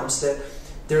imbalanced that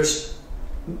there's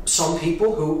some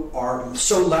people who are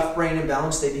so left brain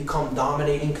imbalanced they become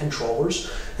dominating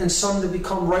controllers, and some that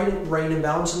become right brain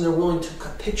imbalanced and they're willing to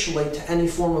capitulate to any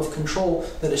form of control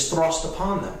that is thrust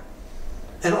upon them.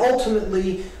 And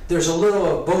ultimately, there's a little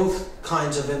of both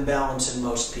kinds of imbalance in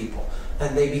most people,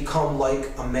 and they become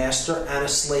like a master and a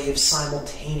slave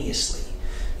simultaneously.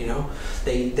 You know,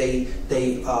 they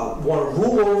want to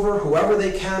rule over whoever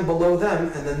they can below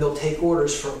them, and then they'll take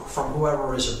orders from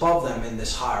whoever is above them in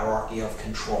this hierarchy of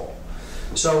control.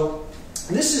 So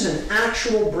this is an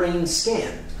actual brain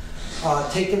scan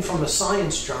taken from a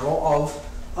science journal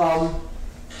of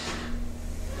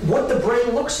what the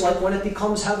brain looks like when it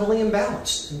becomes heavily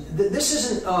imbalanced. This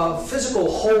isn't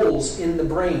physical holes in the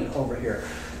brain over here.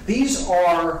 These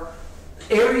are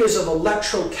areas of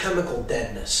electrochemical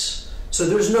deadness. So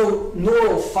there's no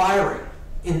neural firing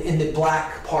in the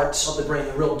black parts of the brain,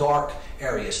 the real dark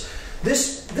areas.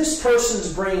 This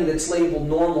person's brain that's labeled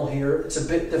normal here, it's a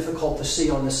bit difficult to see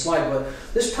on this slide, but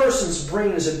this person's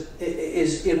brain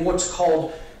is in what's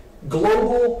called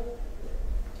global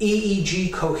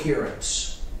EEG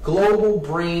coherence, global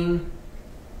brain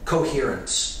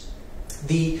coherence.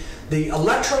 The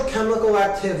electrochemical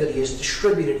activity is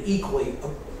distributed equally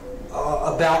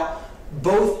about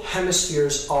both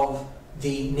hemispheres of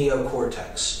the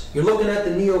neocortex. You're looking at the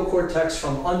neocortex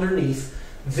from underneath,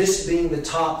 this being the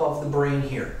top of the brain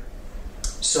here.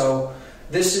 So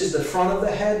this is the front of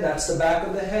the head, that's the back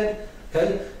of the head.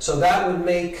 Okay? So that would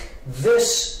make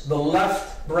this the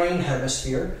left brain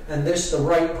hemisphere and this the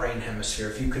right brain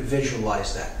hemisphere, if you could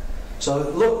visualize that. So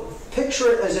look,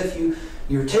 picture it as if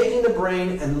you're taking the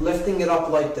brain and lifting it up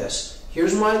like this.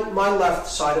 Here's my left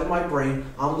side of my brain.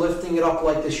 I'm lifting it up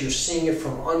like this. You're seeing it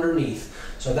from underneath.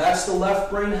 So that's the left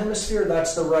brain hemisphere.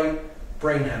 That's the right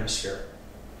brain hemisphere.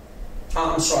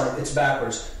 I'm sorry, it's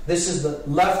backwards. This is the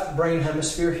left brain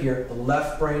hemisphere here, the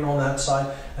left brain on that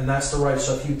side, and that's the right.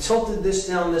 So if you tilted this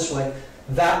down this way,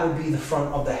 that would be the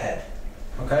front of the head.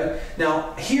 Okay?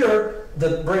 Now here,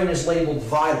 the brain is labeled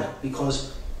violent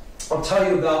because I'll tell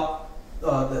you about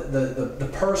the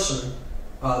person,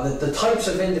 the types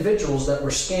of individuals that were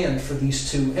scanned for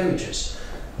these two images.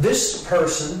 This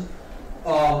person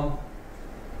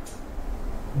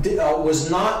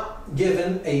was not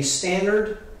given a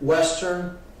standard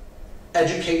Western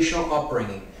educational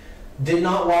upbringing, did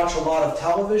not watch a lot of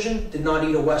television, did not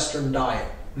eat a Western diet,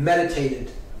 meditated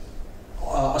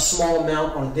a small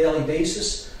amount on a daily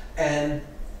basis, and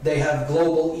they have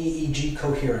global EEG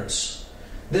coherence.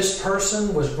 This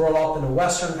person was brought up in a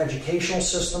Western educational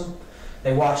system.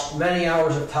 They watched many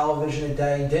hours of television a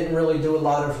day, didn't really do a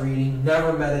lot of reading,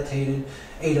 never meditated,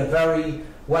 ate a very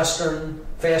Western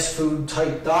fast food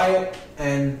type diet,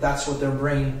 and that's what their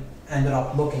brain ended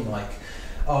up looking like.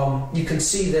 You can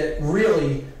see that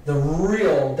really the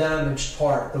real damaged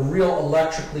part, the real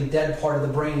electrically dead part of the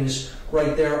brain is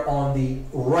right there on the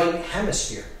right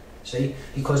hemisphere. See?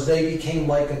 Because they became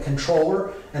like a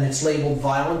controller, and it's labeled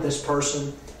violent. This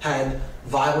person had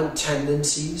violent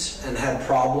tendencies and had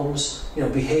problems,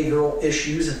 behavioral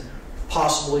issues, and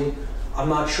possibly, I'm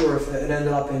not sure if it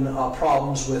ended up in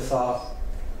problems with, law,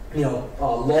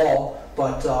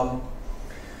 but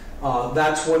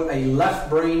that's what a left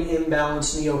brain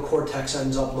imbalanced neocortex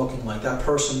ends up looking like. That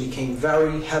person became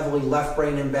very heavily left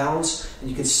brain imbalanced, and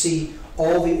you can see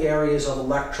all the areas of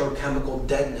electrochemical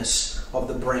deadness of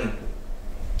the brain.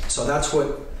 So that's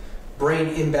what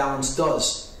brain imbalance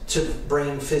does to the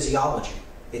brain physiology.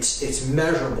 It's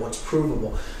measurable, it's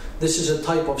provable. This is a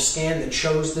type of scan that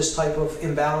shows this type of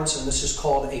imbalance, and this is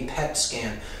called a PET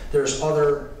scan. There's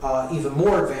other, even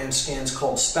more advanced scans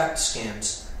called SPECT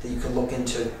scans that you can look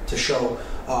into to show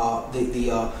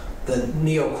the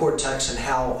neocortex and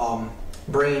how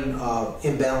brain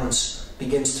imbalance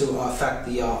begins to affect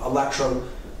the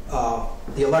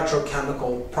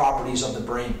electrochemical properties of the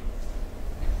brain.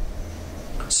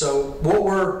 So what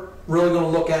we're really going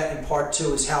to look at in part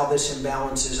 2 is how this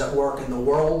imbalance is at work in the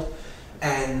world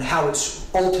and how it's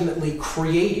ultimately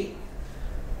creating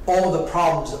all of the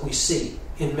problems that we see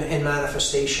in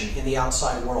manifestation in the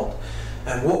outside world.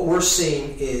 And what we're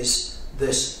seeing is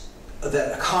this,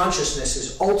 that consciousness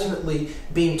is ultimately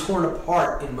being torn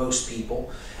apart in most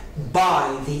people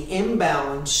by the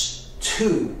imbalance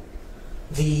to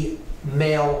the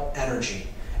male energy.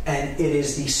 And it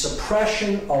is the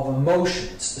suppression of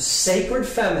emotions, the sacred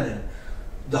feminine,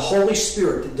 the Holy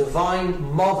Spirit, the divine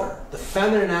mother, the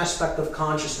feminine aspect of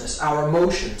consciousness, our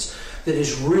emotions, that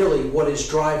is really what is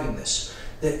driving this.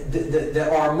 That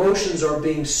our emotions are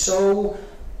being so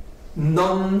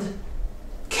numbed,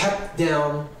 kept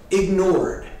down,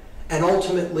 ignored, and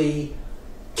ultimately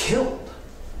killed.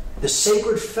 The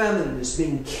sacred feminine is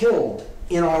being killed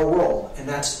in our world, and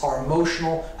that's our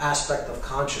emotional aspect of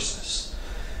consciousness.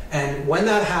 And when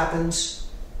that happens,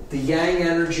 the yang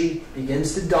energy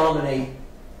begins to dominate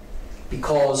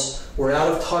because we're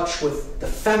out of touch with the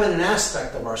feminine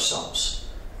aspect of ourselves,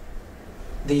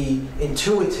 the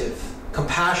intuitive,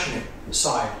 compassionate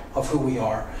side of who we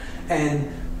are,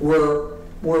 and we're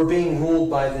being ruled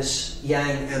by this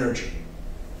yang energy,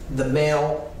 the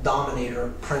male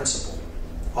dominator principle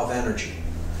of energy.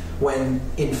 When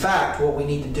in fact what we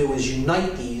need to do is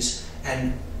unite these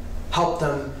and help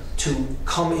them to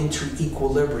come into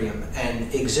equilibrium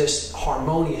and exist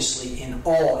harmoniously in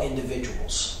all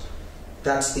individuals.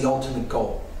 That's the ultimate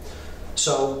goal.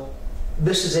 So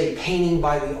this is a painting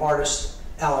by the artist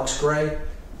Alex Gray,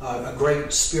 a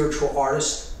great spiritual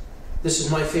artist. This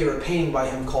is my favorite painting by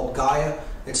him called Gaia.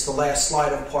 It's the last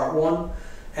slide of part 1.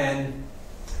 And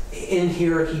in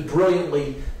here he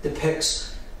brilliantly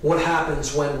depicts what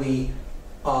happens when we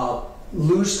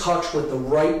lose touch with the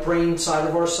right brain side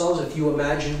of ourselves. If you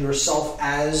imagine yourself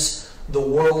as the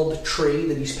world tree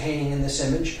that he's painting in this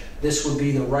image, this would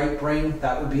be the right brain,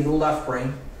 that would be the left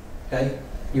brain. Okay,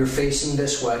 you're facing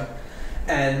this way,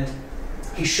 and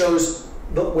he shows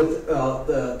with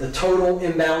the total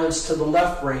imbalance to the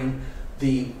left brain.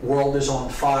 The world is on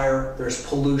fire. There's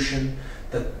pollution.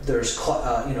 There's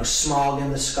smog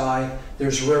in the sky.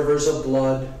 There's rivers of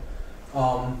blood.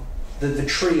 The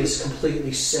tree is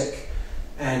completely sick,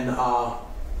 and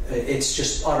it's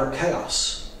just utter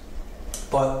chaos.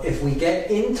 But if we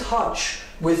get in touch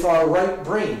with our right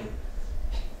brain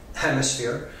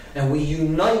hemisphere and we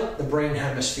unite the brain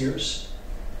hemispheres,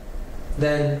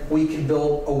 then we can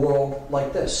build a world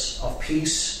like this, of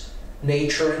peace,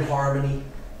 nature in harmony,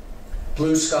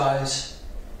 blue skies,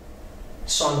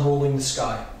 sun ruling the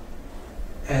sky.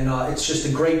 And it's just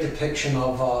a great depiction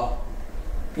of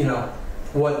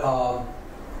what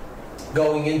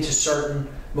going into certain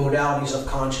modalities of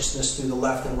consciousness through the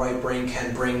left and right brain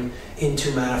can bring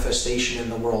into manifestation in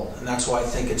the world. And that's why I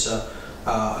think it's a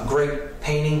great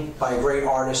painting by a great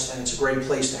artist, and it's a great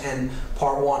place to end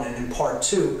part 1. And in part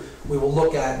 2, we will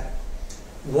look at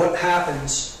what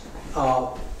happens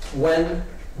when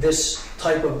this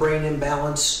type of brain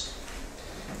imbalance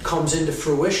comes into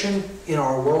fruition in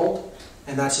our world,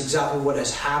 and that's exactly what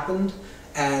has happened.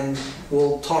 And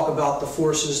we'll talk about the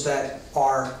forces that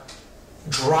are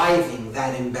driving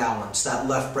that imbalance, that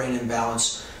left brain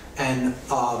imbalance, and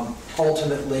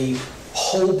ultimately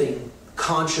holding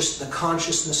the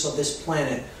consciousness of this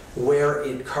planet where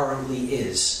it currently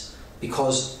is,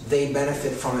 because they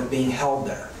benefit from it being held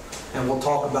there. And we'll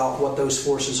talk about what those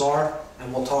forces are,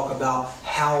 and we'll talk about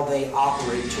how they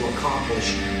operate to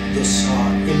accomplish this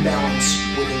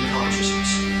imbalance within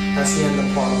consciousness. That's the end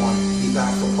of part 1. Be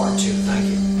back for part 2. Thank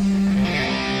you.